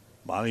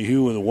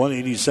 Montague with a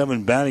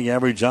 187 batting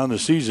average on the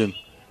season.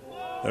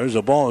 There's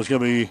a ball that's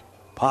going to be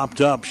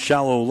popped up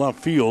shallow left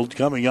field.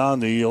 Coming on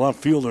the left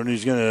fielder, and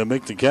he's going to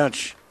make the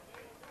catch.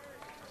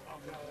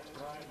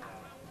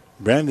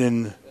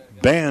 Brandon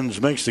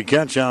Bands makes the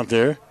catch out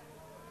there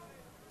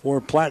for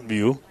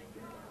Platteview.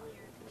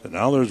 So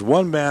now there's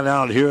one man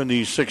out here in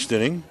the 6th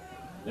inning.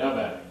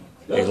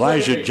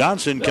 Elijah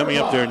Johnson coming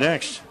up there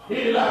next.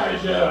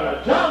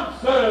 Elijah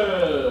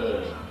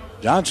Johnson.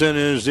 Johnson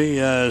is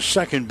the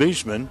second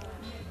baseman.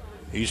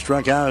 He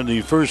struck out in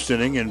the 1st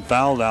inning and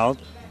fouled out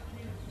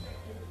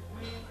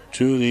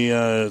to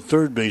the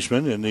third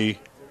baseman in the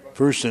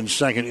 1st and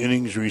 2nd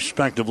innings,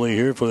 respectively,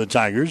 here for the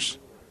Tigers.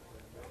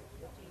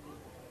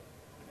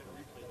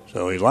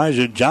 So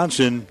Elijah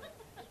Johnson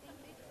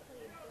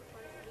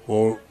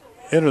will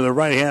enter the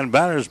right-hand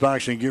batter's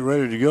box and get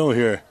ready to go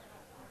here.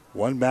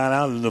 One bat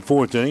out in the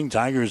 4th inning.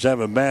 Tigers have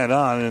a bat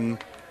on,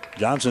 and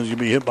Johnson's going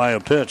to be hit by a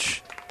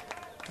pitch.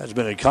 That's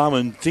been a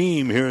common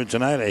theme here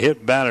tonight, a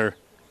hit batter.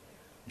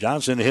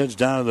 Johnson heads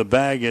down to the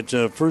bag at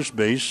first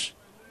base.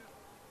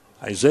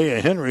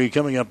 Isaiah Henry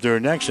coming up there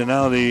next, and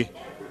now the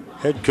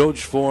head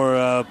coach for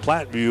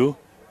Platteview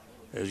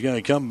is going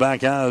to come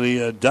back out of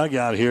the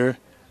dugout here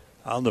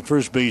on the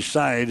first base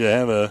side to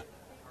have a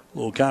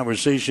little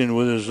conversation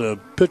with his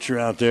pitcher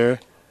out there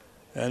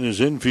and his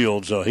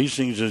infield. So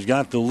Hastings has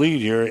got the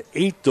lead here,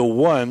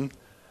 8-1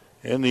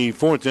 in the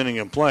 4th inning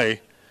of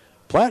play.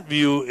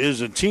 Platteview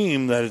is a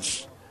team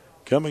that's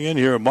coming in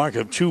here a mark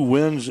of 2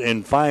 wins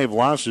and 5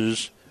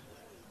 losses.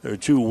 Their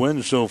 2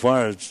 wins so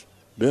far has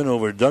been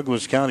over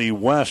Douglas County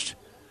West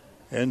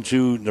and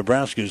to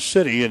Nebraska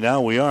City, and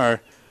now we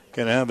are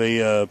going to have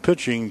a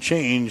pitching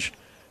change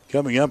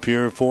coming up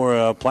here for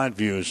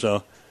Platteview.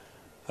 So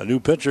a new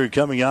pitcher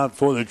coming out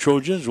for the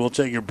Trojans. We'll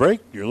take a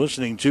break. You're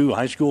listening to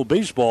high school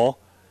baseball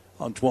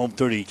on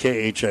 1230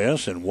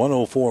 KHAS and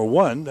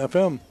 104.1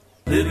 FM.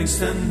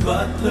 Livingston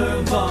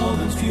Butler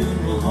Volvins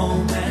Funeral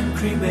Home and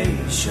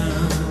Cremation.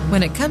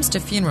 When it comes to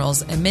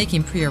funerals and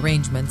making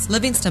pre-arrangements,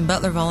 Livingston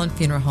Butler Volvins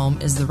Funeral Home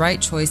is the right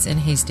choice in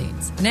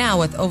Hastings. Now,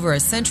 with over a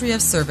century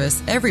of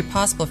service, every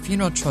possible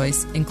funeral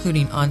choice,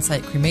 including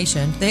on-site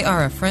cremation, they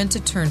are a friend to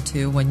turn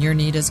to when your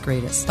need is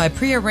greatest. By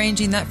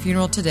pre-arranging that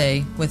funeral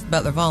today with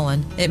Butler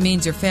Volvins, it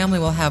means your family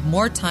will have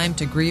more time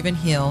to grieve and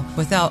heal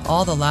without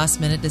all the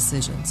last-minute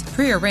decisions.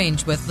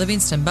 Pre-arrange with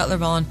Livingston Butler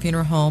Volvins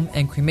Funeral Home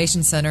and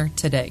Cremation Center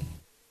today.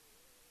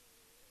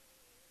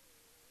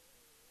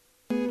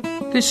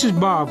 This is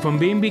Bob from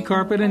B&B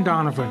Carpet and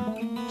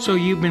Donovan. So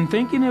you've been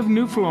thinking of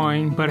new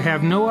flooring but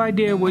have no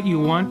idea what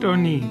you want or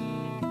need.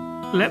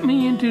 Let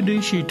me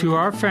introduce you to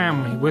our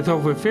family with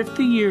over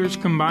 50 years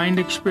combined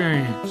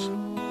experience.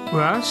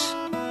 Russ,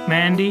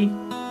 Mandy,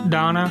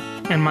 Donna,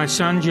 and my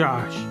son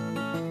Josh.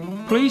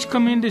 Please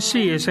come in to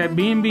see us at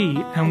B&B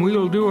and we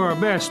will do our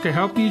best to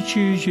help you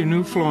choose your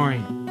new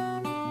flooring.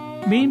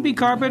 B&B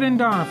Carpet and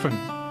Donovan,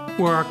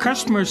 where our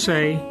customers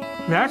say,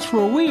 that's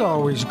where we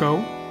always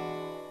go.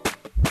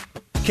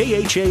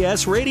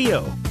 KHAS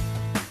Radio.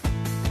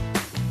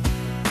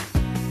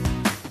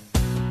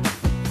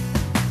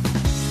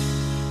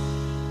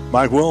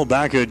 Mike Will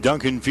back at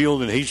Duncan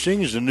Field in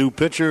Hastings. The new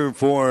pitcher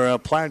for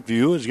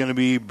Platteview is going to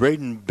be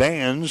Braden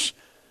Bands.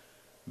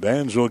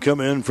 Bands will come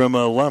in from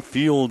left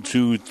field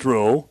to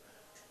throw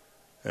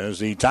as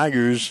the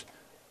Tigers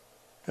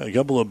got a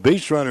couple of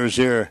base runners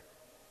here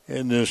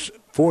in this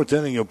 4th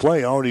inning of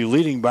play, already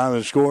leading by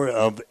the score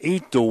of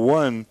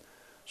 8-1.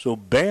 So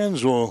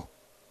Bands will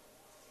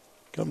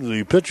come to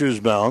the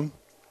pitcher's mound.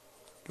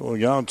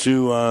 Going out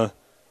to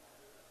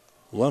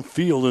left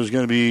field is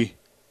going to be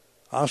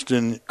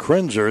Austin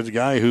Krenzer, the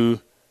guy who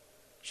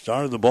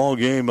started the ball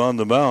game on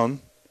the mound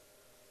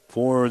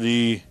for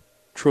the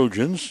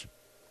Trojans.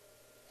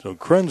 So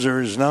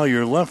Krenzer is now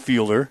your left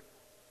fielder.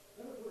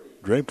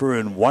 Draper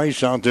and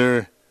Weiss out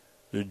there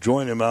to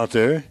join him out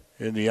there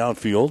in the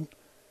outfield.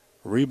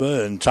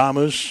 Reba and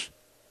Thomas.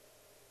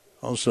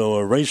 Also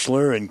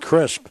Raisler and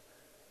Crisp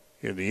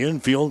in the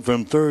infield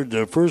from third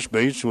to first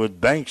base with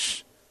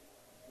Banks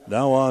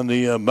now on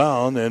the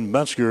mound and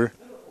Metzger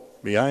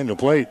behind the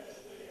plate.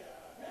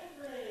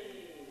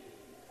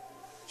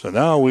 So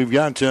now we've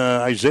got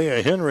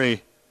Isaiah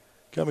Henry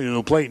coming to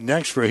the plate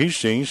next for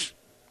Hastings.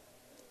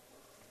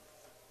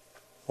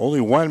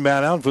 Only one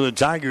man out for the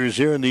Tigers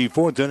here in the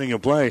 4th inning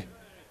of play.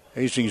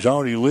 Hastings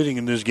already leading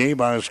in this game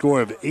by a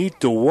score of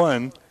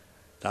 8-1.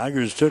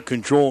 Tigers took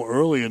control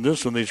early in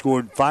this one. They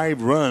scored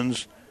 5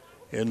 runs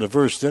in the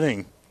 1st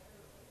inning.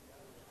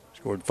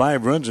 Scored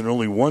 5 runs and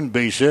only 1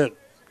 base hit.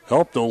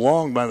 Helped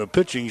along by the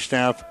pitching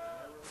staff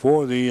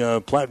for the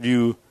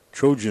Platteview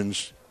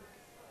Trojans.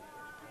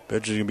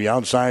 Pitch is going to be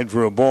outside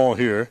for a ball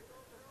here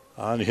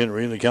on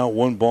Henry. The count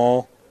 1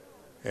 ball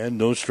and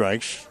no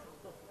strikes.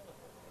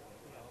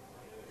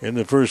 In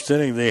the 1st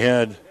inning, they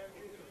had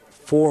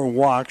 4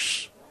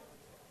 walks.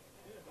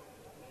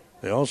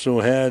 They also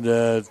had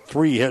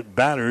 3 hit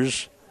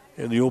batters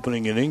in the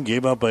opening inning.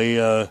 Gave up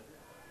a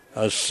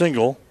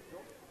single.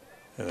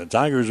 And the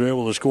Tigers were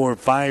able to score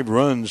 5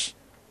 runs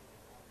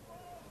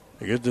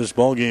to get this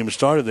ball game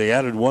started. They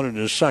added 1 in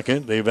the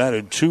 2nd. They've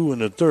added 2 in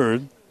the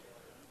 3rd.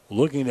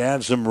 looking to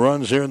add some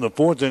runs here in the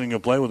fourth inning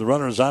of play with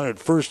runners on at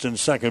first and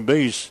second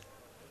base.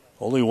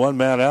 Only one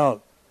man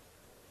out.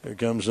 Here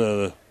comes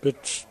a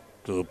pitch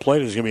to the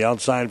plate. Is going to be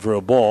outside for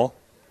a ball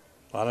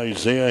on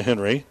Isaiah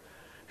Henry.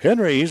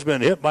 Henry, he's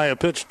been hit by a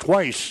pitch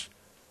twice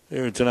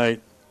here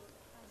tonight.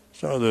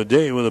 Started the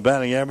day with a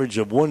batting average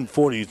of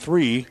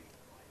 143.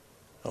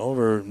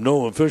 However,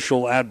 no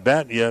official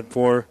at-bat yet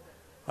for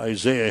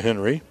Isaiah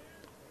Henry.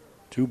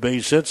 2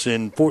 base hits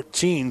and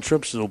 14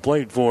 trips to the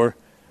plate for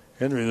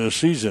Henry this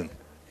season.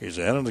 He's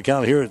ahead of the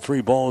count here at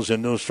 3 balls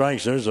and no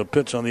strikes. There's a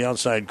pitch on the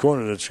outside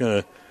corner that's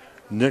going to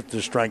nick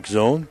the strike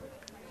zone.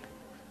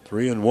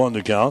 3-1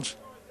 the count.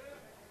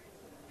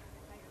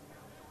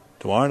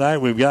 Tomorrow night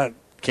we've got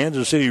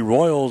Kansas City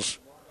Royals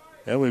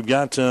and we've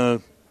got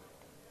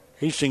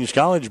Hastings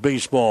College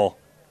baseball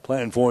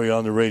playing for you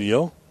on the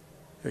radio.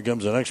 Here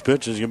comes the next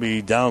pitch. It's going to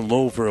be down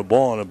low for a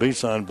ball, and a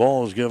base on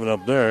ball is given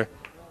up there.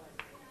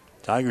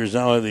 Tigers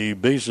now have the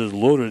bases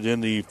loaded in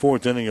the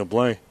fourth inning of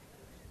play.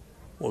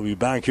 We'll be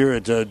back here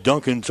at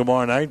Duncan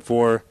tomorrow night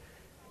for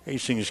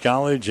Hastings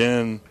College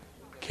and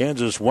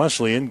Kansas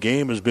Wesleyan.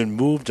 Game has been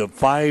moved to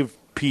 5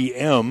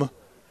 p.m.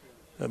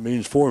 That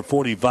means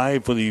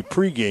 4:45 for the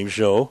pregame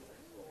show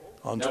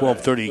on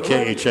 1230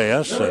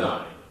 KHAS and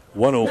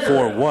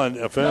 104.1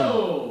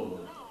 FM.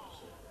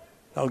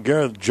 Now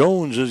Gareth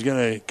Jones is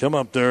going to come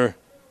up there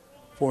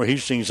for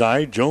Hastings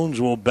High.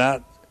 Jones will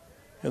bat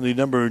in the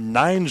number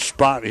 9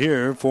 spot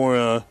here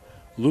for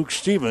Luke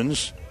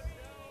Stevens.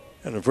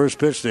 And the first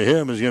pitch to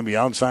him is going to be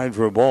outside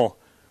for a ball.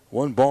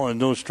 1 ball and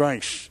no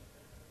strikes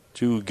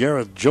to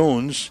Gareth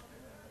Jones.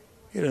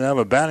 He didn't have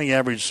a batting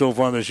average so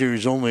far this year.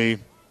 He's only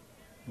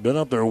been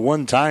up there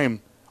 1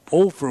 time.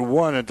 0 for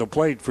 1 at the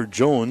plate for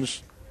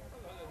Jones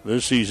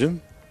this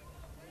season.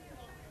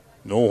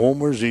 No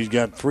homers. He's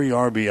got 3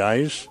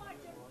 RBIs.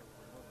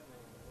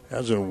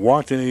 Hasn't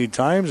walked any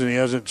times, and he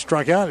hasn't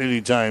struck out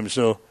any times.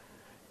 So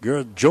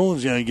Gareth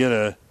Jones going to get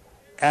a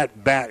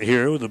at-bat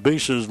here with the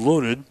bases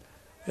loaded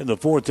in the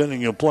fourth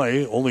inning of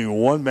play. Only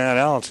 1 man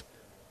out.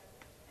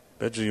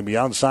 Pitch is going to be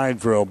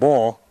outside for a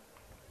ball.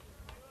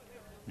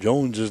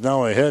 Jones is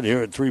now ahead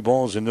here at 3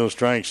 balls and no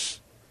strikes.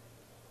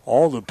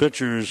 All the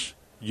pitchers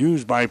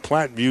used by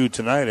Platteview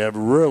tonight have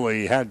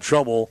really had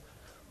trouble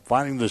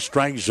finding the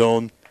strike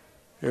zone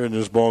here in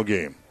this ball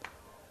game.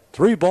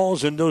 3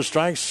 balls and no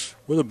strikes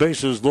with the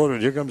bases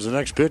loaded. Here comes the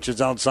next pitch.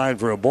 It's outside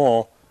for a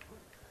ball.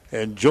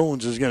 And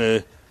Jones is going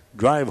to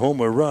drive home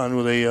a run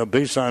with a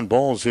base on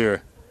balls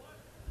here.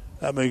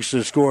 That makes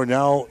the score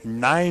now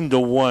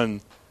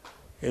 9-1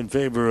 in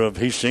favor of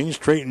Hastings.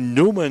 Trayton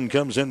Newman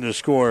comes in to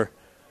score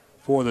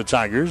for the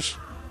Tigers.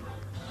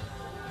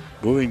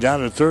 Moving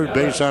down to third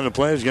base on the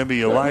play is going to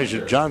be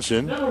Elijah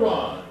Johnson.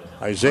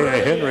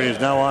 Isaiah Henry is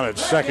now on at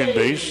second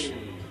base.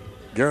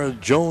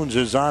 Gareth Jones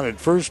is on at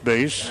first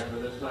base.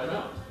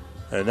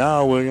 And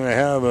now we're going to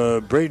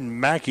have Braden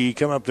Mackey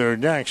come up there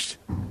next.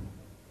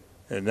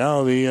 And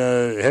now the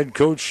head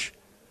coach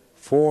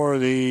for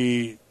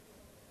the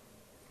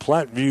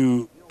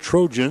Platteview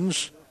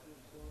Trojans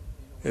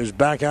is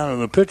back out on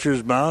the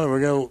pitcher's mound. And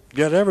we're going to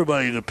get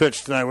everybody to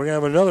pitch tonight. We're going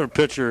to have another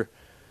pitcher.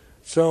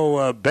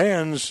 So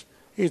Bands,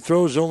 he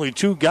throws only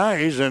 2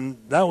 guys, and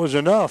that was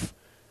enough.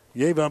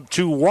 Gave up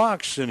 2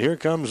 walks, and here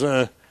comes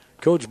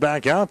coach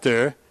back out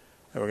there.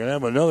 And we're going to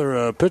have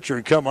another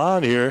pitcher come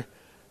on here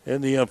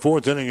in the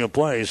fourth inning of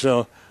play.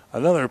 So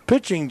another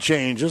pitching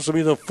change. This will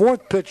be the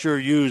 4th pitcher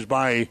used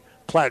by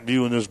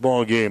Platteview in this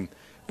ball game.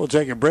 We'll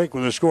take a break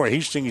with the score.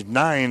 Hastings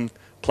 9,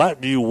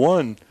 Platteview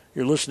 1.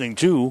 You're listening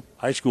to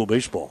High School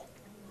Baseball.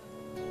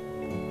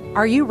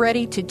 Are you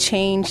ready to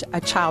change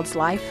a child's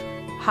life?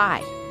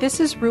 Hi, this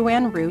is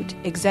Ruann Root,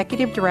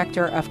 Executive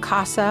Director of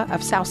CASA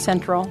of South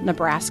Central,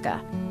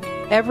 Nebraska.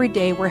 Every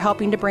day we're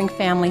helping to bring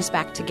families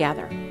back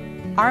together.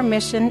 Our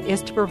mission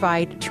is to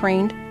provide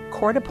trained,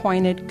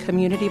 court-appointed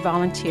community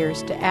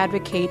volunteers to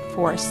advocate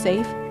for a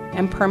safe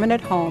and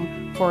permanent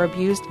home for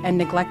abused and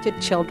neglected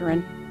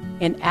children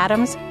in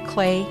Adams,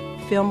 Clay,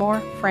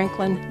 Fillmore,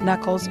 Franklin,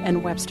 Nuckolls,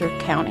 and Webster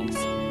counties.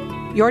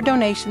 Your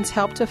donations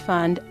help to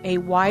fund a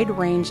wide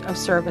range of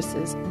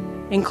services,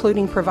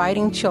 including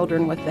providing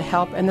children with the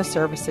help and the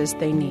services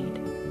they need.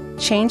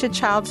 Change a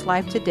child's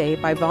life today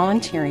by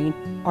volunteering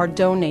or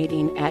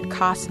donating at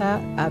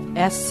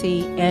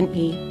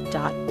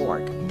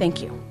casaofscne.org.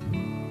 Thank you.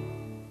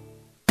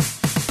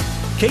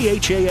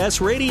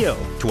 KHAS Radio,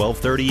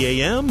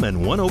 1230 AM and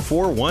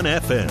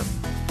 104.1 FM.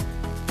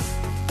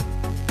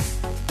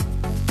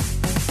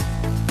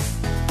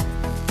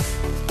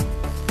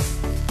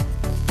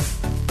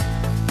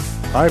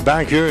 All right,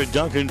 back here at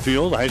Duncan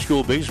Field, high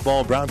school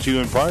baseball brought to you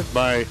in part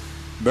by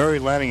Mary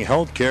Lanning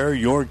Healthcare,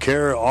 your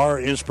care, our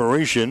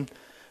inspiration.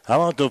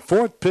 How about the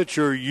 4th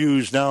pitcher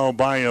used now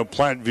by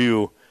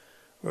Platteview?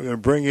 We're going to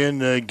bring in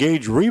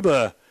Gage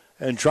Reba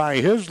and try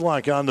his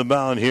luck on the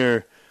mound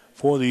here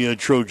for the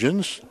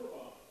Trojans.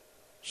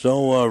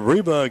 So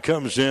Reba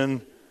comes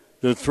in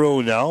to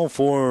throw now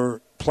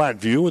for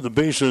Platteview with the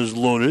bases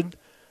loaded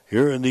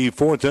here in the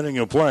 4th inning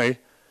of play.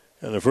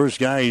 And the first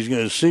guy he's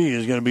going to see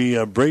is going to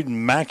be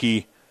Braden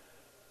Mackey.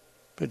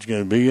 Pitch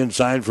going to be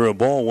inside for a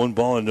ball. 1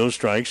 ball and no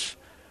strikes.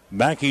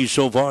 Mackey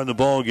so far in the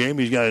ball game,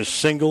 he's got a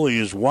single. He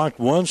has walked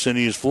once, and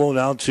he has flown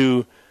out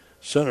to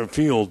center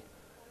field.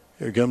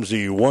 Here comes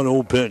the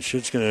 1-0 pitch.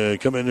 It's going to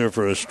come in there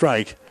for a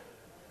strike.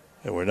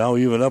 And we're now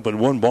even up at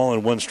 1 ball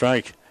and 1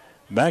 strike.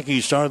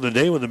 Mackey started the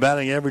day with a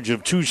batting average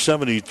of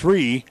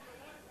 .273.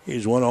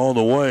 He's won all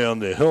the way on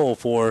the hill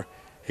for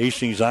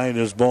Hastings High in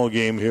this ball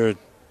game here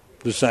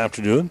this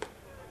afternoon.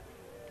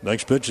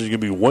 Next pitch is going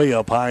to be way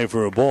up high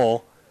for a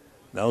ball.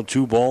 Now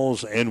 2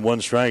 balls and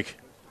 1 strike.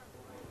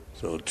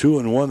 So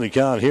 2-1 the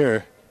count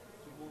here.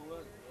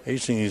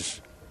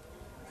 Hastings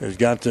has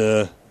got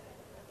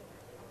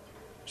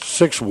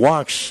 6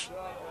 walks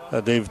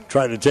that they've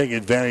tried to take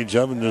advantage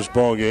of in this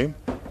ball game.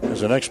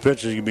 As the next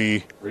pitch is going to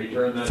be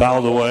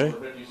fouled away.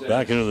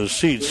 Back into the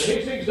seats.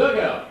 Hastings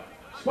dugout,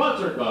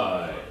 sponsored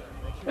by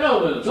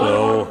Elvin's.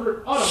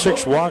 So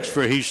 6 walks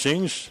for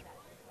Hastings.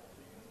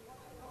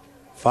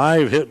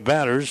 5 hit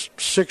batters,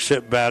 6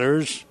 hit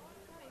batters,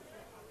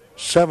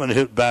 7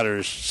 hit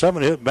batters.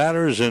 7 hit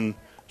batters and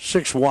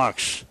 6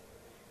 walks.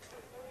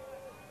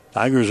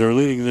 Tigers are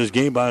leading this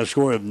game by a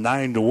score of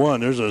 9-1.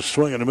 There's a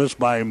swing and a miss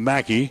by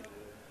Mackey,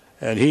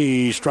 and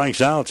he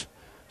strikes out.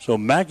 So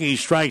Mackey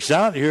strikes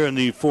out here in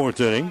the 4th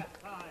inning.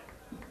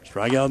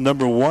 Strikeout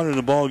number 1 in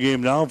the ball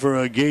game now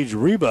for Gage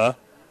Reba.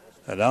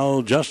 And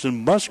now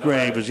Justin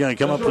Musgrave is going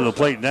to come up to the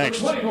plate next.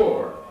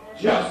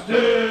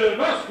 Justin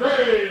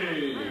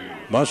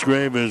Musgrave.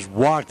 Musgrave is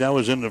walked. That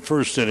was in the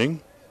 1st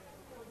inning.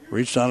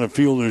 Reached on a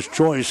fielder's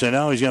choice, and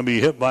now he's going to be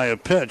hit by a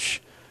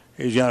pitch.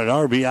 He's got an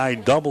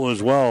RBI double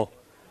as well.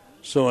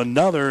 So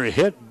another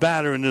hit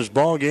batter in this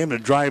ball game to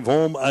drive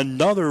home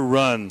another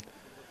run.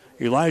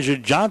 Elijah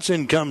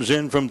Johnson comes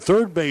in from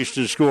third base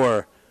to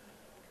score.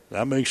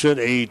 That makes it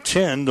a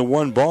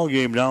 10-1 ball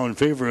game now in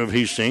favor of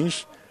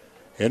Hastings.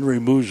 Henry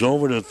moves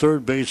over to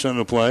third base on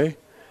the play.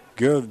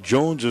 Gareth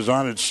Jones is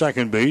on at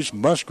second base.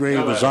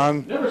 Musgrave is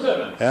on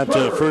at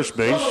first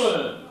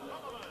base.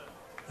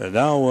 And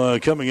now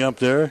coming up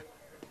there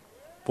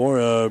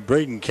for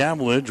Braden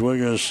Cavillage, we're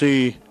going to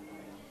see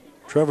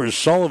Trevor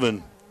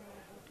Sullivan.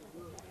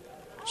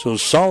 So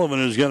Sullivan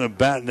is going to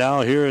bat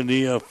now here in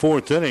the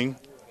 4th inning.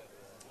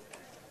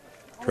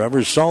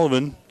 Trevor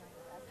Sullivan,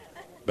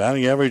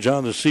 batting average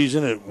on the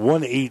season at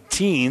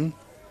 118.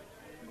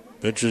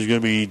 Pitch is going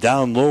to be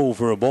down low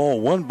for a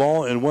ball. 1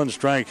 ball and 1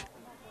 strike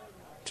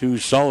to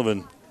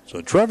Sullivan.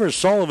 So Trevor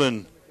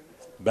Sullivan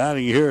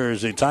batting here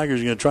as the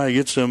Tigers are going to try to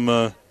get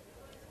some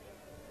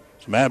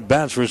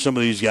at-bats for some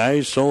of these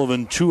guys.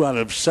 Sullivan 2 out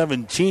of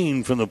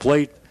 17 from the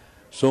plate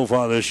so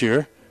far this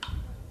year.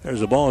 There's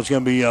the ball. It's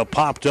going to be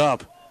popped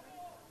up.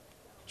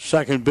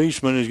 Second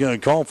baseman is going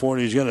to call for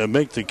it. He's going to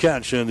make the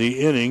catch, and the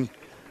inning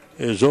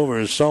is over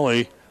as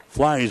Sully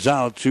flies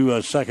out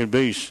to second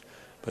base.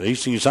 But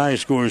Hastings High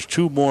scores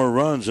 2 more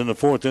runs in the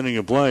 4th inning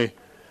of play.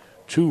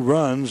 2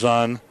 runs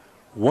on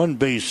 1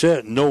 base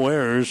hit, no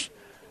errors,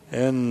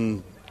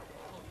 and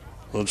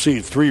let's see,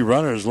 3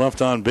 runners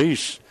left on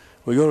base.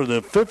 We go to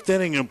the 5th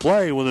inning of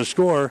play with a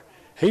score,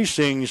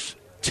 Hastings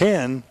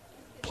 10,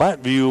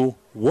 Platteview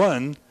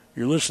 1.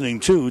 You're listening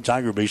to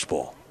Tiger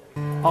Baseball.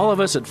 All of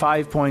us at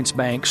 5 Points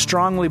Bank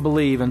strongly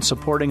believe in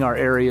supporting our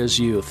area's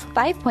youth.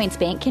 5 Points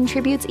Bank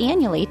contributes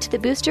annually to the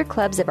booster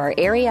clubs of our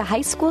area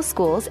high school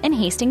schools and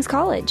Hastings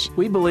College.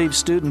 We believe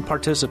student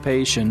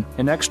participation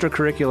in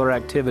extracurricular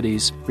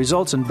activities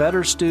results in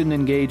better student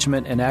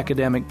engagement and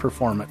academic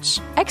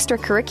performance.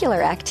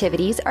 Extracurricular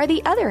activities are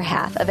the other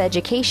half of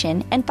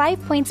education, and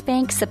 5 Points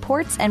Bank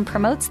supports and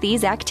promotes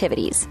these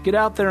activities. Get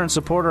out there and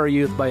support our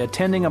youth by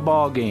attending a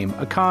ball game,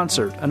 a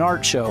concert, an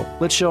art show.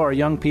 Let's show our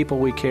young people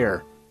we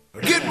care.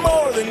 Get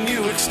more than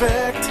you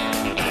expect.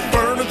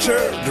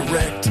 Furniture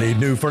Direct. Need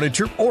new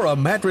furniture or a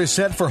mattress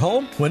set for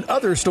home? When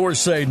other stores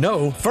say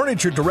no,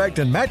 Furniture Direct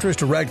and Mattress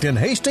Direct in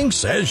Hastings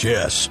says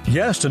yes.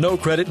 Yes to no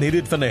credit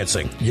needed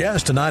financing.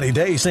 Yes to 90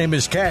 days, same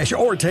as cash,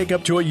 or take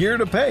up to a year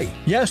to pay.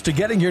 Yes to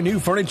getting your new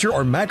furniture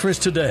or mattress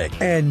today.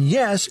 And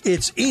yes,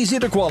 it's easy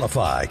to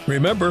qualify.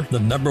 Remember, the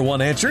number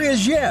one answer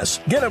is yes.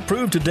 Get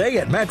approved today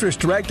at Mattress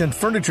Direct and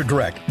Furniture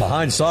Direct.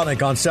 Behind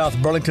Sonic on South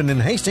Burlington in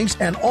Hastings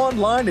and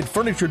online at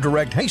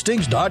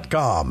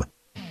FurnitureDirectHastings.com.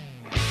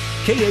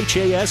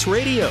 KHAS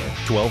Radio,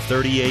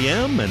 1230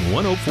 AM and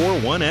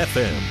 104.1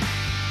 FM.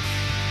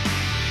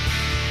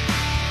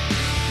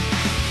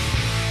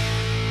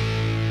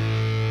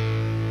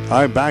 All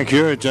right, back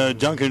here at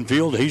Duncan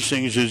Field,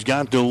 Hastings has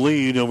got the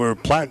lead over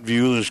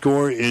Platteview. The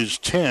score is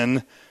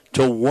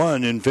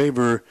 10-1 in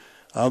favor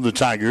of the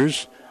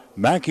Tigers.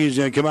 Mackey's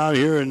going to come out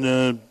here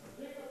and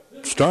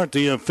start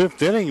the 5th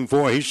inning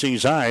for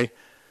Hastings High.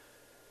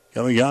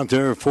 Coming out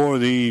there for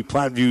the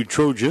Platteview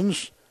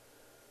Trojans.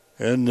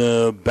 And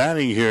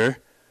batting here,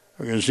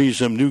 we're going to see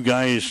some new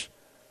guys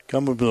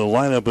come up to the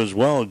lineup as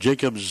well.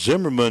 Jacob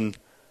Zimmerman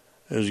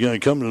is going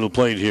to come to the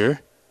plate here.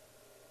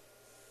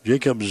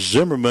 Jacob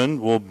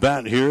Zimmerman will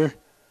bat here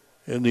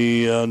in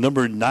the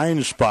number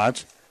 9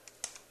 spot.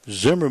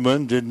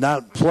 Zimmerman did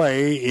not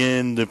play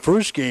in the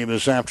first game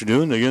this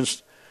afternoon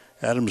against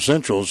Adams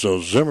Central. So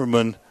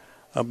Zimmerman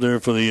up there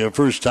for the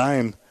first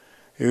time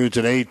here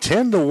today.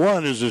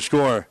 10-1 is the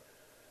score.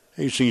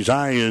 Hastings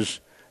High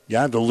has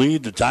got the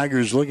lead. The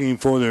Tigers looking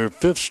for their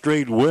 5th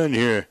straight win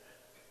here.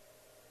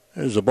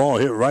 There's the ball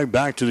hit right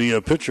back to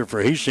the pitcher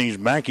for Hastings.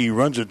 Mackey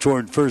runs it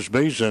toward first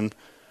base and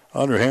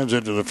underhands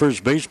it to the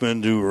first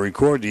baseman to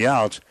record the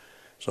out.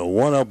 So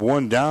 1 up,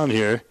 1 down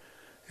here.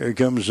 Here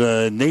comes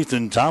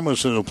Nathan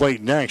Thomas to the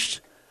plate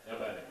next.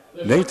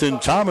 Nathan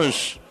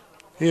Thomas,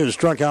 he has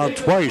struck out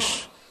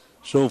twice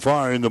so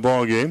far in the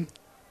ball game.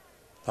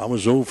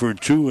 Thomas 0 for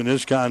 2 in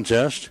this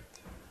contest.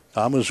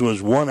 Thomas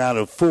was 1 out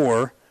of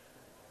 4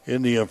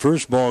 in the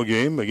first ball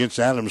game against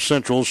Adams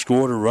Central.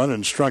 Scored a run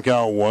and struck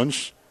out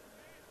once.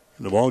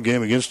 In the ball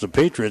game against the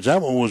Patriots,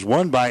 that one was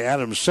won by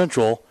Adams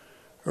Central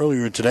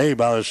earlier today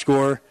by a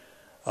score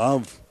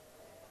of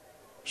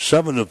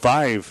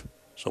 7-5.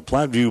 So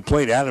Platteview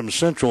played Adams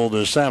Central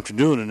this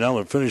afternoon, and now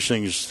they're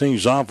finishing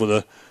things off with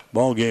a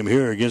ball game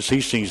here against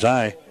Hastings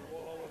High.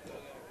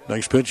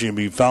 Next pitch will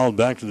be fouled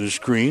back to the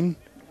screen.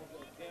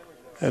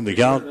 And the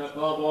count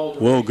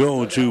will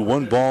go to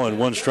 1 ball and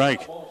 1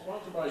 strike.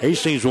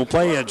 Hastings will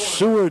play at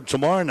Seward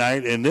tomorrow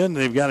night, and then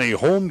they've got a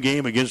home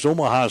game against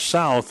Omaha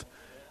South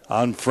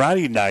on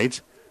Friday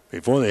night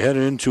before they head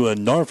into a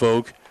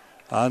Norfolk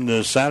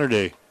on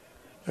Saturday.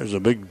 There's a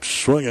big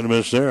swing and a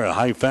miss there, a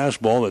high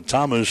fastball that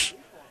Thomas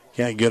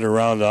can't get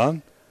around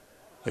on.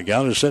 The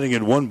count is sitting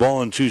at 1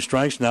 ball and 2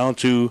 strikes now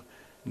to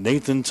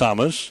Nathan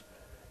Thomas.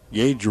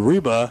 Gage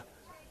Reba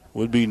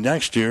would be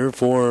next here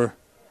for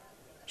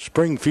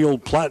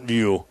Springfield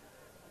Platteview.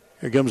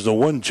 Here comes the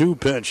 1-2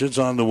 pitch. It's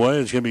on the way.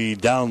 It's going to be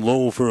down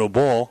low for a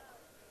ball.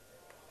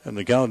 And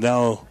the count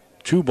now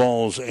 2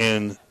 balls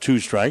and 2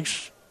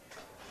 strikes.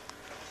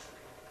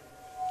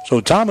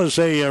 So Thomas,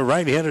 a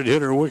right-handed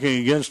hitter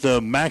working against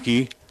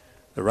Mackey.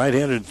 The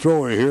right-handed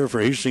thrower here for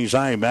Hastings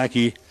High.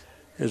 Mackey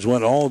has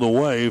went all the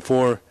way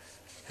for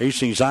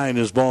Hastings High in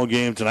this ball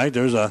game tonight.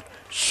 There's a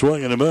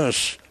swing and a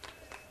miss.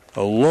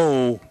 A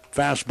low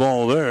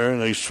fastball there,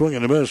 and a swing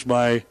and a miss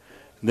by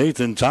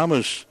Nathan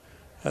Thomas.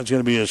 That's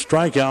going to be a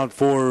strikeout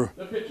for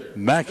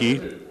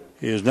Mackey.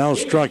 He has now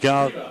struck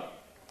out,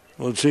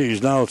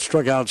 he's now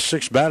struck out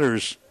 6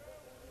 batters.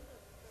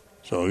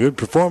 So a good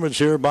performance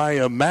here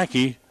by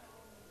Mackey.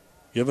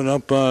 Giving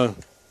up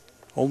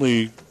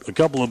only a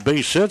couple of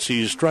base hits.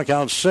 He's struck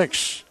out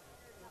 6.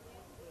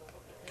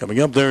 Coming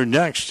up there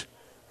next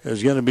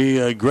is going to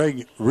be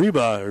Gage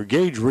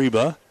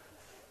Reba.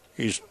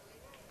 He's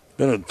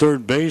been at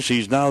third base.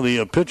 He's now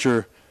the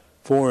pitcher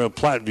for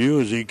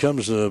Platteview as he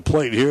comes to the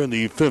plate here in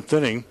the 5th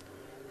inning.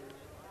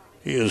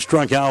 He has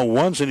struck out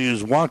once and he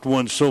has walked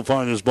once so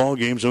far in this ball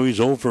game, so he's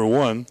 0 for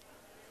 1.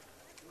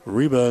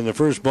 Reba in the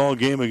first ball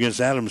game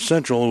against Adams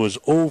Central was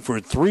 0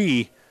 for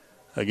 3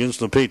 against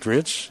the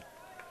Patriots.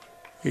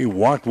 He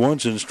walked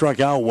once and struck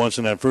out once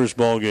in that first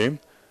ball game.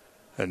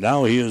 And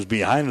now he is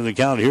behind in the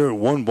count here at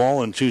 1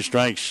 ball and 2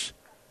 strikes.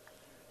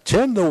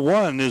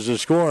 10-1 is the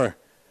score.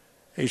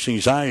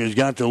 Hastings High has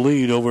got the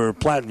lead over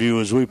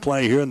Platteview as we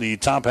play here in the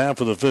top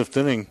half of the 5th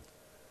inning.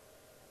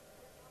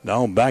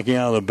 Now backing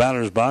out of the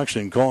batter's box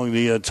and calling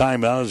the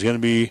timeout is going to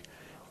be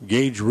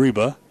Gage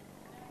Reba.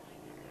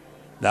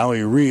 Now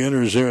he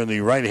re-enters there in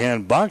the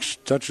right-hand box,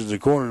 touches the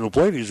corner of the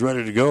plate. He's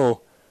ready to go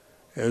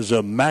as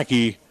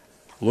Mackey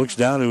looks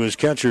down to his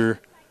catcher.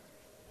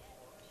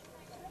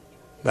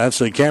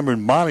 That's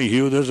Cameron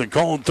Montague. There's a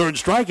called third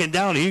strike, and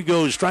down he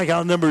goes.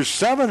 Strikeout number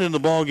 7 in the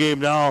ball game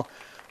now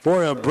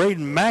for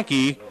Braden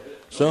Mackey.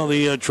 So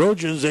the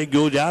Trojans, they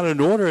go down in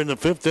order in the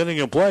 5th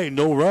inning of play.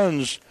 No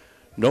runs,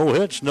 no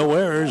hits, no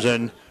errors,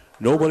 and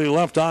nobody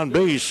left on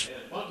base.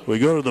 We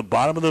go to the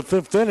bottom of the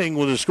 5th inning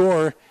with a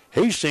score: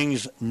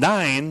 Hastings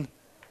 9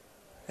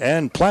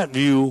 and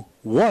Platteview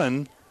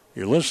 1.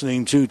 You're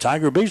listening to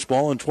Tiger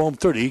Baseball on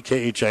 1230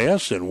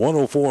 KHAS and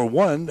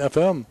 104.1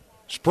 FM.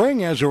 Spring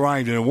has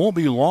arrived, and it won't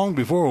be long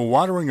before we're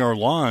watering our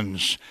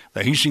lawns.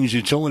 The Hastings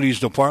Utilities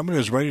Department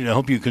is ready to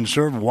help you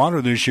conserve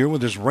water this year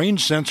with its rain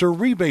sensor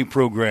rebate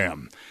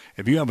program.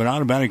 If you have an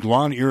automatic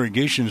lawn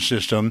irrigation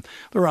system,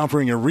 they're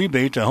offering a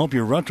rebate to help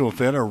you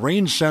retrofit a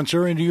rain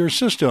sensor into your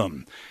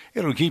system.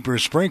 It'll keep your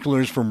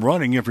sprinklers from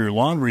running if your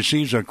lawn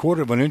receives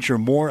 1/4 inch or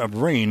more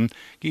of rain,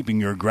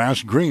 keeping your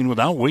grass green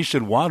without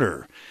wasted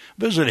water.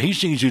 Visit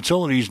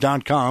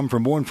HastingsUtilities.com for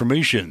more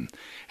information.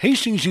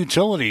 Hastings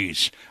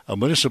Utilities, a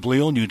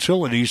municipally owned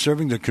utility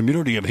serving the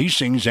community of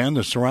Hastings and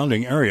the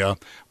surrounding area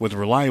with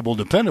reliable,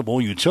 dependable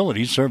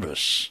utility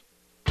service.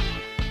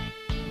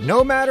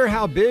 No matter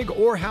how big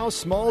or how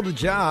small the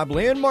job,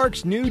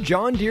 Landmark's new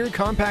John Deere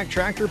compact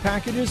tractor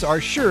packages are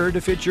sure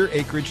to fit your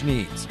acreage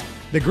needs.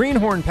 The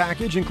Greenhorn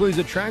package includes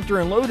a tractor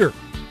and loader.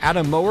 Add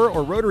a mower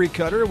or rotary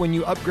cutter when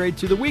you upgrade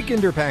to the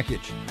Weekender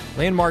package.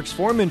 Landmark's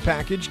Foreman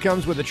package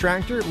comes with a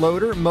tractor,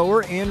 loader,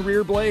 mower, and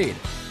rear blade.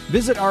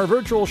 Visit our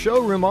virtual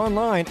showroom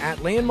online at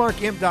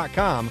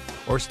landmarkimp.com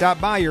or stop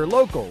by your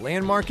local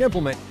Landmark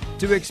Implement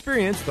to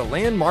experience the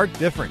Landmark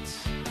difference.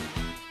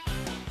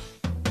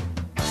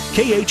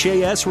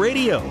 KHAS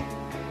Radio.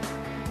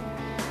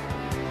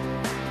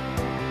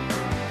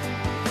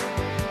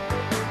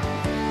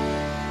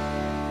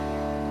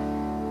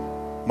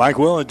 Mike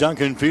Will at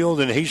Duncan Field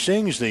in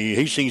Hastings. The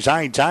Hastings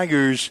High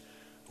Tigers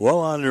well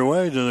on their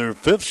way to their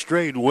 5th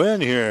straight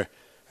win here.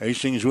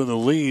 Hastings with a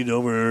lead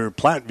over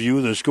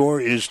Platteview. The score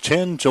is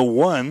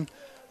 10-1.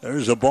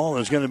 There's a ball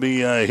that's going to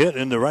be hit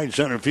into right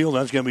center field.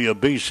 That's going to be a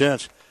base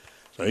hit.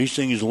 So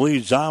Hastings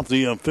leads off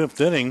the 5th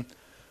inning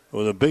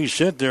with a base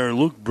hit there.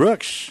 Luke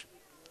Brooks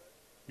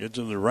gets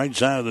to the right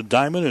side of the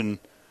diamond and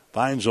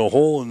finds a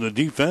hole in the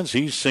defense.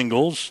 He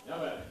singles.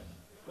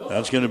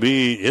 That's going to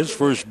be his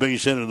first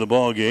base hit of the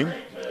ball game.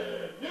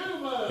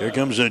 Here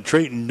comes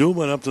Trayton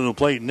Newman up to the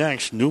plate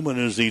next. Newman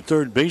is the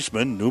third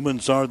baseman. Newman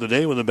started the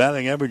day with a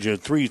batting average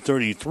of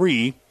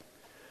 .333.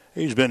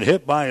 He's been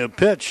hit by a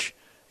pitch.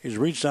 He's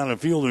reached on a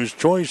fielder's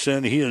choice,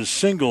 and he has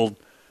singled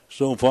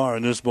so far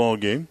in this ball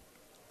game.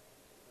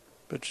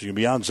 Pitch is going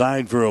to be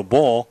outside for a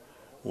ball.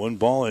 1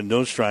 ball and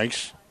no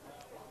strikes.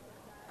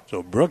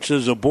 So Brooks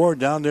is aboard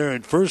down there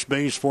at first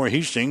base for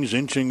Hastings,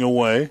 inching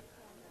away.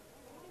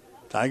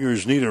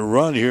 Tigers need a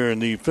run here in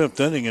the 5th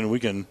inning, and we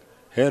can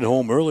head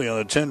home early on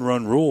a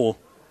 10-run rule.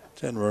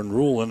 10-run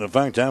rule, in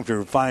effect,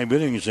 after 5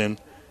 innings in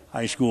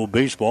high school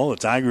baseball. The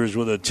Tigers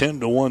with a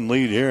 10-1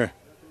 lead here.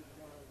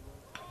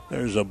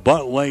 There's a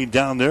bunt laid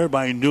down there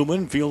by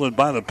Newman, fielded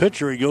by the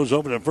pitcher. He goes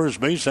over to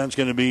first base. That's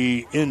going to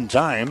be in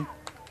time.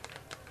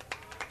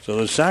 So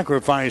the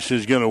sacrifice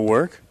is going to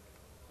work.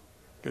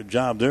 Good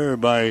job there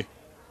by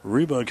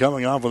Reba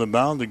coming off of the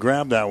mound to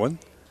grab that one.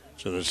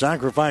 So the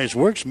sacrifice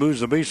works,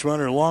 moves the base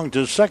runner along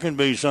to second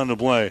base on the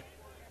play.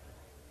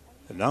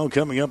 And now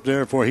coming up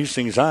there for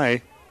Hastings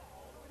High,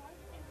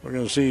 we're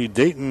going to see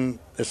Dayton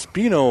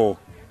Espino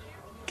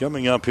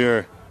coming up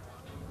here.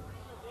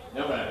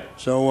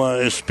 So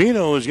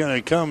Espino is going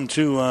to come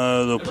to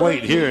the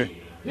plate here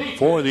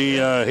for the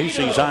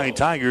Hastings High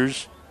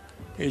Tigers.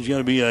 He's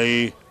going to be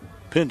a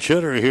pinch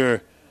hitter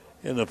here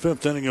in the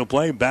 5th inning of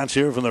play. Bats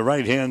here from the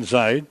right-hand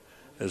side.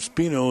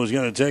 Espino is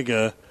going to take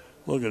a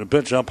look at a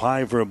pitch up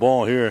high for a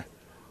ball here.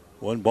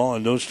 1 ball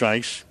and no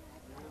strikes.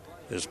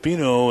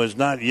 Espino has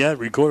not yet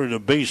recorded a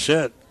base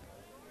hit.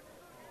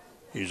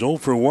 He's 0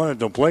 for 1 at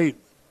the plate.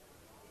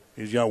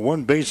 He's got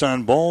 1 base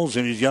on balls,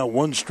 and he's got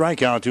 1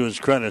 strikeout to his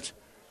credit.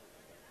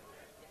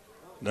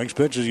 Next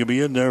pitch is going to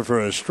be in there for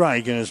a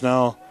strike, and it's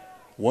now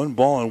 1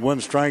 ball and 1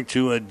 strike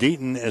to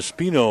Dayton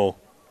Espino.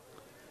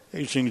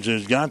 Hastings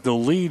has got the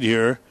lead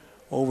here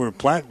over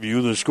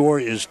Platteview. The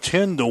score is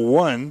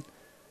 10-1.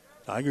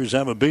 Tigers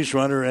have a base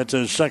runner at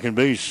the second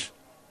base.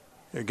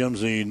 Here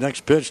comes the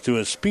next pitch to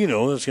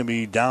Espino. That's going to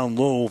be down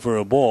low for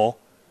a ball.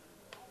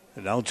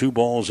 And now 2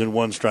 balls and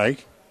 1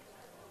 strike.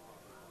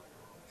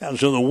 And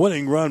so the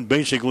winning run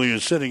basically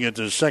is sitting at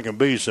the second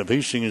base. If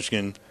Hastings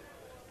can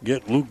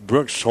get Luke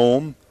Brooks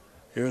home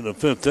here in the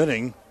 5th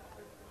inning,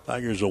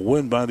 Tigers will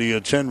win by the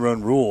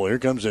 10-run rule. Here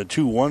comes a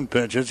 2-1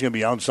 pitch. It's going to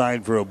be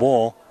outside for a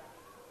ball.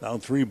 Now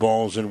 3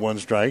 balls and 1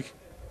 strike.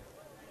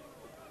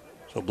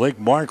 So Blake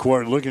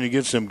Marquardt looking to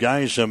get some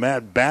guys some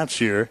at-bats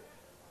here.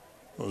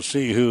 We'll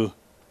see who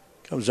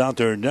comes out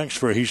there next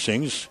for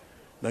Hastings.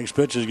 Next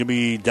pitch is going to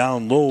be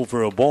down low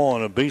for a ball,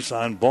 and a base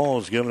on ball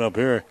is given up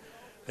here.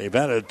 They've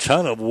had a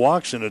ton of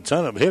walks and a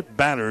ton of hit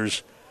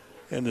batters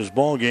in this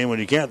ball game. When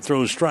you can't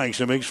throw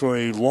strikes, it makes for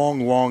a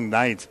long, long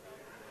night.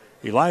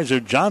 Elijah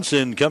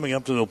Johnson coming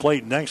up to the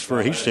plate next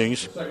for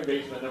Hastings.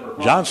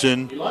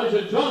 Johnson,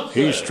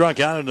 he struck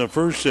out in the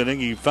 1st inning.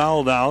 He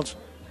fouled out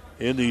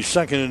in the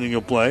 2nd inning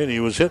of play, and he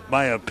was hit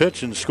by a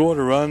pitch and scored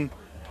a run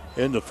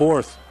in the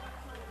 4th.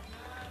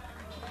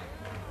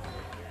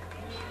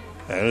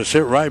 And it's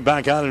hit right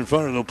back out in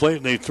front of the plate,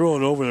 and they throw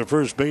it over to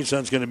first base.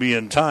 That's going to be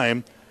in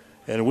time.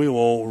 And we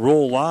will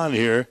roll on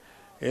here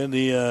in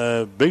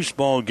the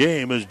baseball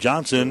game as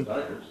Johnson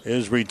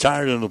is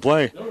retired in the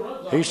play.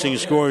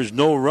 Hastings scores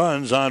no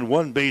runs on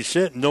 1 base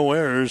hit, no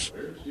errors,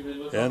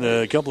 and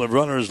a couple of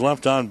runners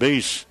left on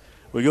base.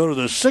 We go to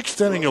the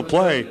 6th inning of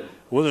play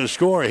with a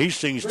score,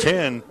 Hastings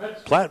 10,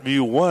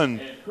 Platteview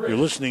 1. You're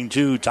listening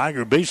to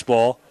Tiger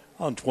Baseball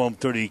on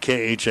 1230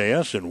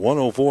 KHAS and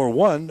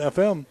 104.1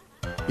 FM.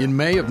 In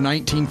May of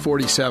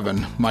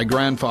 1947, my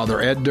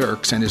grandfather Ed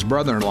Dirks and his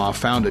brother-in-law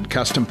founded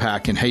Custom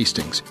Pack in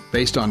Hastings.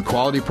 Based on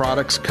quality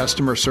products,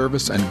 customer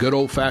service, and good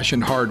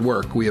old-fashioned hard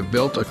work, we have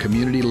built a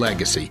community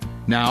legacy.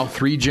 Now,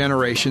 3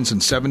 generations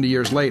and 70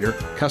 years later,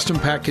 Custom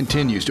Pack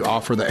continues to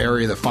offer the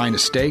area the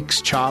finest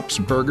steaks, chops,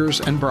 burgers,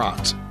 and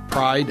brats.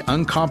 Pride,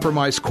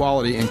 uncompromised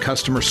quality, and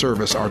customer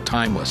service are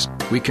timeless.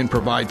 We can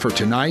provide for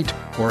tonight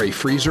or a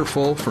freezer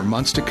full for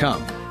months to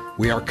come.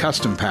 We are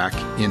Custom Pack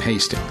in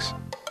Hastings.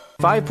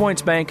 5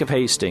 Points Bank of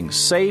Hastings,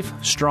 safe,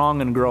 strong,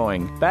 and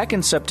growing. Back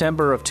in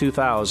September of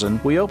 2000,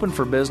 we opened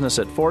for business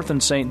at 4th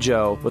and St.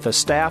 Joe with a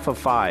staff of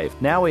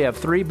 5. Now we have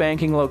 3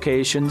 banking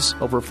locations,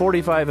 over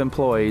 45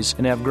 employees,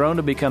 and have grown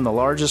to become the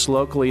largest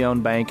locally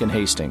owned bank in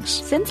Hastings.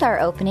 Since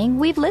our opening,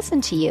 we've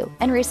listened to you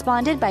and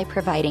responded by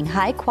providing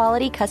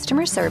high-quality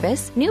customer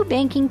service, new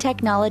banking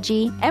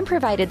technology, and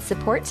provided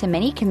support to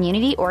many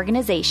community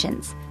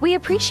organizations. We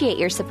appreciate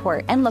your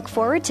support and look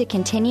forward to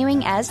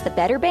continuing as the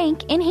better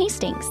bank in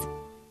Hastings.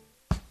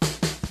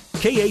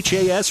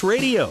 KHAS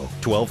Radio,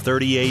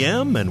 1230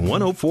 AM and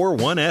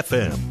 104.1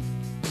 FM.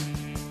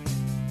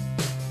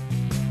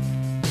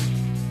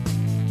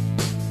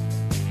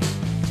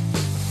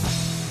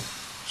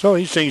 So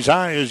Hastings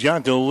High has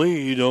got the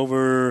lead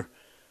over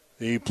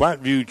the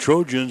Platteview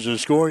Trojans. The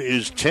score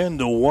is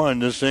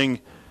 10-1. This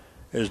thing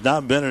has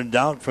not been in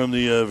doubt from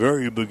the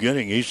very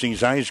beginning.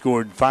 Hastings High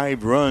scored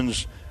 5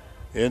 runs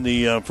in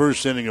the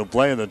first inning of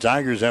play, and the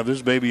Tigers have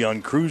this baby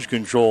on cruise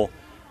control.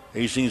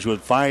 Hastings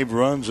with 5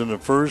 runs in the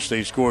first.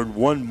 They scored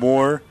 1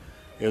 more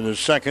in the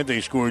second.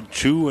 They scored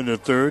 2 in the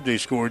third. They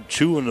scored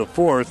 2 in the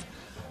fourth.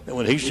 And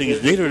when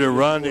Hastings needed a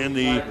run in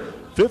the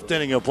fifth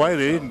inning of play,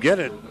 they didn't get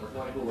it.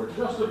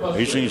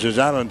 Hastings is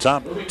out on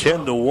top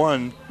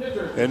 10-1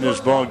 in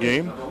this ball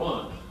game.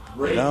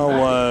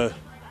 Now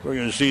we're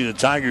going to see the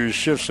Tigers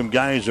shift some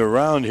guys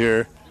around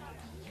here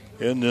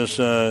in this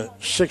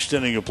sixth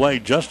inning of play.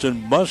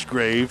 Justin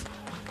Musgrave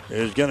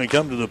is going to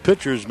come to the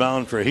pitcher's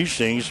mound for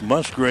Hastings.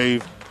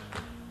 Musgrave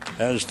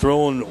has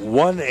thrown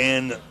 1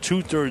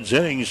 2/3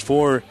 innings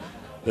for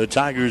the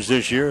Tigers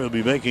this year. He'll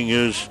be making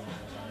his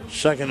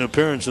second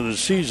appearance of the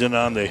season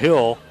on the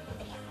hill.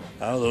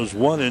 Out of those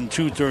 1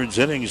 2/3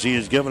 innings, he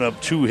has given up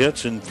 2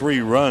 hits and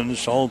 3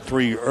 runs, all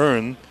 3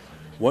 earned,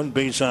 1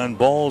 base on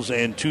balls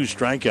and 2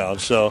 strikeouts.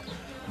 So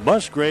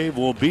Musgrave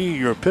will be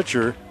your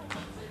pitcher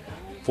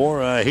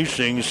for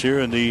Hastings here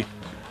in the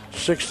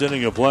sixth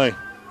inning of play.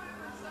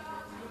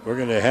 We're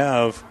going to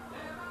have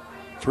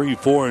 3,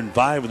 4, and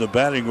 5 in the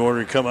batting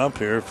order come up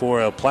here for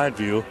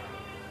Platteview.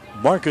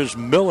 Marcus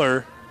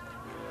Miller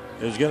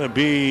is going to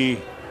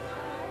be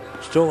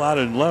still out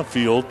in left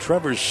field.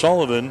 Trevor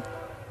Sullivan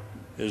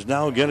is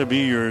now going to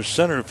be your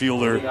center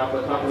fielder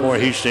for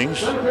Hastings.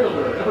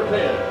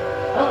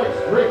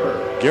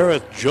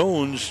 Gareth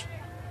Jones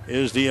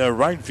is the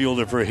right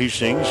fielder for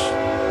Hastings.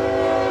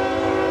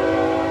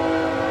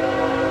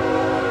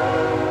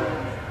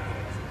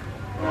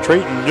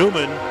 Trayton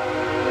Newman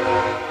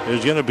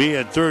is going to be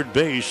at third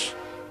base.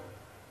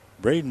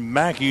 Braden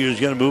Mackey is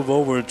going to move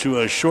over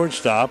to a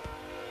shortstop.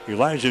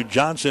 Elijah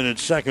Johnson at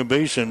second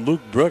base, and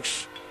Luke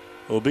Brooks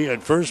will be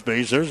at first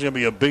base. There's going to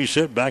be a base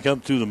hit back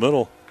up through the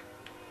middle.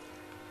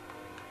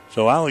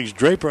 So Alex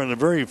Draper on the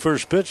very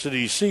first pitch that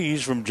he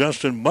sees from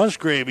Justin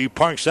Musgrave, he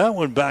parks that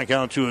one back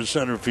out to his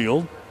center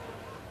field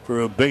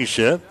for a base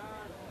hit.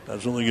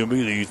 That's only going to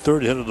be the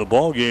third hit of the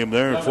ball game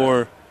there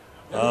for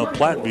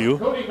Platteview.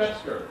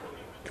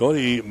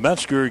 Cody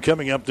Metzger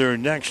coming up there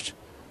next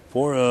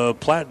for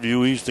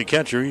Platteview. He's the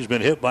catcher. He's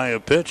been hit by a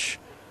pitch,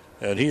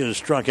 and he has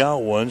struck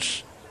out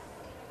once.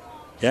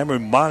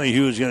 Cameron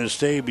Montague is going to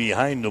stay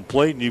behind the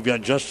plate, and you've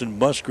got Justin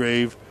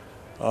Musgrave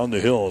on the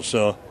hill.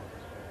 So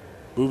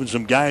moving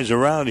some guys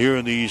around here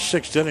in the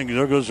sixth inning.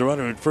 There goes the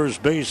runner at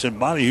first base, and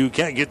Montague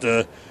can't get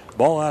the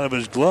ball out of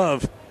his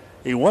glove.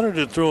 He wanted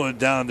to throw it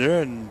down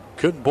there and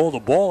couldn't pull the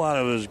ball out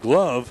of his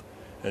glove.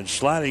 And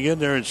sliding in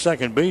there at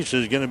second base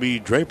is going to be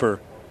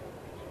Draper.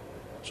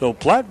 So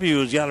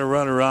Platteview has got a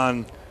runner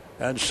on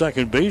at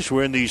second base.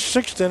 We're in the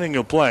sixth inning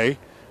of play.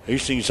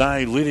 Hastings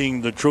High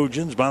leading the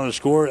Trojans by the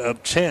score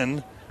of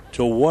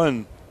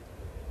 10-1.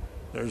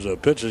 There's a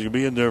pitch that's going to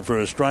be in there for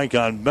a strike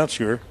on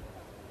Metzger.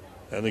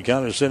 And the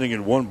count is sitting at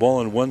 1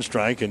 ball and 1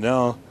 strike. And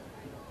now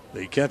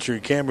the catcher,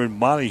 Cameron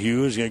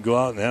Montague, is going to go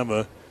out and have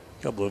a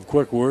couple of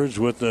quick words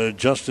with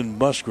Justin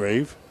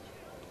Musgrave.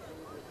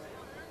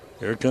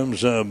 Here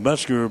comes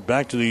Metzger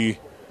back to the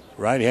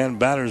right-hand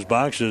batter's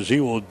box as he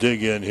will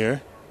dig in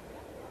here.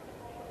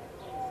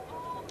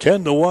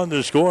 10-1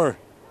 the score.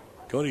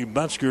 Cody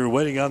Metzger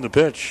waiting on the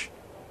pitch.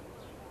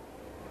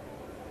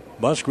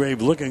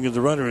 Musgrave looking at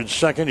the runner at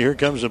second. Here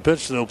comes the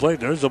pitch to the plate.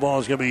 There's the ball.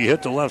 It's going to be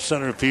hit to left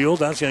center field.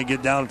 That's going to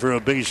get down for a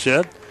base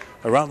hit.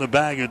 Around the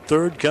bag at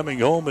third. Coming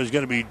home is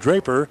going to be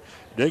Draper.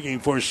 Digging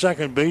for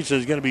second base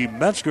is going to be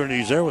Metzger, and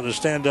he's there with a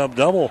stand-up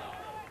double.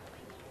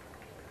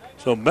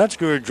 So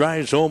Metzger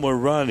drives home a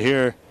run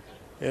here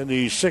in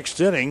the sixth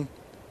inning.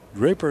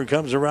 Draper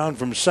comes around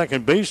from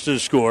second base to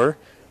score.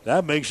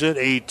 That makes it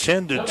a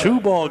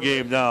 10-2 ball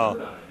game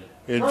now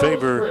in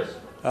favor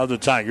of the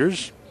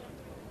Tigers.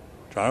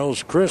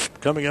 Charles Crisp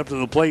coming up to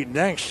the plate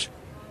next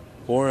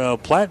for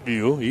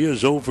Platteview. He is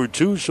 0 for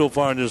 2 so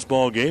far in this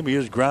ball game. He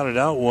has grounded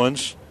out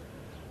once,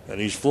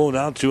 and he's flown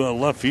out to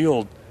left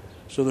field.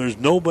 So there's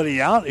nobody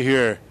out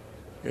here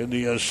in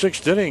the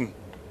sixth inning.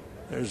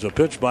 There's a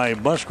pitch by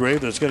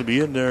Musgrave that's going to be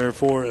in there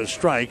for a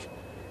strike.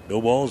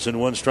 No balls and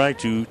 1 strike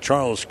to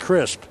Charles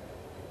Crisp.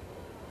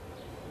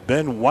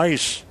 Ben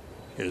Weiss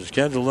is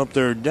scheduled up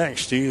there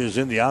next. He is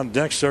in the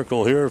on-deck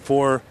circle here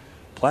for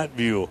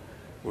Platteview.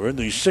 We're in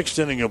the sixth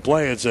inning of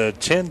play. It's a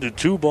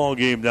 10-2 ball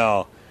game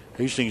now.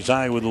 Hastings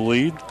High with the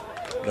lead.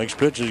 Next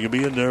pitch is going to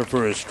be in there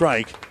for a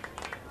strike.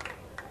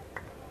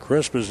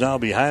 Crisp is now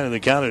behind in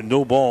the count at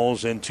no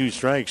balls and 2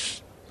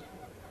 strikes.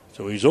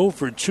 So he's 0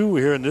 for 2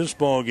 here in this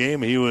ball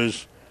game. He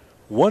was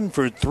 1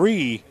 for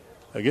 3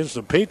 against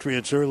the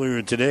Patriots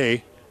earlier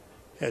today.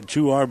 Had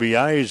 2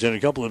 RBIs and a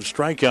couple of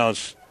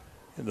strikeouts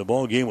in the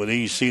ball game with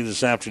EC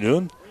this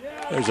afternoon.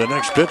 There's the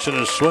next pitch and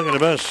a swing and a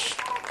miss.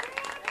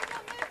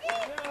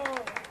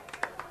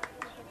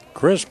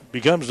 Crisp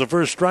becomes the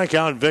first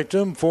strikeout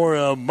victim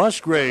for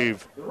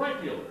Musgrave.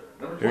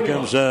 Here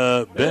comes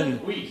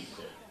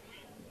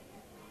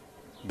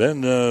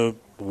Ben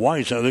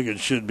Weiss, I think it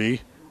should be,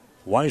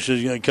 Weiss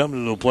is going to come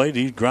to the plate.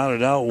 He's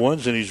grounded out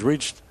once, and he's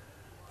reached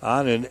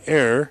on an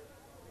error.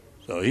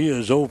 So he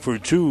is 0 for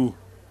 2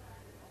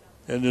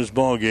 in this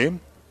ball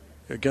game.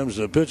 Here comes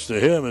the pitch to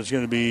him. It's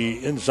going to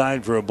be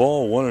inside for a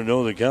ball.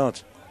 1-0 the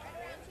count.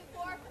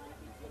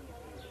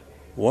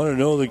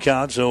 1-0 the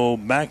count. So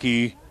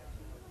Mackey,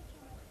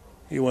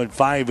 he went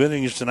 5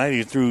 innings tonight.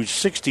 He threw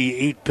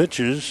 68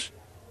 pitches.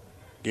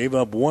 Gave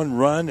up 1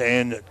 run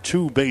and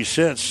 2 base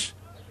hits.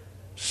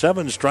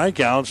 7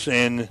 strikeouts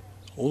and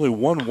only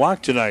 1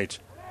 walk tonight.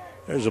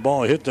 There's a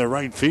ball hit to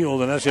right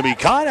field, and that's going to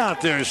be caught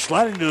out there,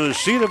 sliding to the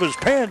seat of his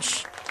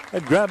pants,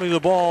 and grabbing the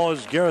ball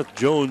is Gareth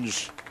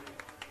Jones.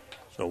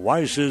 So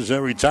Weiss is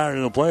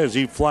retiring the play as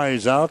he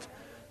flies out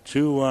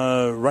to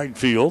right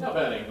field.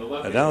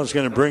 And now it's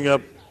going to bring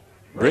up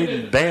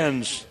Braden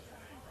Bands.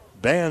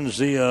 Bands,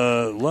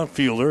 the left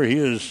fielder. He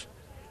is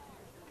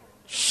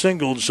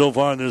singled so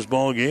far in this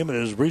ball game and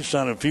has reached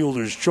on a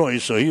fielder's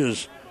choice, so he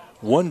is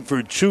 1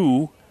 for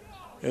 2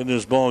 in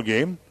this ball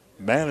game.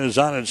 Man is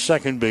on at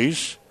second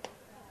base.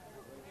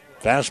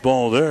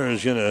 Fastball there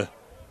is going to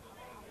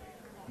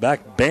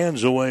back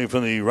Bands away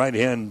from the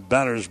right-hand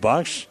batter's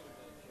box.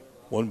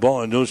 1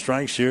 ball and no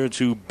strikes here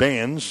to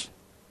Bands.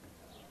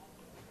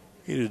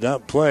 He did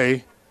not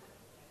play.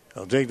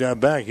 I'll take that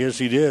back. Yes,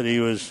 he did. He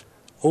was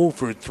 0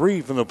 for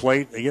 3 from the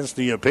plate against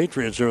the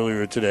Patriots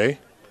earlier today.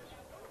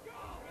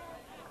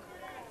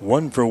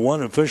 1 for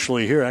 1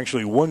 officially here.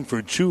 Actually 1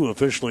 for 2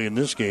 officially in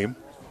this game.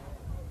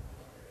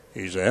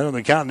 He's ahead of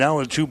the count now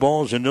with 2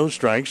 balls and no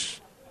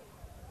strikes.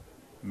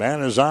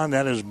 Man is on.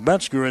 That is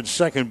Metzger at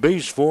second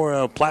base for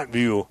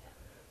Platteview.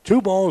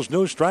 2 balls,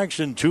 no strikes,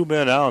 and 2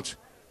 men out.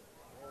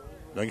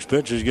 Next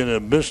pitch is going to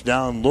miss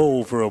down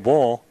low for a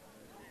ball.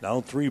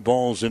 Now 3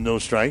 balls and no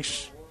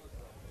strikes.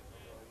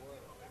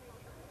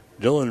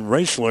 Dylan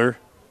Raisler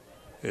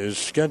is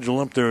scheduled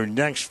up there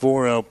next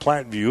for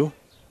Platteview.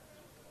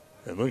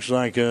 It looks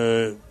like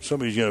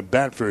somebody's going to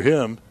bat for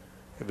him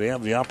if they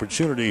have the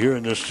opportunity here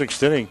in this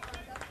 6th inning.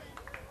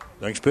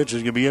 Next pitch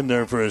is going to be in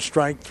there for a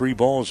strike. 3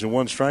 balls and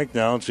 1 strike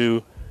now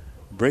to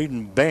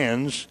Braden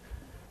Bands.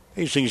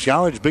 Hastings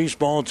College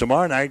baseball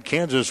tomorrow night.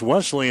 Kansas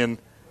Wesleyan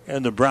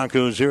and the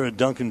Broncos here at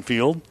Duncan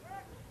Field.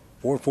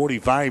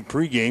 4:45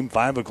 pregame,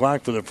 5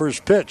 o'clock for the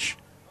first pitch.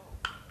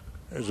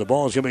 There's the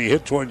ball is going to be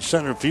hit towards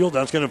center field.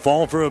 That's going to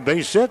fall for a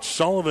base hit.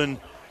 Sullivan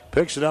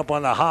picks it up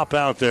on the hop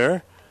out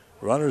there.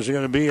 Runners are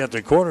going to be at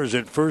the corners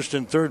at first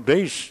and third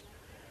base.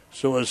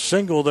 So a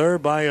single there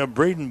by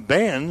Braden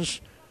Bands.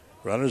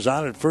 Runners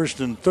on at first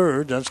and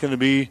third. That's going to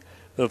be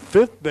the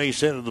 5th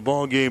base hit of the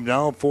ball game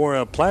now for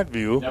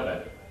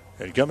Platteview.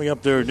 And coming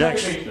up there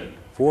next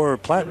for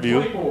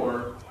Platteview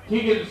 24,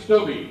 Keegan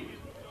Stobie.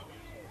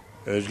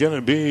 It's going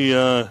to be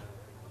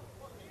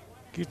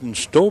Keaton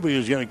Stobie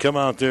is going to come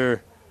out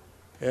there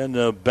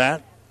and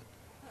bat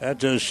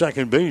at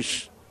second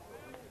base.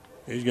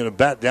 He's going to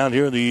bat down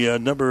here in the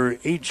number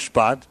 8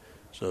 spot.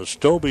 So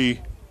Stobie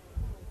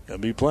going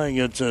to be playing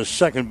at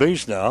second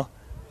base now.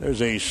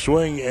 There's a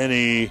swing and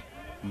a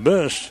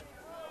miss.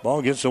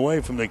 Ball gets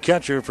away from the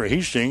catcher for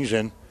Hastings,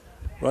 and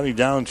running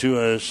down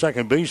to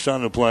second base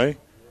on the play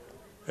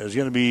is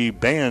going to be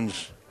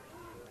Bands.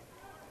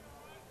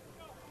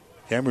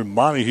 Cameron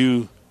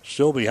Montague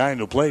still behind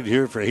the plate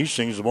here for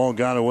Hastings. The ball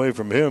got away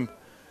from him.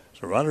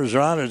 So runners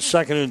are on at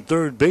second and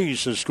third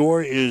base. The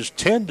score is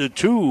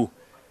 10-2.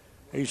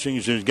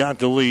 Hastings has got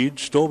the lead.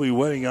 Stobie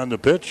waiting on the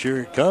pitch. Here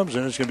it comes,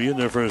 and it's going to be in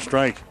there for a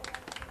strike.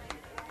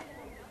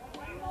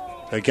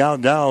 The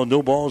count now,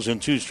 no balls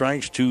and 2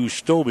 strikes to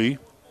Stobie.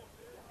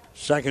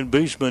 Second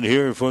baseman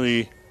here for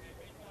the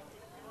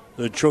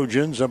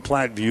Trojans of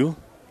Platteview.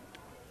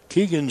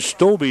 Keegan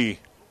Stobie.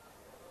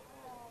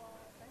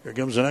 Here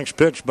comes the next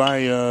pitch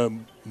by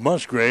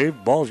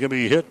Musgrave. Ball's going to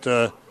be hit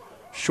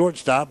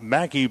shortstop.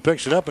 Mackey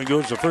picks it up and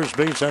goes to first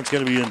base. That's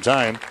going to be in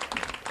time.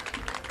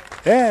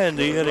 And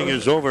the inning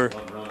is over.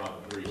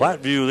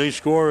 Platteview, they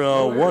score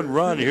 1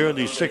 run here in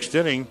the 6th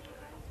inning.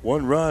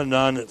 1 run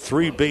on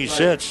 3 base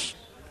hits.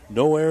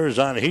 No errors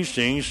on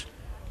Hastings.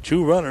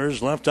 2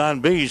 runners left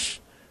on base.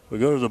 We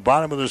go to the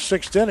bottom of the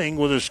 6th inning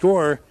with a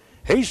score.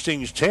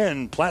 Hastings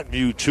 10,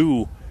 Platteview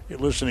 2. You're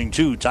listening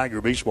to Tiger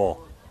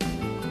Baseball.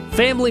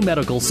 Family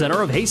Medical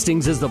Center of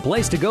Hastings is the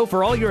place to go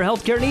for all your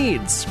healthcare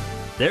needs.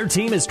 Their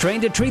team is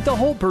trained to treat the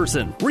whole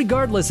person,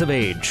 regardless of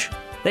age.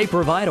 They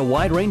provide a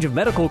wide range of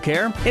medical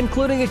care,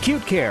 including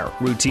acute care,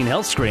 routine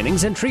health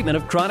screenings, and treatment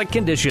of chronic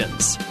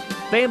conditions.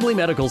 Family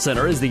Medical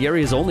Center is the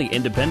area's only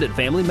independent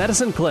family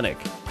medicine clinic.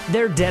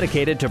 They're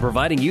dedicated to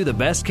providing you the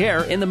best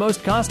care in the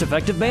most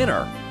cost-effective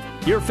manner.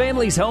 Your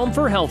family's home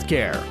for health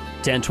care.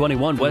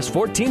 1021 West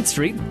 14th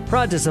Street,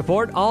 proud to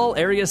support all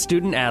area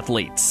student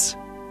athletes.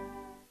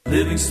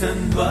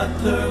 Livingston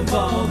Butler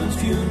Volvins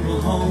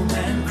Funeral Home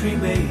and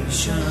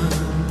Cremation.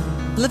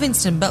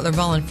 Livingston Butler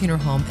Volvins Funeral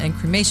Home and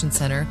Cremation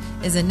Center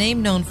is a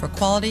name known for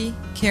quality,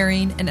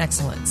 caring, and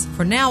excellence.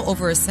 For now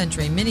over a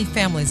century, many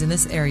families in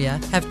this area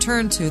have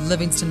turned to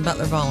Livingston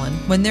Butler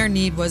Volvins when their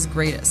need was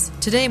greatest.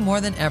 Today,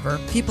 more than ever,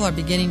 people are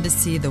beginning to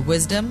see the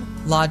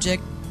wisdom, logic,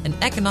 an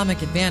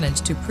economic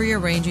advantage to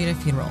prearranging a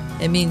funeral.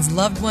 It means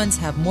loved ones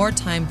have more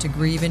time to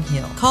grieve and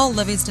heal. Call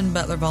Livingston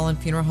Butler Volun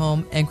Funeral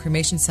Home and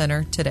Cremation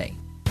Center today.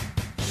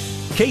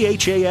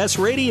 KHAS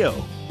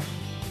Radio.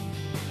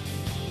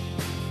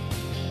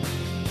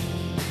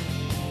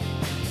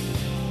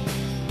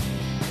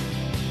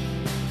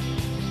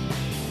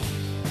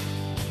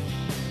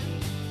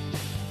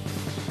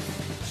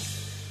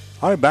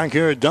 All right, back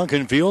here at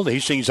Duncan Field,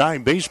 Hastings High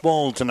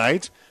baseball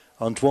tonight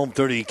on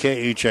 1230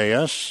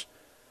 KHAS.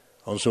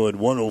 Also at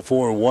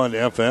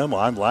 104.1 FM,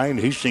 online,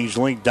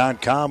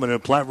 hastingslink.com and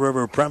at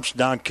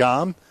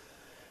PlatteRiverPreps.com.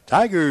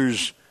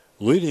 Tigers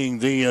leading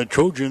the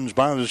Trojans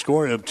by the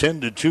score of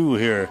 10-2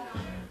 here.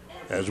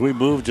 As we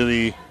move to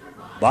the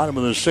bottom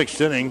of the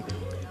sixth inning,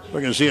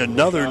 we're going to see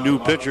another new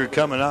pitcher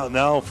coming out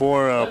now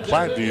for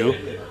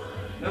Platteview.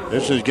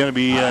 This is going to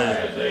be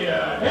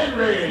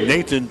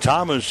Nathan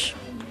Thomas.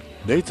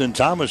 Nathan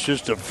Thomas,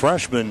 just a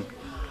freshman,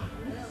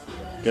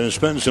 going to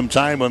spend some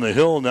time on the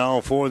hill now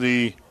for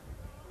the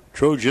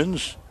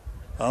Trojans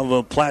of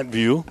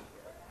Platteview.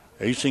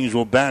 Hastings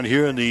will bat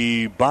here in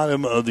the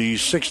bottom of the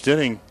sixth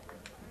inning.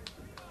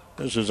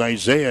 This is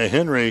Isaiah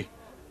Henry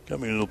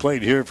coming to the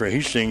plate here for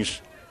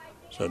Hastings.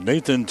 So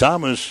Nathan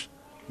Thomas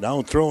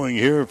now throwing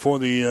here for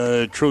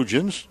the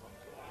Trojans.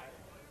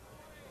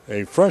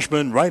 A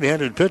freshman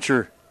right-handed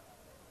pitcher.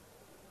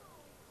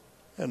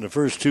 And the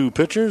first two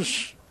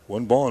pitchers,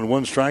 1 ball and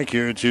 1 strike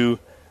here to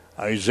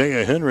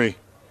Isaiah Henry.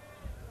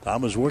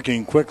 Thomas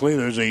working quickly.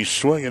 There's a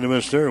swing and a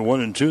miss there.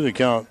 1-2 the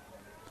count.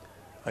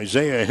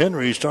 Isaiah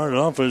Henry started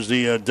off as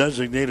the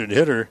designated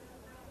hitter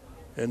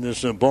in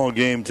this ball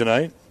game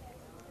tonight.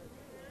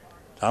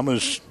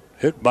 Thomas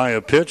hit by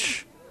a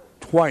pitch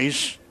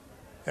twice,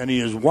 and he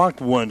has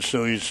walked once,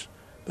 so he's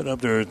been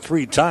up there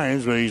 3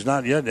 times, but he's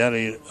not yet had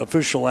an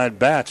official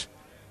at-bat.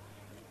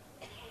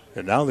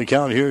 And now the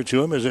count here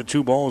to him is at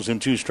 2 balls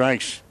and 2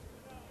 strikes.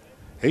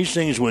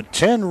 Hastings with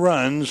 10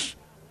 runs,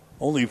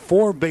 only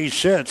 4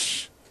 base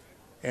hits,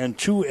 and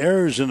 2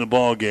 errors in the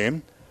ball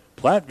game.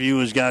 Platteview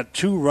has got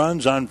 2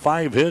 runs on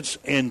 5 hits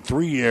and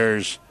 3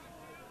 errors.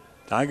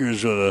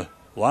 Tigers with a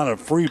lot of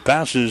free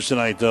passes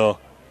tonight, though.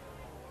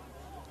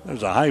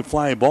 There's a high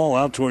fly ball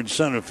out towards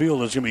center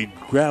field that's going to be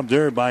grabbed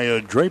there by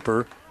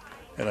Draper.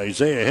 And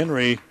Isaiah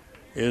Henry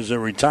is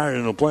retired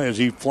in the play as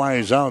he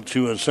flies out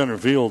to center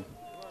field.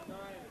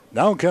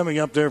 Now coming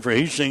up there for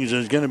Hastings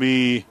is going to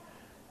be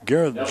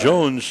Gareth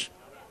Jones.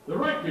 The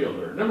right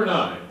fielder, number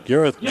 9.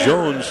 Gareth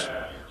Jones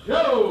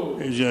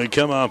is going to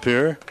come up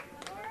here.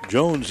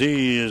 Jones,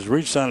 he has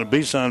reached on a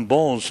base on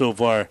balls so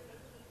far.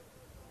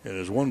 It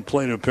is 1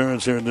 plate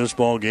appearance here in this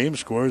ball game.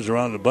 Scores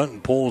around the bunt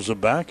and pulls it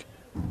back.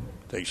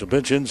 Takes a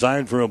pitch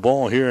inside for a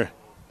ball here.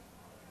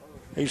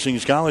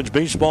 Hastings College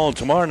baseball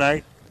tomorrow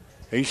night.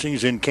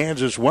 Hastings in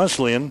Kansas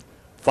Wesleyan.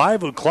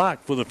 5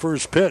 o'clock for the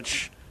first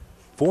pitch.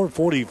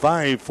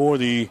 4:45 for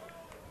the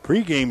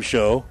pregame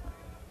show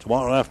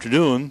tomorrow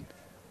afternoon.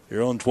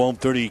 Here on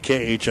 1230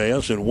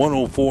 KHAS and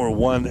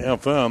 104.1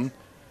 FM.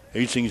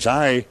 Hastings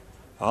High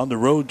on the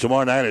road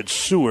tomorrow night at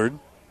Seward.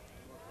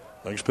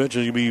 Next pitch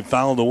is going to be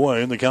fouled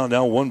away. In the count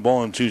now, 1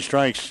 ball and 2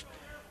 strikes.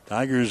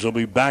 Tigers will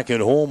be back at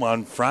home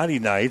on Friday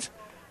night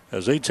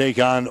as they take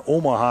on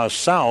Omaha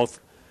South.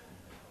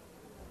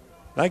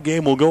 That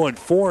game will go at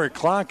 4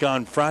 o'clock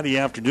on Friday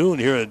afternoon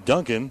here at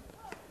Duncan.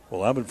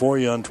 We'll have it for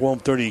you on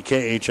 1230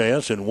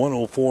 KHAS and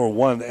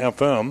 104.1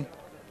 FM.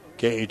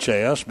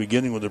 KHAS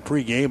beginning with the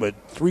pregame at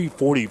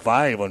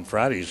 3:45 on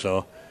Friday, so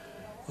a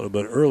little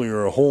bit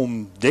earlier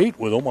home date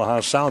with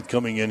Omaha South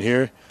coming in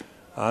here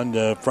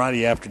on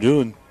Friday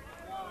afternoon.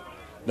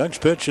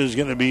 Next pitch is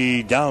going to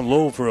be down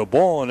low for a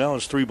ball, and now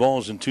it's 3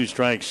 balls and 2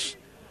 strikes.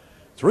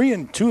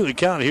 3-2 the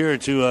count here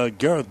to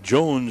Gareth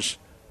Jones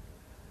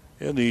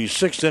in the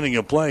 6th inning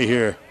of play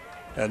here.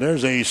 And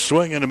there's a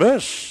swing and a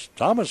miss.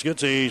 Thomas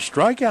gets a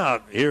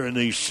strikeout here in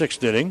the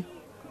 6th inning.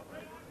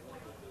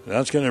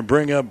 That's going to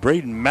bring up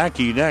Braden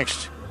Mackey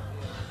next.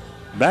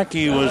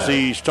 Mackey was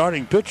the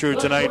starting pitcher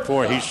tonight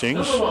for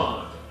Hastings.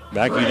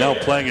 Mackey now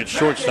playing at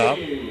shortstop.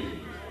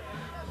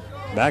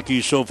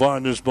 Mackey so far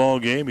in this ball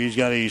game, he's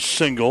got a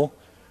single.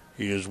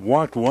 He has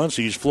walked once,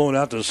 he's flown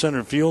out to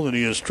center field, and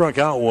he has struck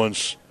out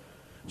once.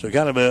 So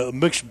kind of a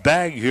mixed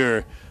bag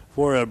here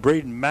for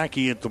Braden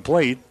Mackey at the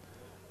plate.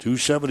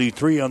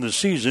 273 on the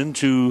season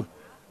to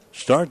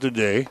start the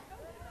day.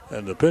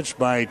 And the pitch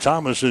by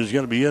Thomas is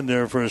going to be in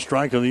there for a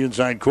strike on the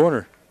inside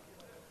corner.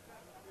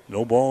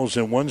 No balls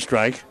and 1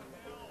 strike.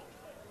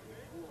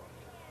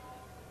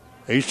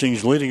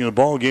 Hastings leading the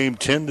ball game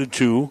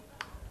 10-2.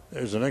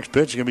 There's the next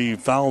pitch going to be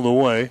fouled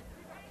away.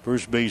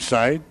 First base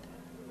side.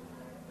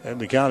 And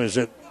the count is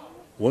at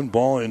 1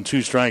 ball and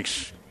 2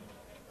 strikes.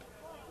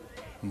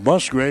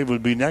 Musgrave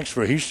would be next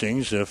for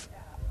Hastings if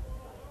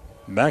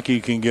Mackey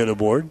can get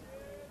aboard.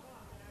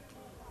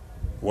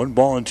 1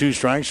 ball and 2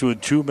 strikes with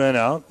 2 men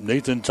out.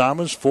 Nathan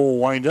Thomas, full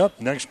windup.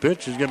 Next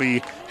pitch is going to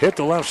be hit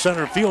to left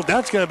center field.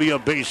 That's going to be a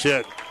base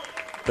hit.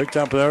 Picked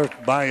up there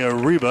by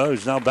Reba,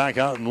 who's now back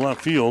out in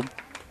left field.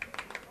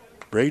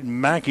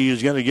 Braden Mackey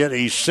is going to get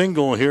a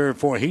single here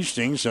for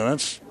Hastings, so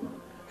that's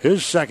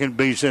his second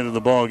base hit of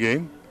the ball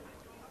game.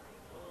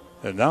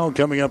 And now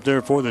coming up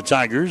there for the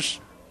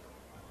Tigers,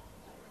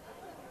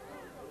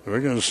 we're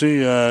going to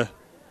see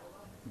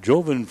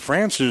Jovan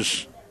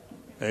Francis,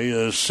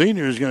 a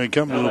senior, is going to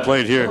come to the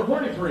plate here.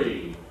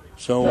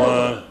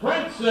 So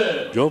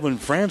Jovan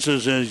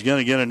Francis is going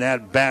to get an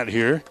at-bat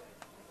here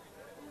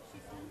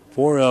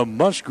for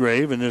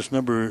Musgrave in this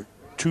number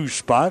 2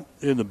 spot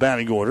in the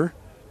batting order.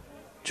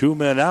 2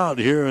 men out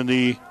here in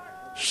the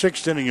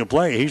 6th inning of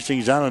play.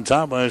 Hastings out on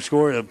top by a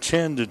score of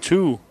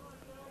 10-2.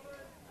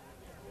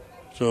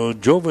 So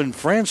Jovan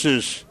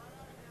Francis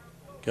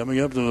coming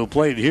up to the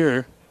plate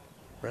here.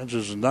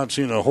 Francis has not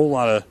seen a whole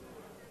lot of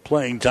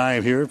playing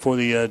time here for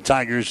the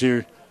Tigers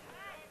here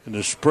in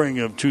the spring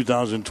of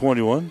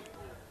 2021.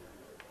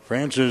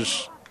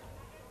 Francis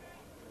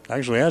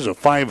actually has a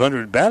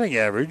 .500 batting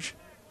average.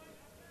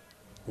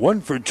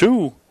 1 for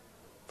 2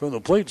 from the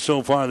plate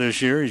so far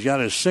this year. He's got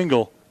a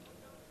single.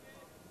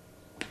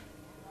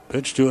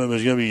 Pitch to him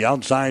is going to be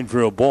outside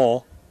for a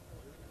ball.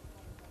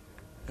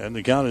 And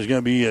the count is going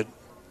to be at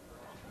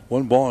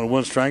 1 ball and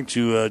 1 strike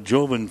to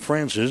Jovan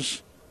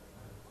Francis.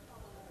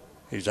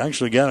 He's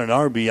actually got an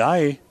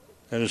RBI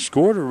and has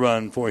scored a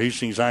run for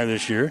Hastings High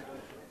this year.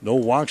 No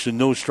walks and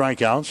no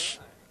strikeouts.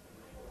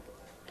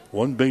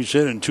 1 base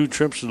hit and 2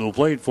 trips to the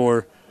plate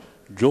for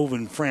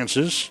Jovan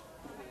Francis.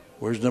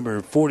 Where's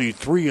number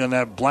 43 on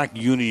that black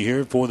uni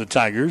here for the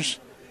Tigers?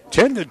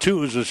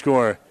 10-2 is the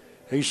score.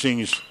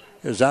 Hastings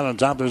is out on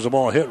top. There's a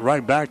ball hit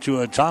right back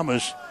to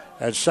Thomas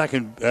at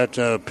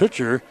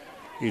pitcher.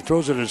 He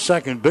throws it at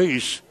second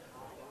base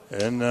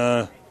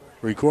and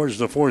records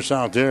the force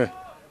out there.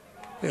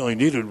 They only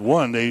needed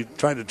 1. They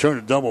tried to turn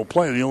a double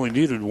play. They only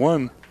needed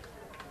 1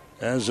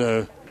 as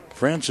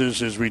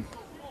Francis is going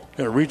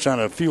to reach on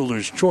a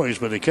fielder's choice,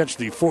 but they catch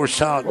the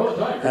force out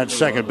at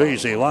second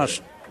base. They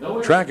lost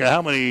track of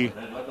how many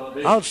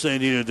outs they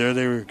needed there.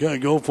 They were going to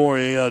go for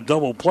a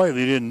double play.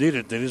 They didn't need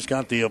it. They just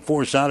got the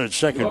force out at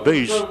second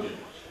base.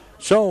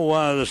 So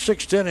the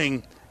 6th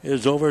inning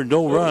is over.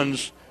 No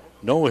runs,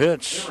 no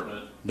hits,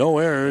 no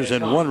errors,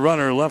 and 1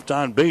 runner left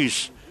on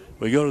base.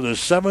 We go to the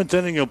 7th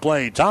inning of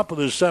play. Top of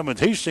the 7th,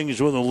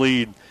 Hastings with a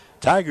lead.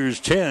 Tigers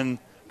 10,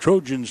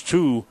 Trojans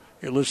 2.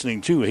 You're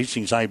listening to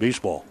Hastings High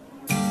Baseball.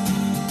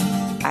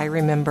 I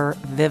remember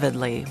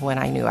vividly when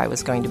I knew I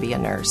was going to be a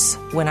nurse.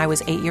 When I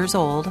was 8 years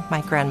old,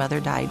 my grandmother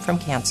died from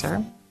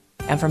cancer.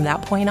 And from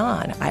that point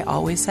on, I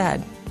always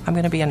said, I'm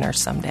going to be a nurse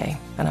someday,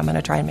 and I'm going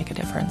to try and make a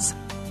difference.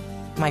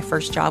 My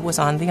first job was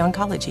on the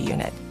oncology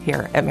unit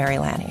here at Mary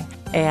Lanning.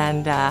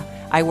 And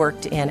I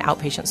worked in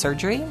outpatient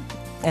surgery,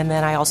 and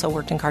then I also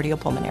worked in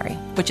cardiopulmonary,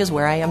 which is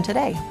where I am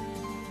today.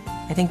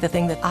 I think the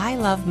thing that I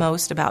love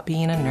most about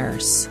being a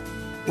nurse,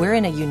 we're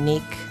in a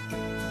unique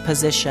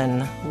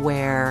position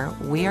where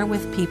we are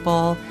with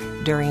people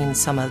during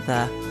some of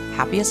the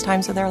happiest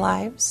times of their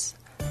lives,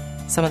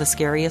 some of the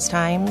scariest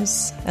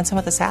times, and some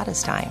of the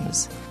saddest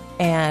times.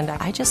 And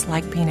I just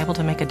like being able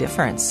to make a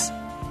difference.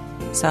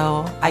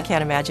 So I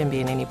can't imagine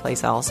being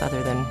anyplace else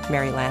other than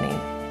Mary Lanning.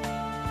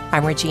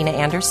 I'm Regina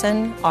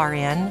Anderson,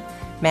 RN,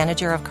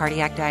 Manager of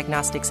Cardiac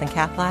Diagnostics and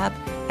Cath Lab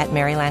at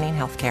Mary Lanning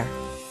Healthcare.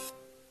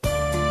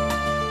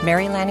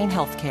 Mary Lanning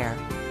Healthcare.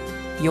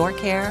 Your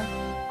care,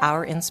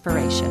 our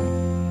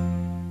inspiration.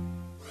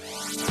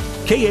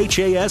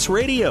 KHAS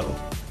Radio.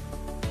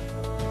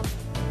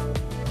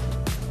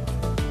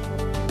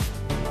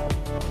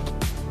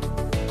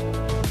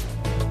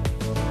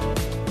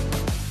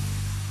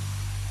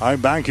 I'm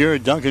back here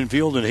at Duncan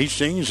Field in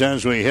Hastings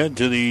as we head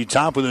to the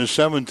top of the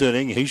 7th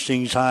inning.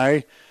 Hastings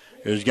High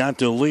has got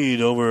the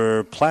lead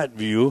over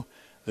Platteview.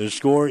 The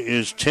score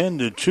is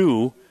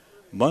 10-2.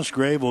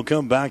 Musgrave will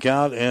come back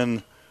out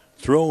and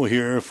throw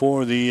here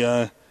for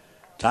the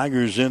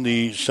Tigers in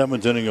the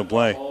 7th inning of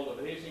play.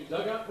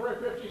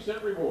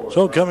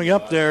 So coming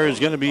up there is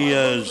going to be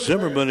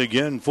Zimmerman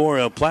again for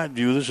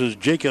Platteview. This is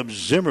Jacob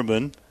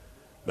Zimmerman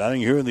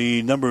batting here in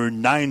the number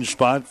 9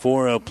 spot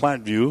for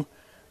Platteview.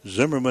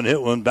 Zimmerman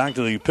hit one back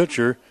to the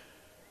pitcher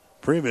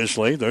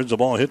previously. There's the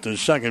ball hit to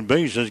second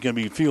base. That's going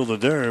to be fielded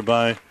there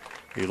by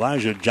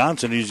Elijah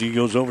Johnson as he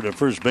goes over to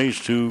first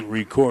base to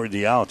record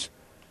the out.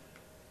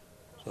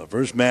 So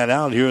first man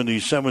out here in the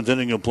 7th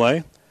inning of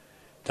play.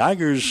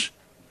 Tigers,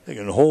 they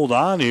can hold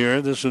on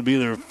here. This would be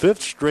their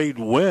 5th straight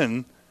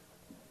win,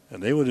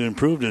 and they would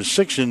improve to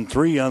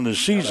 6-3 on the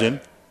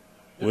season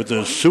with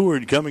the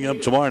Seward coming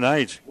up tomorrow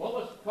night.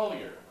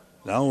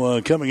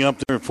 Now coming up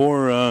there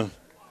for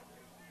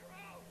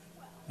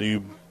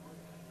the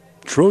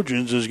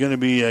Trojans is going to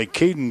be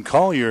Caden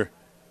Collier.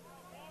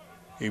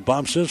 He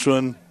pops this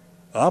one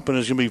up, and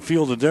it's going to be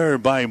fielded there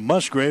by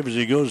Musgrave as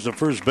he goes to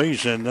first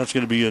base, and that's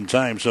going to be in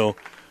time. So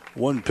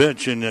one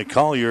pitch, and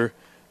Collier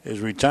is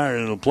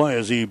retired in the play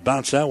as he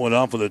bounced that one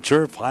off of the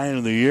turf high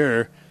into the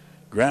air.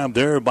 Grabbed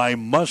there by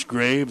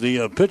Musgrave,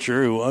 the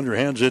pitcher, who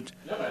underhands it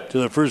to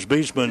the first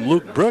baseman,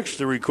 Luke Brooks,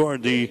 to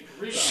record the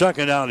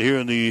second out here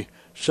in the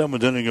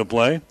 7th inning of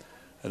play.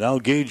 And now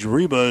Gage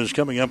Reba is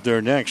coming up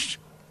there next.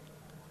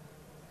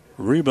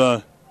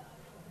 Reba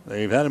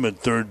They've had him at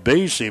third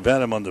base. They've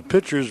had him on the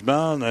pitcher's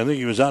mound. I think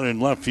he was out in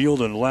left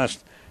field in the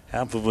last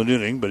half of an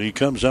inning, but he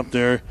comes up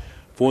there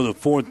for the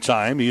fourth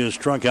time. He has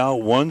struck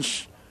out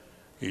once.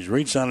 He's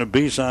reached on a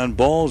base on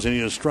balls, and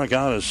he has struck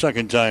out a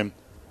second time.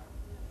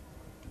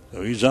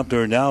 So he's up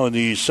there now in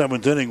the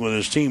seventh inning with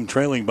his team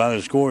trailing by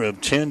the score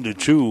of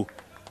 10-2.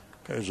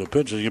 There's a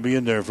pitch that's going to be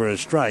in there for a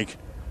strike.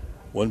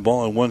 1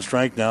 ball and 1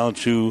 strike now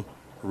to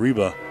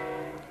Reba.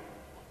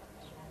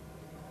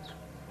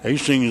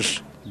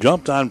 Hastings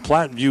jumped on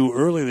Platteview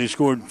early. They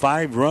scored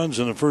 5 runs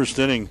in the first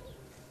inning.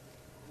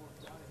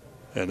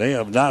 And they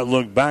have not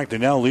looked back. They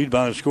now lead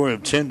by a score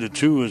of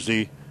 10-2 as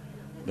the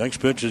next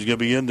pitch is going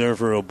to be in there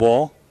for a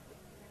ball.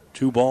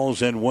 2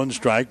 balls and 1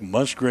 strike.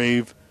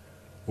 Musgrave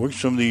works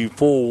from the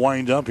full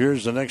windup.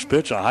 Here's the next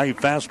pitch. A high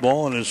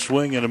fastball and a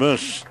swing and a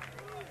miss.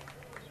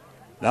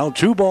 Now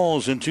 2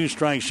 balls and 2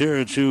 strikes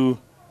here to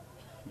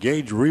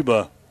Gage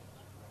Reba.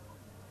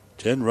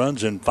 10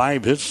 runs and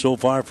 5 hits so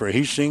far for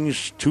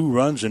Hastings. 2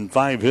 runs and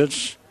 5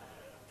 hits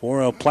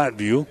for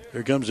Platteview.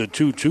 Here comes a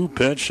 2-2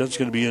 pitch. That's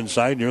going to be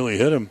inside. Nearly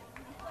hit him.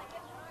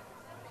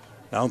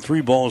 Now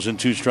 3 balls and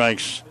 2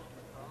 strikes.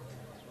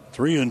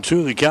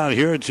 3-2 the count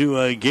here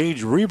to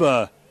Gage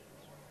Reba.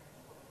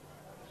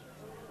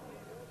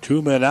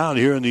 2 men out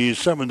here in the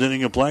 7th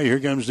inning of play. Here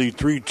comes the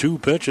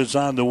 3-2 pitch. It's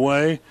on the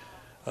way.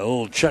 A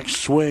little check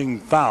swing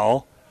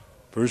foul.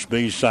 First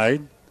base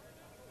side.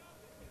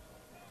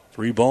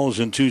 3 balls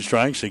and 2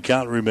 strikes. The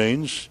count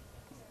remains.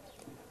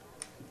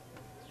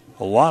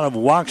 A lot of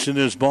walks in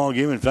this ball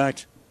game. In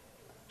fact,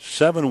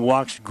 7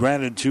 walks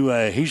granted to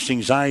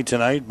Hastings High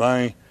tonight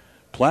by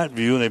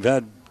Platteview. They've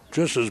had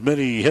just as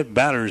many hit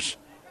batters.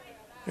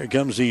 Here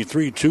comes the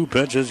 3-2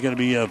 pitch. It's going to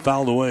be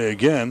fouled away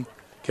again.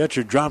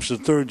 Catcher drops the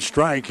third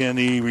strike, and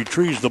he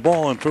retrieves the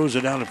ball and throws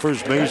it down to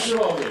first base.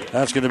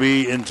 That's going to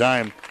be in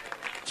time.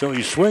 So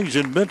he swings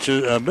and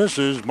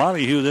misses.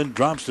 Montague then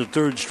drops the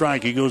third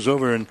strike. He goes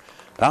over and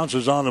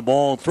pounces on the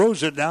ball,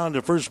 throws it down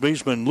to first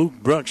baseman Luke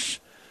Brooks,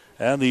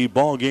 and the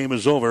ball game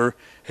is over.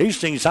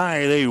 Hastings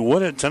High, they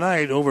win it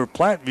tonight over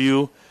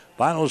Platteview.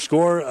 Final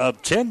score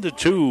of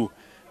 10-2.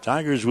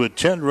 Tigers with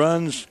 10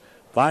 runs,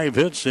 5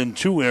 hits, and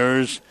 2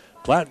 errors.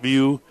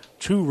 Platteview,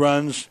 2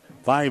 runs,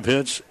 5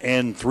 hits,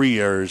 and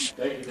 3 errors.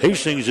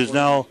 Hastings is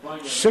now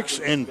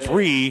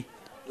 6-3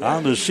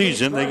 on the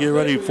season. They get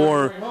ready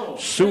for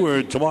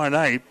Seward tomorrow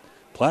night.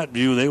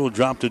 Platteview, they will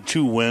drop to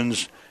 2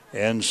 wins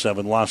and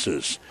 7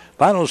 losses.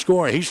 Final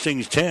score,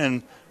 Hastings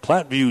 10,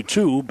 Platteview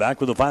 2. Back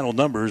with the final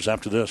numbers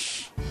after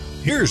this.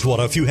 Here's what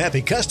a few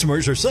happy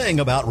customers are saying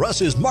about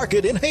Russ's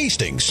Market in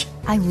Hastings.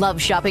 I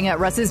love shopping at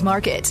Russ's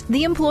Market.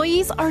 The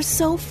employees are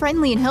so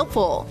friendly and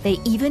helpful. They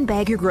even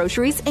bag your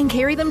groceries and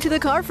carry them to the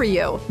car for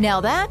you.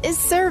 Now that is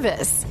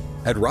service.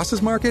 At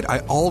Ross's Market,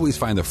 I always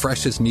find the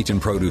freshest meat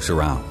and produce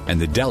around,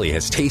 and the deli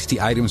has tasty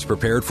items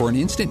prepared for an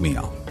instant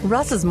meal.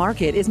 Russ's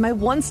Market is my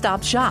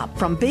one-stop shop,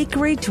 from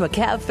bakery to a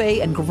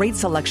cafe, and great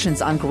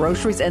selections on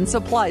groceries and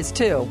supplies,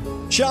 too.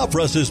 Shop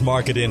Russ's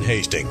Market in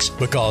Hastings,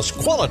 because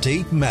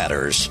quality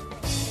matters.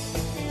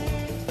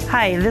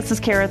 Hi, this is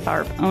Kara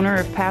Tharp, owner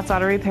of Pat's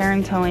Auto Repair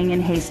and Towing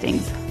in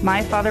Hastings.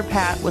 My father,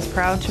 Pat, was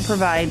proud to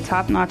provide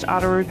top-notch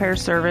auto repair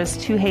service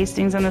to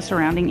Hastings and the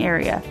surrounding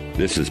area.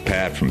 This is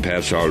Pat from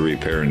Pat's Auto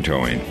Repair and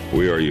Towing.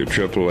 We are your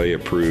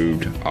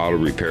AAA-approved auto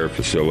repair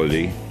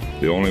facility,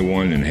 the only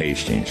one in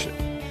Hastings.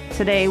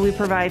 Today, we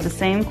provide the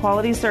same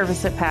quality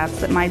service at Pat's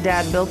that my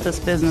dad built this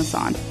business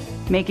on,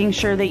 making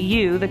sure that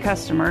you, the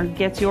customer,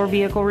 gets your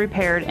vehicle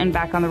repaired and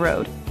back on the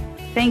road.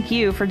 Thank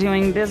you for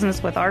doing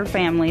business with our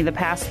family the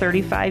past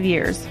 35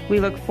 years.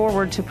 We look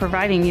forward to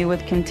providing you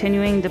with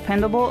continuing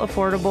dependable,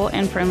 affordable,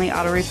 and friendly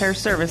auto repair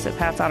service at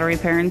Pat's Auto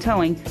Repair and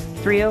Towing,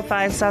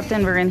 305 South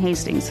Denver in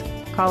Hastings.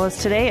 Call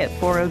us today at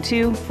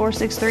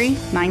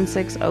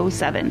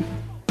 402-463-9607.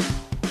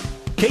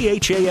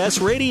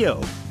 KHAS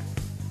Radio.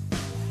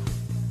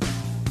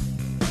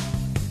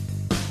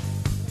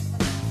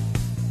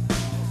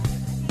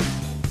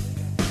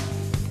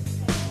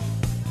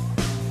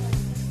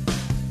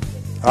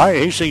 All right,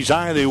 Hastings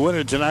High, they win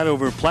it tonight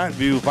over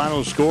Platteview.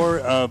 Final score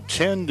of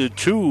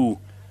 10-2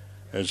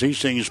 as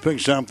Hastings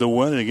picks up the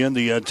win. Again,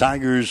 the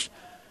Tigers,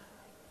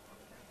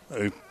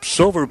 a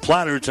silver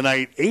platter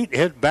tonight, 8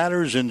 hit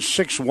batters and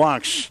 6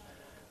 walks.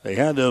 They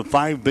had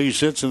 5 base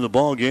hits in the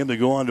ball game. They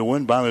go on to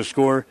win by the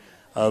score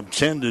of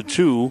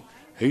 10-2.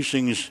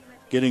 Hastings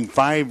getting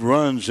 5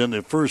 runs in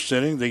the first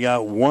inning. They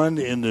got 1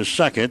 in the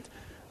second.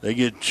 They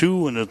get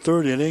 2 in the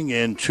third inning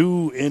and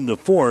 2 in the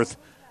fourth.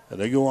 And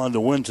they go on to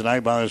win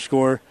tonight by a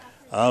score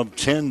of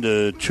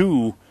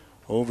 10-2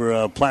 over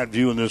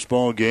Platteview in this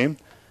ball game.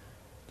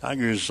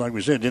 Tigers, like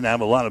we said, didn't have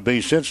a lot of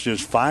base hits,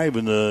 just 5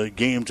 in the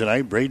game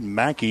tonight. Braden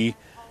Mackey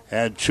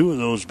had 2 of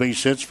those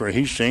base hits for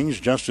Hastings.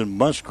 Justin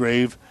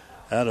Musgrave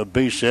had a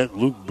base hit.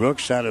 Luke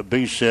Brooks had a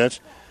base hit.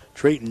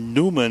 Trayton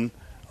Newman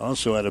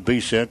also had a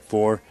base hit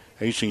for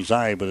Hastings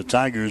High. But the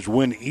Tigers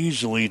win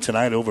easily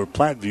tonight over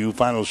Platteview.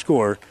 Final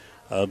score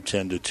of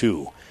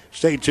 10-2.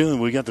 Stay tuned.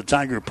 We got the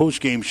Tiger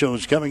postgame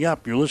shows coming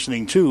up. You're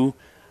listening to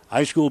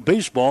high school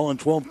baseball on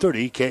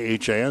 1230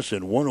 KHAS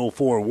and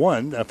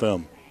 104.1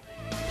 FM.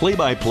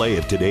 Play-by-play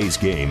of today's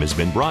game has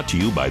been brought to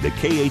you by the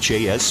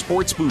KHAS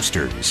Sports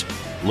Boosters.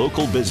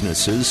 Local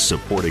businesses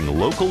supporting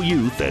local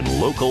youth and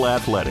local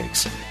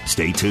athletics.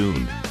 Stay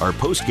tuned. Our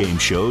post-game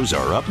shows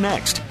are up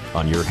next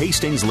on your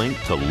Hastings link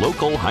to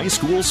local high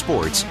school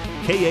sports,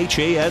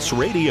 KHAS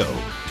Radio,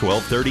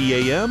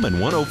 1230 AM and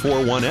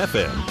 104.1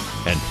 FM,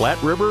 and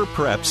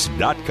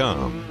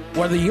PlatteRiverPreps.com.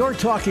 Whether you're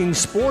talking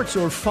sports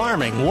or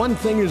farming, one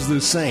thing is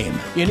the same.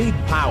 You need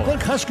power.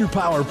 Think Husker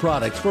Power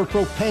products for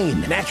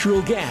propane,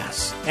 natural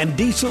gas, and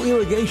diesel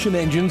irrigation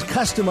engines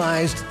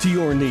customized to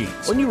your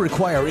needs. When you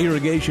require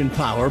irrigation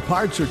power,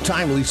 parts, or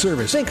timely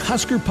service, think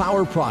Husker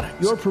Power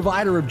products, your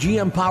provider of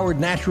GM-powered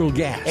natural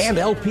gas and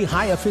LP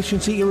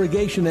high-efficiency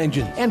irrigation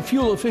engine and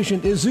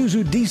fuel-efficient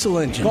Isuzu diesel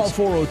engines. Call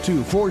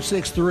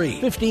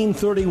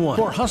 402-463-1531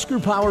 for Husker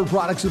Power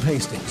Products of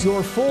Hastings,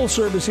 your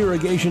full-service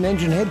irrigation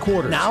engine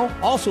headquarters. Now,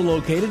 also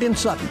located in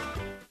Sutton.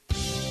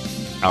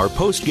 Our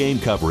post-game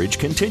coverage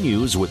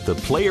continues with the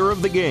player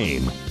of the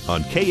game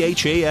on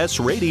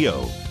KHAS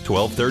Radio,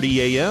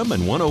 1230 AM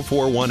and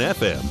 104.1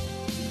 FM.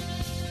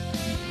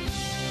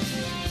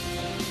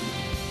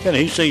 And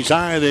Hastings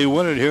High, they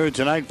win it here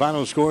tonight.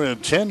 Final score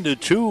of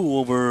 10-2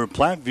 over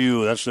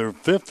Platteview. That's their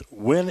 5th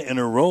win in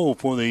a row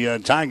for the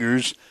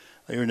Tigers.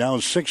 They are now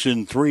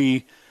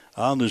 6-3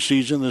 on the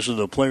season. This is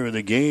the player of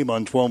the game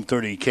on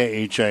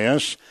 1230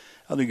 KHAS.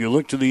 I think you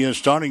look to the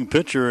starting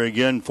pitcher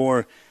again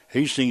for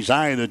Hastings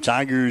High. The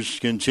Tigers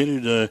continue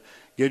to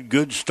get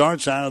good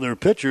starts out of their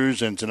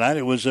pitchers, and tonight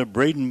it was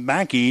Braden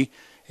Mackey.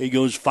 He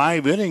goes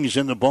 5 innings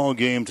in the ball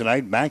game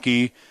tonight.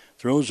 Mackey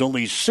throws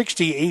only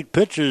 68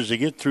 pitches to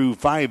get through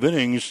 5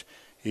 innings.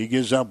 He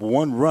gives up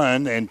 1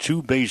 run and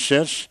 2 base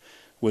hits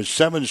with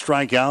 7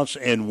 strikeouts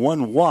and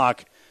 1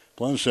 walk.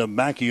 Plus,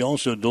 Mackey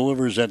also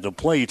delivers at the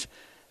plate.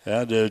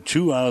 Had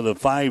 2 out of the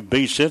 5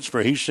 base hits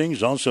for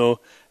Hastings. Also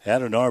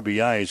had an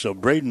RBI. So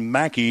Braden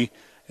Mackey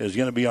is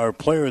going to be our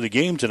player of the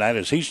game tonight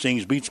as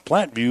Hastings beats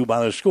Platteview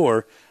by the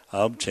score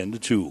of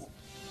 10-2.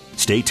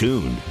 Stay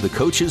tuned. The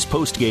Coach's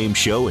Post-Game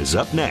Show is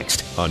up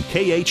next on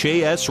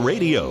KHAS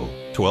Radio,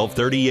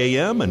 1230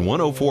 AM and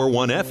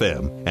 104.1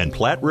 FM, and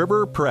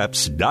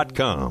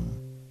PlatteRiverPreps.com.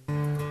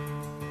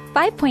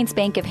 5 Points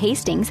Bank of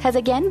Hastings has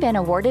again been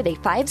awarded a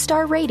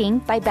 5-star rating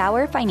by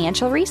Bauer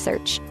Financial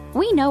Research.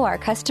 We know our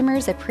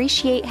customers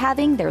appreciate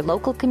having their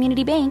local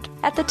community bank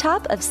at the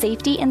top of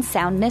safety and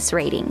soundness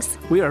ratings.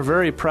 We are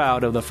very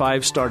proud of the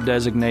 5-star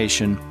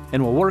designation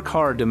and will work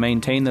hard to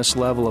maintain this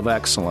level of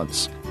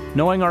excellence.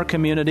 Knowing our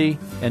community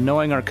and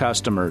knowing our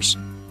customers,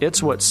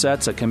 it's what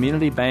sets a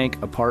community bank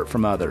apart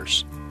from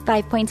others.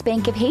 5 Points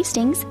Bank of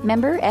Hastings,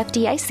 member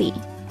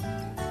FDIC.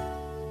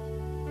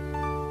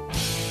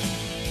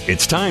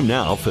 It's time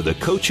now for the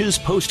Coach's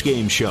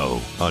Post-Game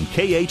Show on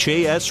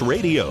KHAS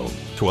Radio,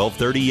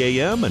 1230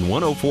 AM and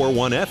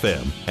 104.1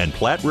 FM, and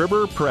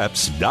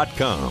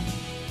PlatteRiverPreps.com.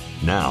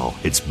 Now,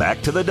 it's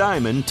back to the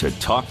diamond to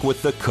talk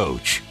with the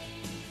coach.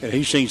 At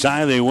Hastings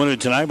High, they won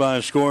it tonight by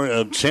a score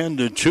of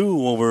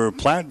 10-2 over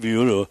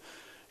Platteview to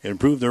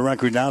improve their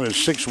record now to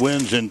 6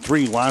 wins and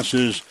 3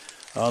 losses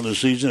on the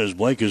season as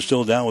Blake is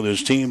still down with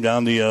his team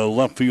down the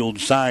left field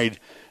side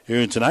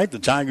here tonight. The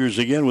Tigers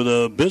again with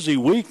a busy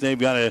week. They've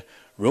got a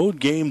road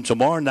game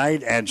tomorrow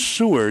night at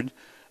Seward.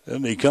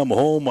 Then they come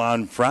home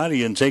on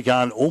Friday and take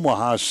on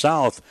Omaha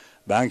South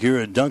back here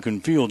at Duncan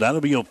Field.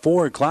 That'll be a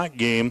 4 o'clock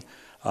game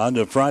on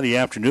the Friday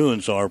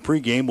afternoon. So our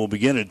pregame will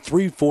begin at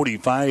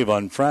 3:45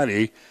 on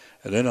Friday.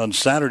 And then on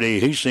Saturday,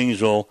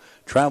 Hastings will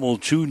travel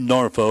to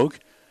Norfolk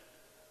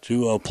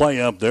to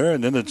play up there.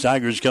 And then the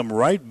Tigers come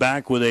right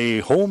back with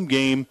a home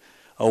game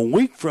a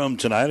week from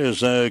tonight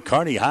as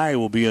Kearney High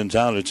will be in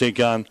town to take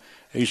on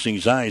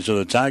Hastings High. So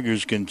the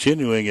Tigers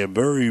continuing a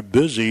very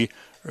busy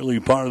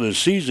early part of the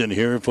season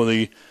here for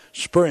the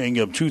spring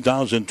of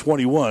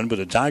 2021. But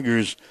the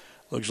Tigers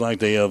looks like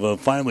they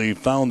have finally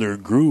found their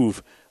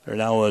groove. They're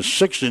now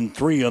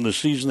 6-3 on the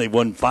season. They've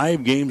won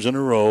 5 games in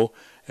a row.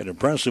 An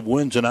impressive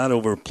win tonight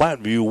over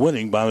Platteview,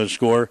 winning by the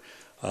score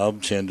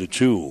of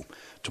 10-2.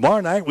 Tomorrow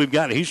night we've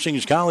got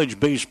Hastings College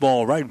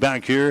baseball right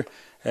back here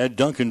at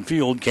Duncan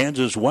Field.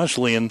 Kansas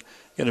Wesleyan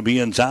going to be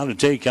in town to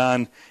take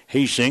on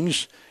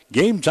Hastings.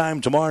 Game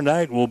time tomorrow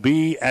night will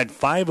be at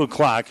 5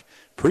 o'clock.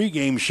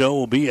 Pre-game show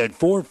will be at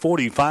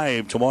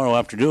 4:45 tomorrow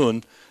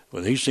afternoon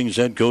with Hastings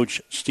head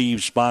coach Steve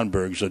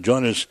Sponberg. So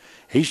join us,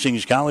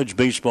 Hastings College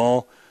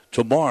baseball,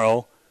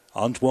 tomorrow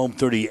on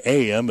 1230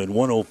 AM and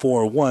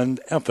 104.1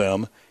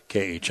 FM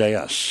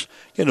KHAS.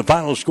 In the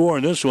final score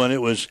in this one,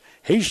 it was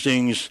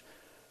Hastings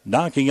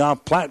knocking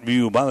off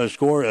Platteview by the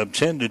score of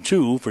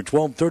 10-2 for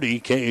 1230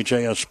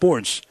 KHAS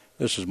Sports.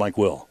 This is Mike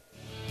Will.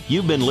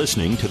 You've been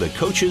listening to the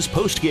Coach's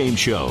Post-Game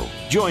Show.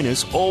 Join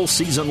us all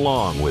season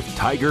long with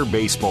Tiger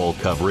baseball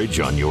coverage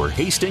on your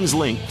Hastings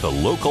link to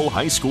local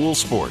high school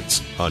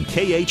sports on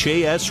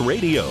KHAS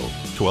Radio,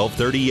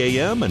 1230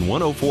 AM and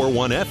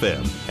 104.1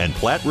 FM, and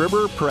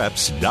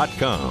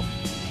PlatteRiverPreps.com.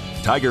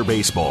 Tiger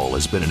baseball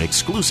has been an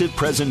exclusive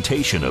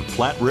presentation of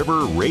Platte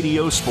River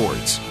Radio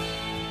Sports.